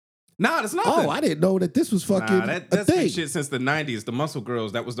 nah, that's nothing. Oh, I didn't know that this was fucking that's been shit since the 90s. The Muscle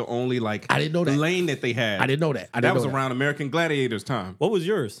Girls, that was the only like I didn't know that lane that they had. I didn't know that. That was around American Gladiators time. What was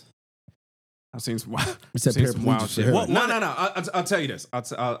yours? I've seen some wild, some wild shit. No. I'll tell you this.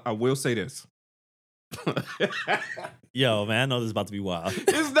 I will say this. Yo, man, I know this is about to be wild.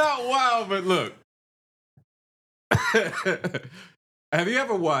 It's not wild, but look. Have you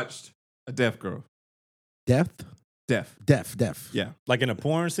ever watched a deaf girl? Deaf. Yeah. Like in a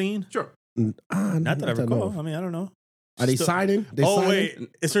porn scene? Sure. Not that I recall. I mean, I don't know. Are they signing? Wait.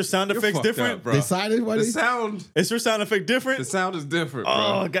 Is her sound effects different? Up, bro. They signing? Is her sound effect different? The sound is different, bro.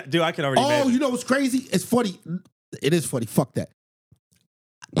 Oh, God, dude, I can already imagine. Oh, you know what's crazy? It's funny. It is funny. Fuck that.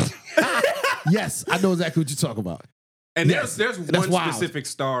 Yes, I know exactly what you're talking about. And there's one specific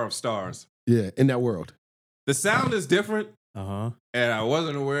star of stars. Yeah, in that world. The sound is different. Uh-huh. And I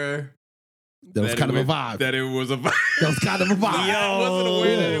wasn't aware that was kind of a vibe. That it was a vibe. That was kind of a vibe. I wasn't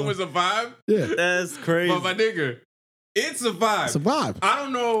aware that it was a vibe. Yeah. That's crazy. But my nigga, it's a vibe. It's a vibe. I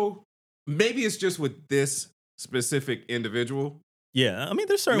don't know. Maybe it's just with this specific individual. Yeah. I mean,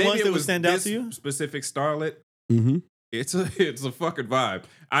 there's certain ones that would stand out to you. Specific starlet. Mm-hmm. It's a fucking vibe.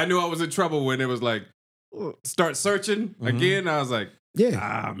 I knew I was in trouble when it was like, start searching again. I was like,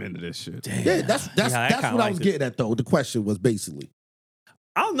 I'm into this shit. Damn. Yeah, that's what I was getting at though. The question was basically,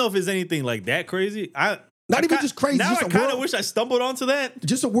 I don't know if it's anything like that crazy. Not even just crazy. Now I kind of wish I stumbled onto that.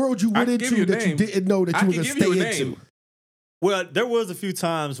 Just a world you went into that you didn't know that you were gonna stay into. Well, there was a few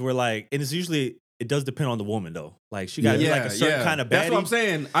times where like, and it's usually it does depend on the woman though. Like she got to be like a certain kind of baddie. That's what I'm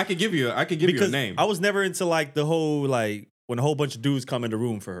saying. I could give you a name. I was never into like the whole like when a whole bunch of dudes come in the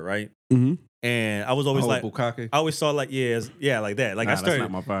room for her, right? Mm-hmm. And I was always like, Bukkake. I always saw like like that. Like I started,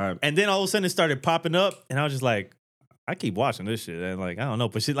 that's not my vibe. And then all of a sudden it started popping up, and I was just like, I keep watching this shit, and like I don't know,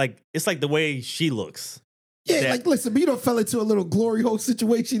 but she like it's like the way she looks. Yeah, like listen, you fell into a little glory hole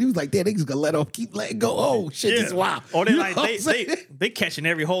situation. He was like, damn, niggas gonna let him keep letting go. Oh shit, this is wild. Or they like they catching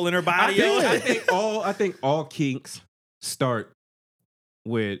every hole in her body. I think all kinks start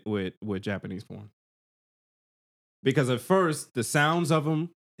with Japanese porn. Because at first the sounds of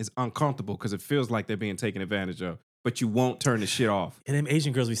them is uncomfortable because it feels like they're being taken advantage of. But you won't turn the shit off. And them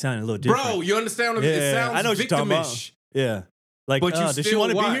Asian girls be sounding a little different. Bro, you understand what I mean? It sounds I know what you're talking about. Yeah. Like, but you does she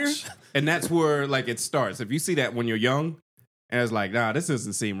want to be here? And that's where like it starts. If you see that when you're young, and it's like, nah, this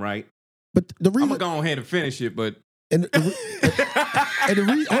doesn't seem right. But the reason I'm gonna go ahead and finish it, but hold on.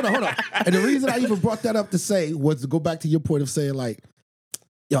 And the reason I even brought that up to say was to go back to your point of saying like,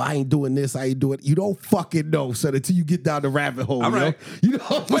 yo, I ain't doing this, I ain't doing it. You don't fucking know, son, until you get down the rabbit hole. All right. You know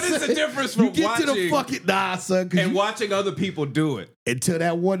what but it's the difference from you get watching to the fucking son, and watching other people do it. Until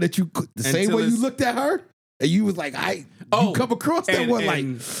that one that you the same way you looked at her and you was like, you come across that one like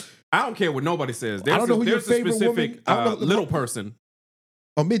I don't care what nobody says. I don't know who your favorite specific woman, little person.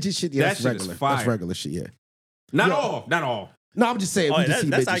 Oh, midget shit, yeah, that's regular. Shit is fire. That's regular shit, yeah. Not all. No, I'm just saying.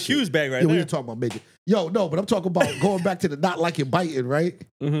 That's IQ's bag right there. Yeah, we talking about midget. Yo, no, but I'm talking about going back to the not liking biting, right?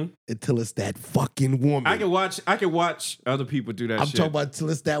 Mm-hmm. Until it's that fucking woman. I can watch other people do that I'm shit. talking about until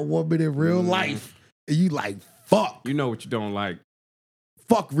it's that woman in real life. And you like, Fuck. You know what you don't like.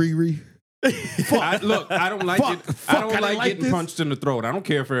 Fuck Riri. I don't like it. I don't like getting punched in the throat. I don't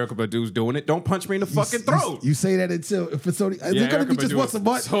care if Erykah Badu's doing it. Don't punch me in the fucking throat. You say that until if it's only is it gonna be just once a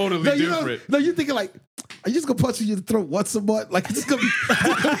month? Totally different. No, you're thinking like, are you just gonna punch me in the throat once a month? Like it's just gonna be.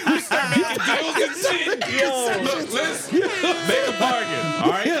 Look, let's make a bargain. All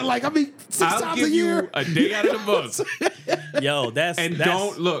right. Yeah, like I mean, 6 I'll times give a year. you a day out of the month. Yo, that's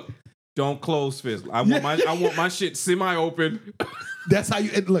Don't close fist. I want my shit semi-open. That's how you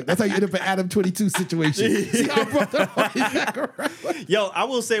look. That's how you end up in Adam 22 situation. See how I brought that all back around? Yo, I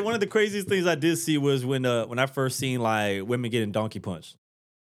will say one of the craziest things I did see was when I first seen like women getting donkey punched.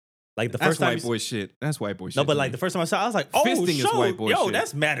 Like the That's first time, white boy shit. That's white boy shit. no, but like the first time I saw, it, I was like, "Oh, Fisting is white boy yo, shit.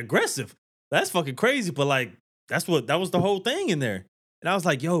 that's mad aggressive. That's fucking crazy." But like, that was the whole thing in there. And I was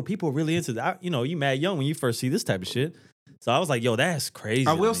like, "Yo, people are really into that." You know, you mad young when you first see this type of shit. So I was like, "Yo, that's crazy."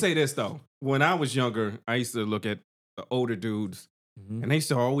 I will say this though. When I was younger, I used to look at the older dudes, and they used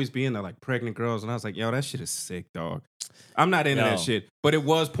to always be into like pregnant girls, and I was like, "Yo, that shit is sick, dog." I'm not into that shit, but it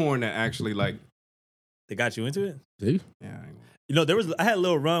was porn that actually like they got you into it. See? Yeah. You know, I had a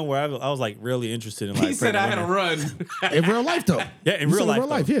little run where I was like really interested in like. He said I had a run in real life though. Yeah, in real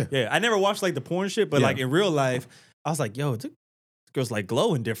life. Yeah. Yeah, I never watched like the porn shit, but like in real life, I was like, "Yo, this girl's like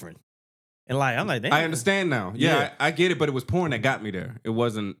glowing different." And like, I'm like, damn. I understand now. Yeah, I get it, but it was porn that got me there. It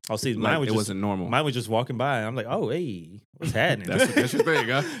wasn't. Oh, see, like, it wasn't normal. Mine was just walking by, and I'm like, oh, hey, what's happening? That's your thing,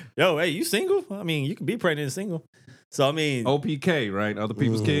 huh? Yo, hey, you single? I mean, you can be pregnant and single. So I mean, OPK, right? Other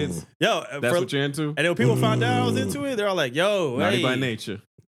people's kids. Yo, that's what you're into. And then when people found out I was into it, they're all like, yo, naughty by nature.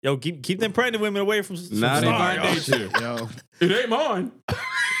 Yo, keep them pregnant women away from naughty by nature. Yo, it ain't mine.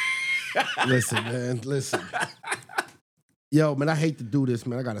 Listen, man, listen. Yo, man, I hate to do this,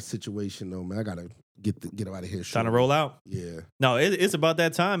 man. I got a situation though, man. I gotta get out of here. Trying to roll out. Yeah. No, it's about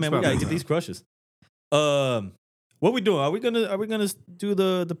that time, man. We gotta get these crushes. What we doing? Are we gonna do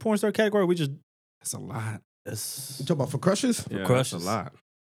the porn star category? Or we just that's a lot. You talking about for crushes? Yeah, crushes. That's a lot.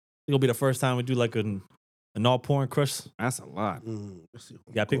 It'll be the first time we do like an all porn crush. That's a lot. Let's see.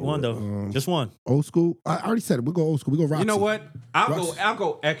 You gotta pick one though. Just one. Old school. I already said it. We go old school. We go Roxy. You know what? I'll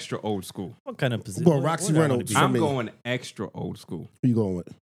go extra old school. What kind of position? We'll go Roxy Reynolds. I'm going extra old school. Who you going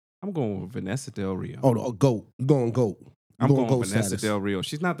with? I'm going with Vanessa Del Rio. Oh, the GOAT. You going GOAT. I'm going with Vanessa Del Rio.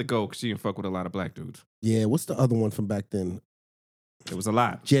 She's not the GOAT because she didn't fuck with a lot of black dudes. Yeah, what's the other one from back then? It was a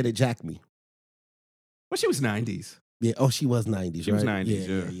lot. Janet Jackme. Well, she was 90s. Yeah, oh, she was 90s, She was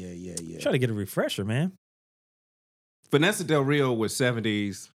 90s, yeah. Try to get a refresher, man. Vanessa Del Rio was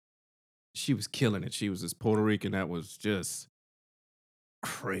 70s. She was killing it. She was this Puerto Rican that was just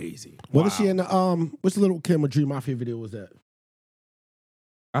crazy. What was she in the which little Kim Dream Mafia video was that?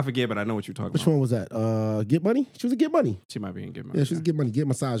 I forget, but I know what you're talking Which about. one was that? Get Money? She was a Get Money. She might be in Get Money. Yeah, she was a Get Money, Get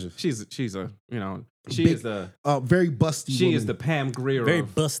Massages. She's a, you know, she Big, is the very busty She woman. is the Pam Grier Very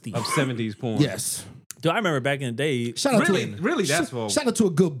of busty of 70s porn. Yes. Dude, I remember back in the day. Shout out Really, to really, that's for shout out to a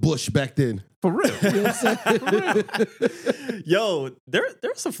good Bush back then. real. You know what I'm saying? Yo, there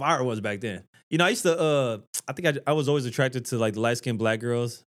were some fire ones back then. You know, I used to I think I was always attracted to like the light skinned black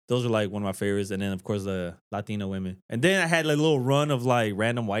girls. Those were like one of my favorites, and then of course the Latino women. And then I had like a little run of like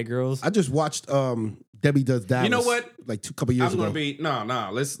random white girls. I just watched Debbie Does Dallas. You know what? Like couple years I'm ago. gonna be no.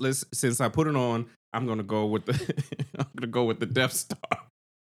 Let's since I put it on, I'm gonna go with the Death Star.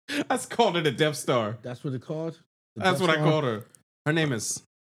 I called it a Death Star. That's what it called? That's what I called her. Her name is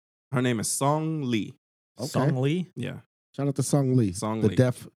Song Lee. Okay. Song Lee. Yeah. Shout out to Song Lee, Song the Lee.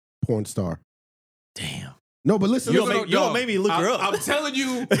 deaf porn star. Damn. No, but listen, You gonna make me look her up. I'm telling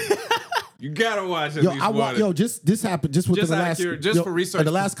you, you gotta watch it. This happened just within Just the out of last curiosity, just for research. In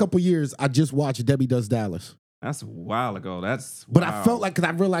the last couple years, I just watched Debbie Does Dallas. That's a while ago. But I felt like, because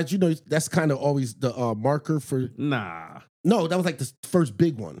I realized, that's kind of always the marker for. Nah. No, that was like the first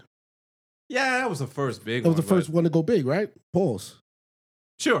big one. Yeah, that was the first big That one. was the first one to go big, right? Pause.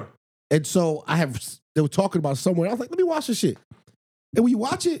 Sure. And so they were talking about it somewhere. I was like, let me watch this shit. And when you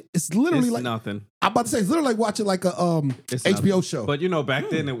watch it, it's literally It's like nothing. I'm about to say it's literally like watching like a It's HBO nothing. show. But back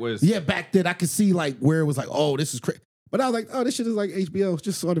then it was. Yeah, back then I could see like where it was like, oh, this is crazy. But I was like, oh, this shit is like HBO. It's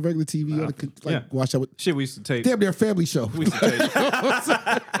just on the regular TV. Watch that with Shit, we used to tape. damn near family show. We used to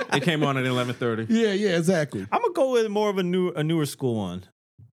tape. It came on at 11:30. Yeah, exactly. I'm gonna go with more of a newer school one.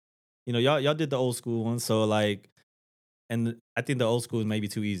 You know, y'all did the old school one, so like, and I think the old school is maybe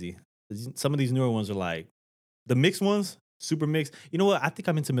too easy. Some of these newer ones are like the mixed ones, super mixed. You know what? I think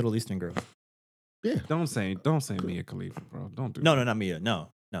I'm into Middle Eastern girls. Yeah. Don't say Mia Khalifa, bro. Don't do No, that. not Mia. No.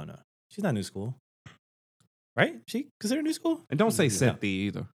 She's not new school, right? She considered new school? And don't say Septhi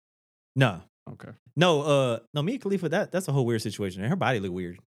either. No. Okay. No, Mia Khalifa, that's a whole weird situation. Her body look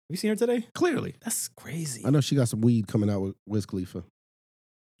weird. you seen her today? Clearly. That's crazy. I know she got some weed coming out with Wiz Khalifa.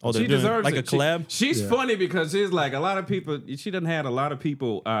 Oh, she deserves like it. a collab? She's funny because she's like a lot of people, she done had a lot of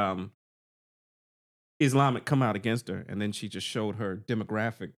people Islamic come out against her, and then she just showed her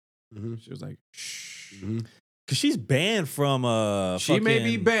demographic. Mm-hmm. She was like, shh. Mm-hmm. Cause she's banned from she may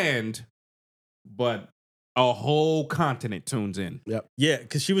be banned, but a whole continent tunes in. Yep. Yeah,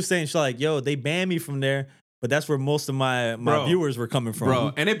 because she was saying, she's like, yo, they banned me from there, but that's where most of my viewers were coming from.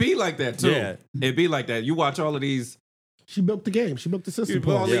 Bro, and it be like that too. Yeah. It be like that. You watch all of these. She built the game. She built the system.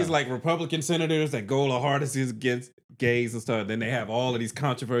 All these like Republican senators that go the hardest against gays and stuff. Then they have all of these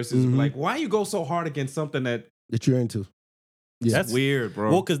controversies. Mm-hmm. Like, why you go so hard against something that you're into? Yeah. That's weird,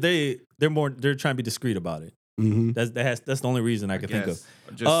 bro. Well, because they're trying to be discreet about it. Mm-hmm. That's the only reason I can think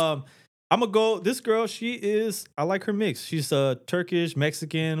of. I'm gonna go. This girl, I like her mix. She's Turkish,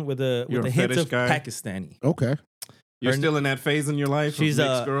 Mexican with a hint of Pakistani. Okay. You're still in that phase in your life. She's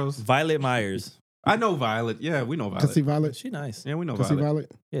mixed girls. Violet Myers. I know Violet. Yeah, we know Violet. Can see Violet? She nice. Yeah, we know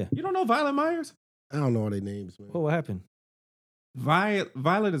Violet. Yeah. You don't know Violet Myers? I don't know all their names, man. What happened?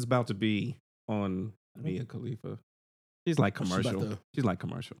 Violet is about to be on Mia Khalifa. She's like commercial. She's like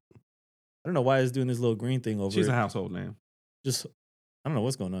commercial. I don't know why it's doing this little green thing over. She's a household name. I don't know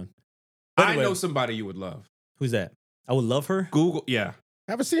what's going on. Anyway, I know somebody you would love. Who's that? I would love her. Google, yeah.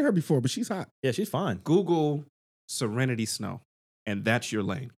 I haven't seen her before, but she's hot. Yeah, she's fine. Google Serenity Snow, and that's your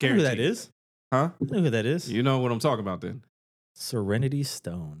lane. Guaranteed. I know who that is. Huh? I know who that is. You know what I'm talking about then. Serenity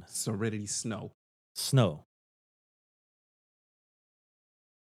Stone. Serenity Snow. Snow.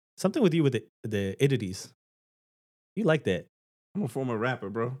 Something with you with the itties. You like that. I'm a former rapper,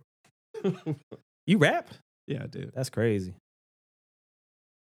 bro. You rap? Yeah, I did. That's crazy.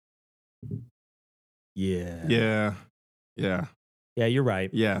 Yeah. Yeah. Yeah. Yeah, you're right.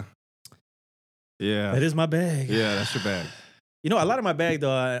 Yeah. Yeah. That is my bag. Yeah, that's your bag. You know, a lot of my bag,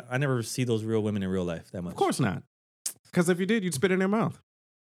 though, I never see those real women in real life that much. Of course not. Because if you did, you'd spit in their mouth.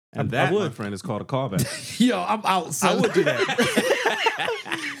 And that, my friend, is called a callback. Yo, I'm out, son. I would do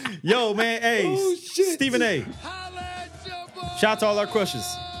that. Yo, man, hey, Stephen A. Shout out to all our crushes.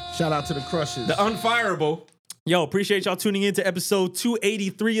 Shout out to the crushes. The unfireable. Yo, appreciate y'all tuning in to episode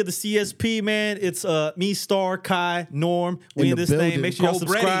 283 of the CSP, man. It's me, Star, Kai, Norm. We in this building. Thing. Make sure y'all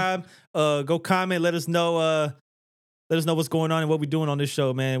subscribe. Go comment. Let us know what's going on and what we're doing on this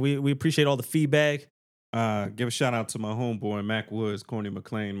show, man. We appreciate all the feedback. Give a shout out to my homeboy, Mac Woods, Corny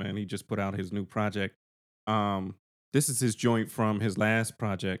McLean, man. He just put out his new project. This is his joint from his last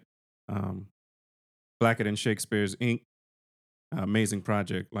project, Blacker Than Shakespeare's Ink. Amazing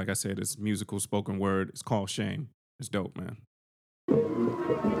project. Like I said, it's musical spoken word. It's called Shame. It's dope, man.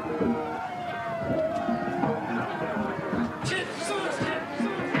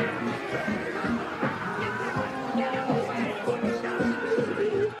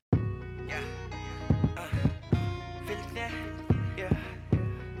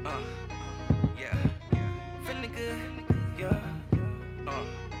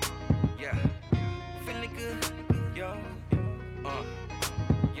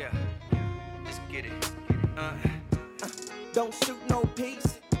 Don't shoot no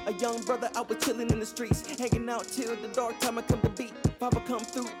peace. A young brother, I was chilling in the streets, hanging out till the dark time I come to beat. If I would come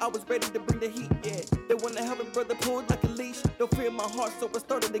through, I was ready to bring the heat, yeah. They wanna help a brother pulled like a leash. Don't fear my heart, so I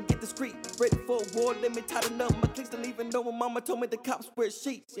started to get discreet. Ready for a war, let me tighten up my cleats. Don't even know when mama told me the cops wear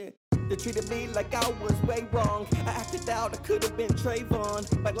sheets, yeah. They treated me like I was way wrong. I acted out, I could've been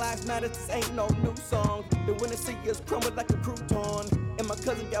Trayvon. Like Lives Matter, this ain't no new song. They wanna see us crumble like a crouton. And my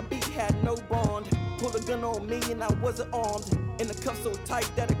cousin got beat, had no bond. Pulled a gun on me and I wasn't armed. And the cuff so tight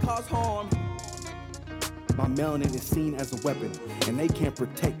that it caused harm. My melanin is seen as a weapon, and they can't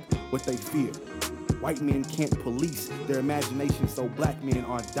protect what they fear. White men can't police their imagination, so black men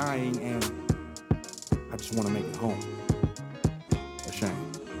are dying, and I just want to make it home. A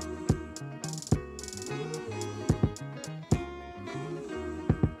shame.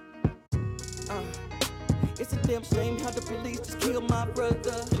 It's a damn shame how the police just killed my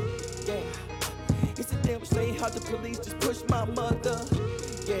brother. Yeah. It's a damn shame how the police just pushed my mother.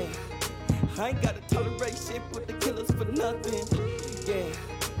 Yeah. I ain't gotta tolerate shit with the killers for nothing. Yeah.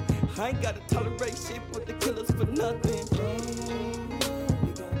 I ain't gotta tolerate shit with the killers for nothing.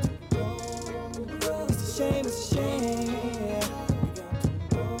 It's a shame, it's a shame.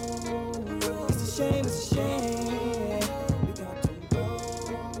 It's a shame, it's a shame.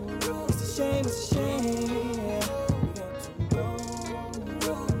 It's a shame, it's a shame.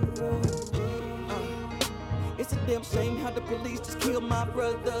 It's a damn shame how the police just killed my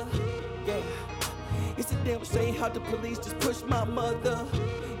brother. Yeah. It's a damn shame how the police just pushed my mother.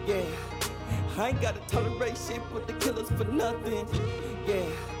 Yeah. I ain't gotta tolerate shit with the killers for nothing. Yeah.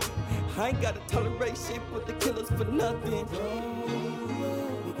 I ain't gotta tolerate shit with the killers for nothing.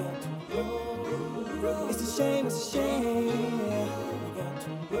 It's a shame, it's a shame.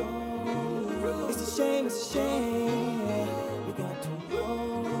 It's a shame, it's a shame.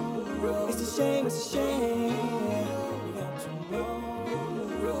 It's a shame, it's a shame.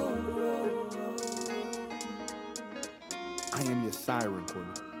 I am your siren,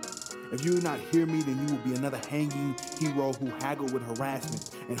 Courtney. If you do not hear me, then you will be another hanging hero who haggled with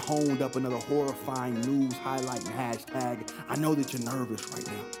harassment and honed up another horrifying news highlight and hashtag. I know that you're nervous right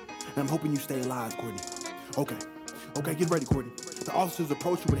now, and I'm hoping you stay alive, Courtney. Okay, get ready, Courtney. The officers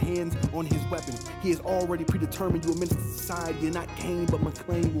approach you with hands on his weapon. He has already predetermined you a menace to society, and not Kane, but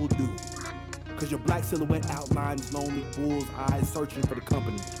McClane will do. Cause your black silhouette outlines lonely bull's eyes searching for the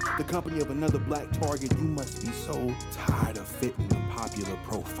company of another black target. You must be so tired of fitting the popular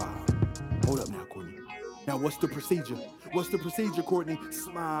profile. Hold up now, Courtney. Now what's the procedure? Courtney?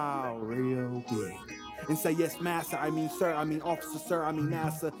 Smile real big and say, yes, massa, I mean sir, I mean officer, sir, I mean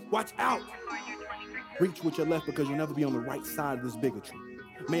massa. Watch out! Reach with your left because you'll never be on the right side of this bigotry.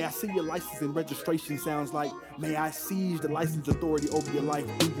 May I see your license and registration sounds like, may I seize the license authority over your life,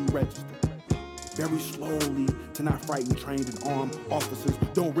 do you register? Very slowly, to not frighten trained and armed officers.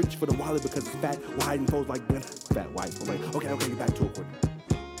 Don't reach for the wallet because it's fat, wide, and folds like fat, white. Okay, get back to it, Courtney.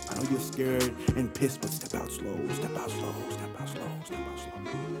 I know you're scared and pissed, but step out slow.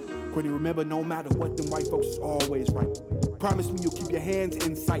 Courtney, remember, no matter what, them white folks is always right. Promise me you'll keep your hands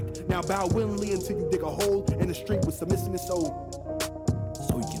in sight. Now bow willingly until you dig a hole in the street with submissiveness so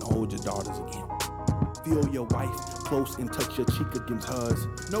you can hold your daughters again. Feel your wife close and touch your cheek against hers.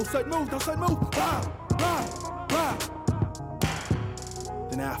 No sudden move. Rah.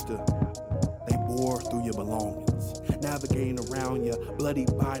 Then after, they bore through your belongings, navigating around your bloody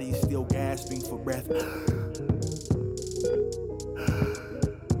body, still gasping for breath.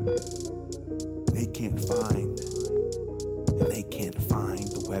 They can't find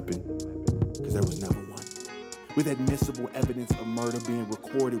the weapon, because there was never one. With admissible evidence of murder being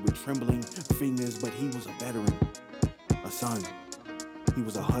recorded with trembling fingers, but he was a veteran, a son, he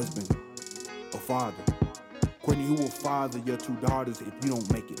was a husband, a father. Courtney, who will father your two daughters if you don't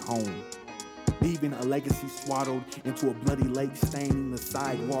make it home? Leaving a legacy swaddled into a bloody lake, staining the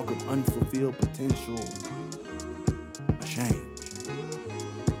sidewalk of unfulfilled potential. A shame.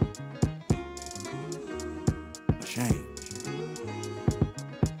 A shame.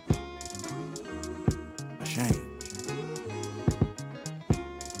 A shame.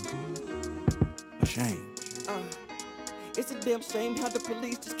 A shame. It's a damn shame how the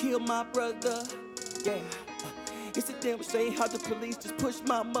police just killed my brother. Yeah. It's a damn shame how the police just pushed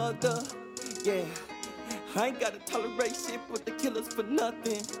my mother. Yeah. I ain't gotta tolerate shit with the killers for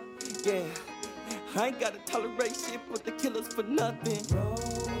nothing. Yeah. I ain't gotta tolerate shit with the killers for nothing.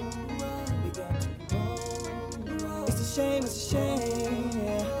 It's a shame, it's a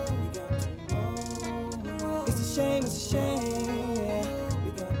shame. It's a shame, it's a shame.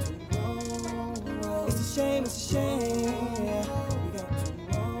 It's a shame, it's a shame.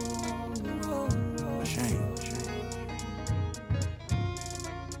 A shame.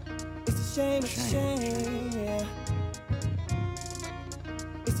 It's a shame, it's a shame.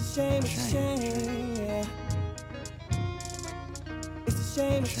 It's a shame, it's a shame. It's a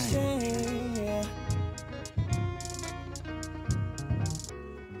shame, it's a shame.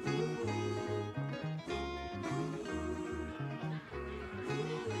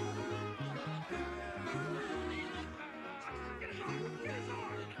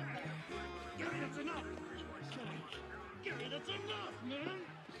 Gary, that's enough, man.